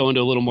like go into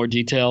a little more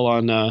detail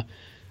on the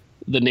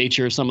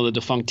nature of some of the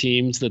defunct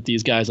teams that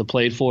these guys have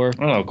played for.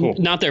 Oh, cool.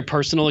 Not their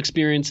personal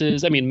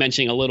experiences. I mean,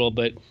 mentioning a little,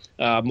 but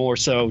more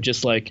so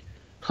just like,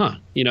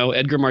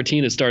 Edgar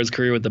Martinez started his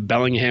career with the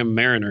Bellingham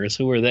Mariners.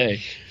 Who are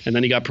they? And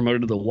then he got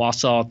promoted to the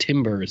Wausau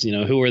Timbers.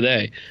 Who are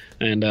they?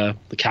 And the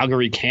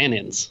Calgary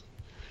Cannons.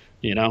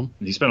 He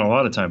spent a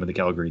lot of time with the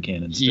Calgary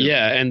Cannons, too.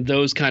 Yeah, and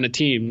those kind of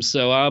teams.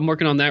 So I'm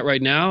working on that right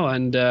now,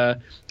 and got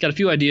a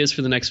few ideas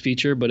for the next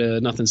feature, but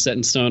nothing set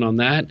in stone on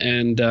that.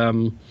 And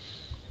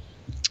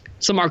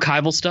some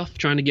archival stuff,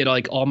 trying to get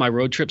like all my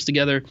road trips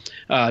together,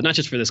 not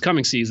just for this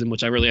coming season,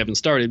 which I really haven't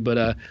started,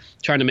 but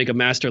trying to make a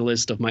master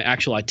list of my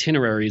actual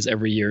itineraries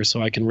every year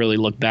so I can really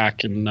look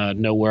back and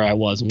know where I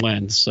was and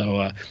when.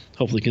 So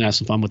hopefully we can have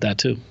some fun with that,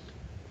 too.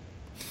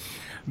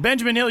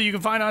 Benjamin Hill, you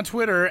can find on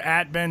Twitter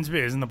at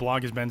BensBiz, and the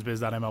blog is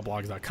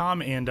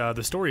bensbiz.mlblogs.com, and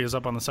the story is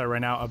up on the site right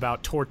now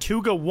about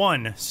Tortuga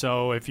 1.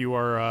 So if you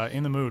are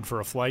in the mood for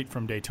a flight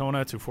from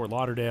Daytona to Fort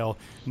Lauderdale,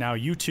 now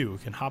you too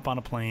can hop on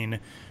a plane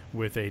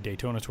with a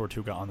Daytona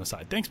Tortuga on the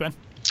side. Thanks, Ben.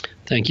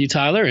 Thank you,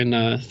 Tyler,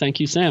 and thank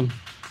you, Sam,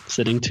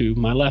 sitting to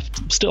my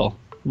left still.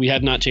 We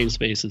have not changed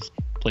places.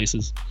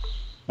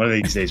 One of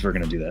these days we're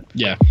going to do that.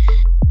 Yeah.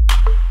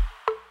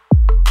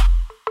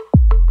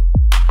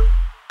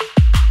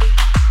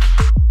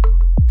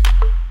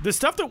 The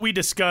stuff that we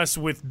discuss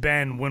with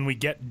Ben when we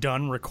get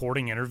done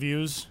recording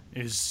interviews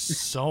is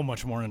so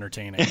much more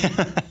entertaining.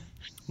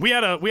 We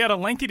had a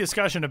lengthy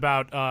discussion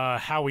about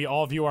how we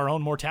all view our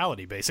own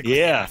mortality,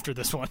 basically. After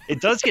this one, it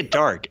does get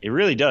dark. It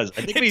really does.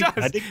 I think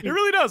it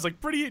really does.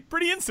 Like pretty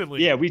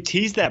instantly. Yeah, we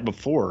teased that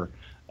before.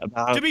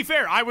 To be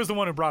fair, I was the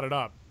one who brought it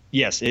up.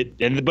 Yes,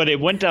 but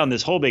it went down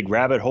this whole big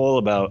rabbit hole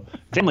about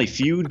Family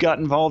Feud got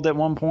involved at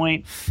one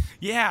point.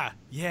 Yeah.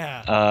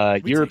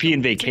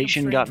 European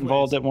Vacation got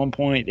involved at one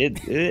point.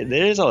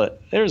 There's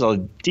a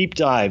deep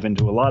dive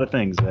into a lot of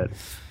things that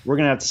we're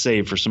gonna have to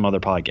save for some other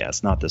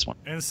podcasts, not this one.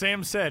 And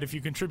Sam said, if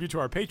you contribute to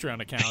our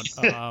Patreon account,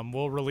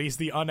 we'll release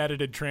the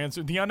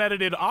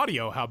unedited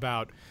audio. How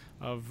about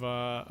of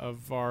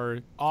our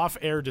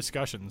off-air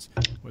discussions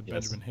with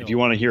Benjamin Hill? If you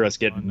want to hear us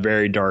get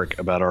very dark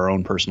about our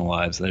own personal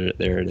lives,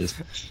 there it is.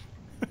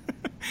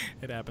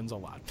 It happens a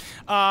lot.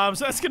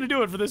 So that's going to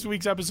do it for this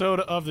week's episode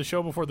of the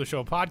Show Before the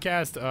Show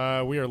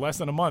podcast. We are less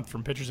than a month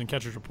from pitchers and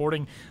catchers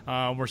reporting.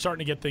 We're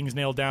starting to get things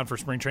nailed down for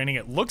spring training.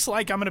 It looks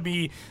like I'm going to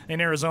be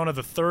in Arizona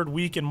the third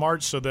week in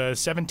March, so the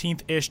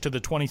 17th-ish to the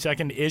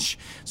 22nd-ish.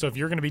 So if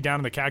you're going to be down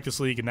in the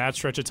Cactus League in that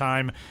stretch of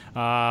time,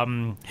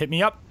 hit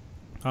me up.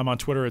 I'm on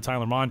Twitter at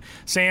Tyler Mon.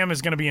 Sam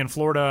is going to be in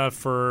Florida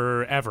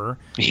forever.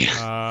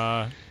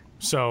 Yeah.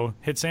 So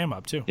hit Sam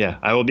up, too. Yeah,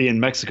 I will be in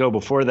Mexico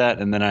before that,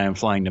 and then I am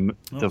flying to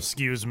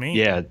excuse me.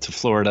 Yeah, to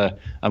Florida.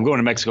 I'm going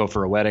to Mexico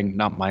for a wedding,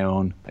 not my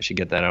own. I should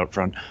get that out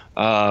front.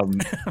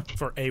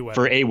 For a wedding.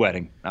 For a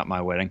wedding, not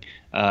my wedding.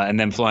 And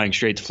then flying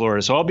straight to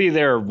Florida. So I'll be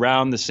there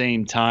around the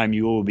same time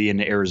you will be in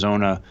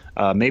Arizona,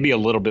 maybe a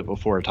little bit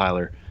before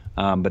Tyler.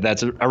 But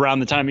that's around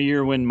the time of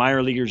year when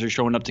minor leaguers are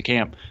showing up to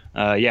camp.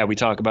 We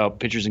talk about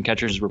pitchers and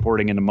catchers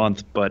reporting in a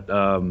month, but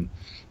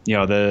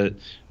the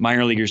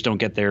minor leaguers don't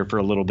get there for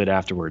a little bit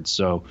afterwards.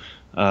 So,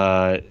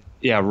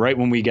 right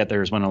when we get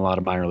there is when a lot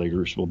of minor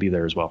leaguers will be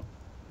there as well.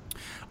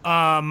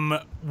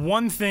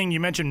 One thing,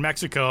 you mentioned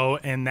Mexico,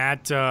 and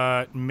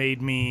that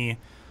made me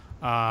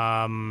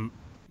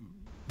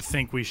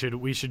think we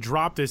should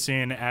drop this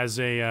in as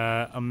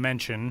a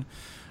mention.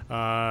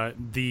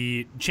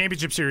 The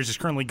championship series is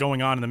currently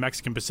going on in the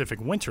Mexican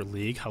Pacific Winter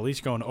League.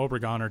 Jalisco and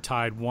Obregon are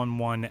tied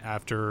 1-1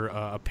 after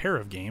a pair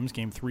of games.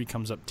 Game 3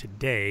 comes up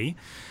today.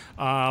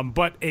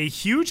 But a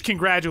huge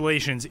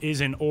congratulations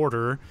is in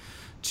order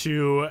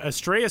to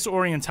Estrellas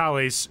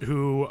Orientales,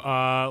 who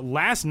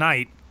last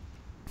night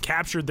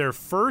captured their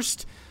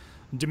first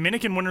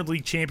Dominican Winter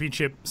League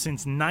championship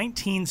since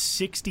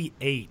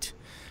 1968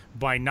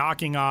 by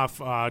knocking off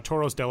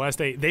Toros del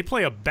Este. They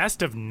play a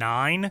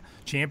best-of-9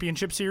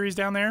 championship series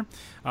down there,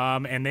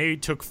 and they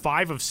took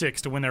 5 of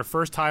 6 to win their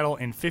first title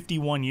in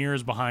 51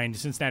 years behind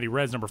Cincinnati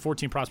Reds number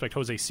 14 prospect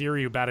Jose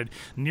Siri, who batted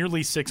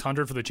nearly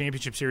 600 for the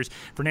championship series.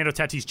 Fernando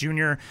Tatis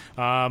Jr.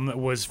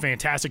 Was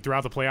fantastic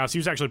throughout the playoffs. He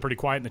was actually pretty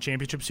quiet in the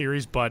championship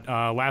series, but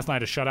last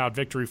night a shutout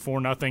victory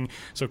 4-0.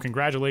 So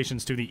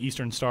congratulations to the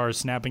Eastern Stars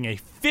snapping a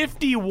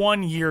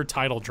 51-year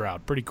title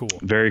drought. Pretty cool.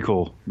 Very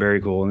cool. Very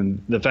cool.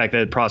 And the fact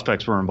that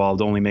prospects were involved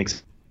only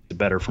makes it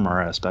better from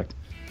our aspect.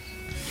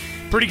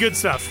 Pretty good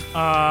stuff.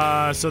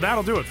 So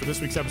that'll do it for this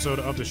week's episode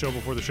of The Show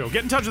Before the Show.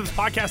 Get in touch with this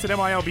podcast at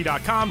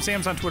MILB.com.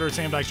 Sam's on Twitter at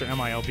Sam Dykstra,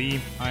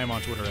 MILB. I am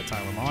on Twitter at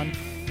Tyler Mon.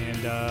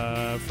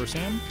 And for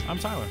Sam, I'm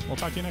Tyler. We'll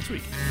talk to you next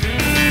week.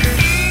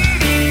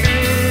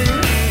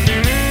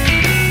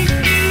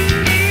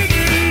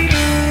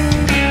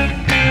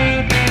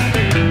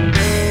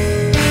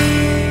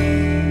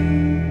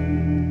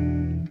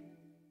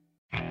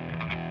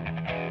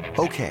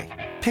 Okay,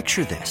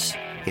 picture this.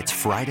 It's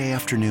Friday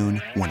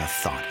afternoon when a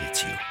thought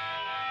hits you.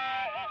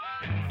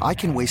 I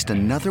can waste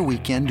another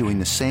weekend doing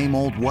the same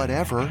old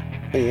whatever,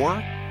 or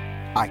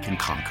I can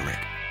conquer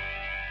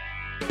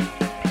it.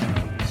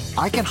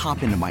 I can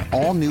hop into my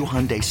all-new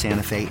Hyundai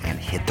Santa Fe and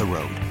hit the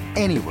road.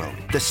 Any road.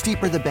 The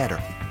steeper, the better.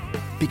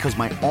 Because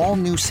my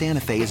all-new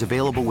Santa Fe is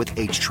available with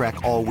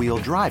H-Track all-wheel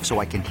drive, so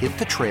I can hit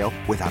the trail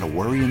without a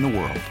worry in the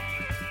world.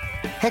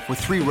 Heck, with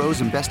 3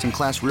 rows and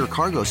best-in-class rear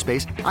cargo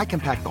space, I can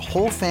pack the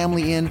whole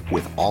family in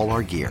with all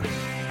our gear.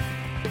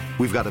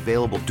 We've got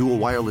available dual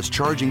wireless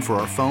charging for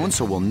our phones,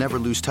 so we'll never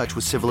lose touch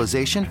with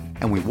civilization,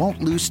 and we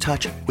won't lose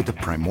touch with the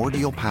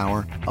primordial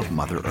power of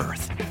Mother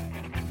Earth.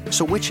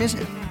 So which is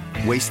it?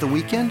 Waste the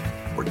weekend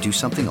or do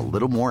something a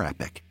little more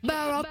epic?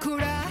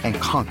 And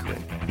conquer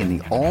it in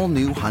the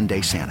all-new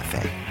Hyundai Santa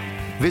Fe.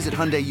 Visit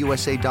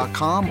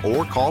HyundaiUSA.com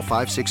or call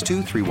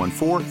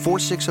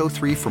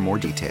 562-314-4603 for more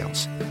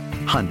details.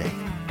 Hyundai,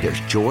 there's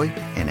joy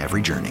in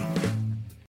every journey.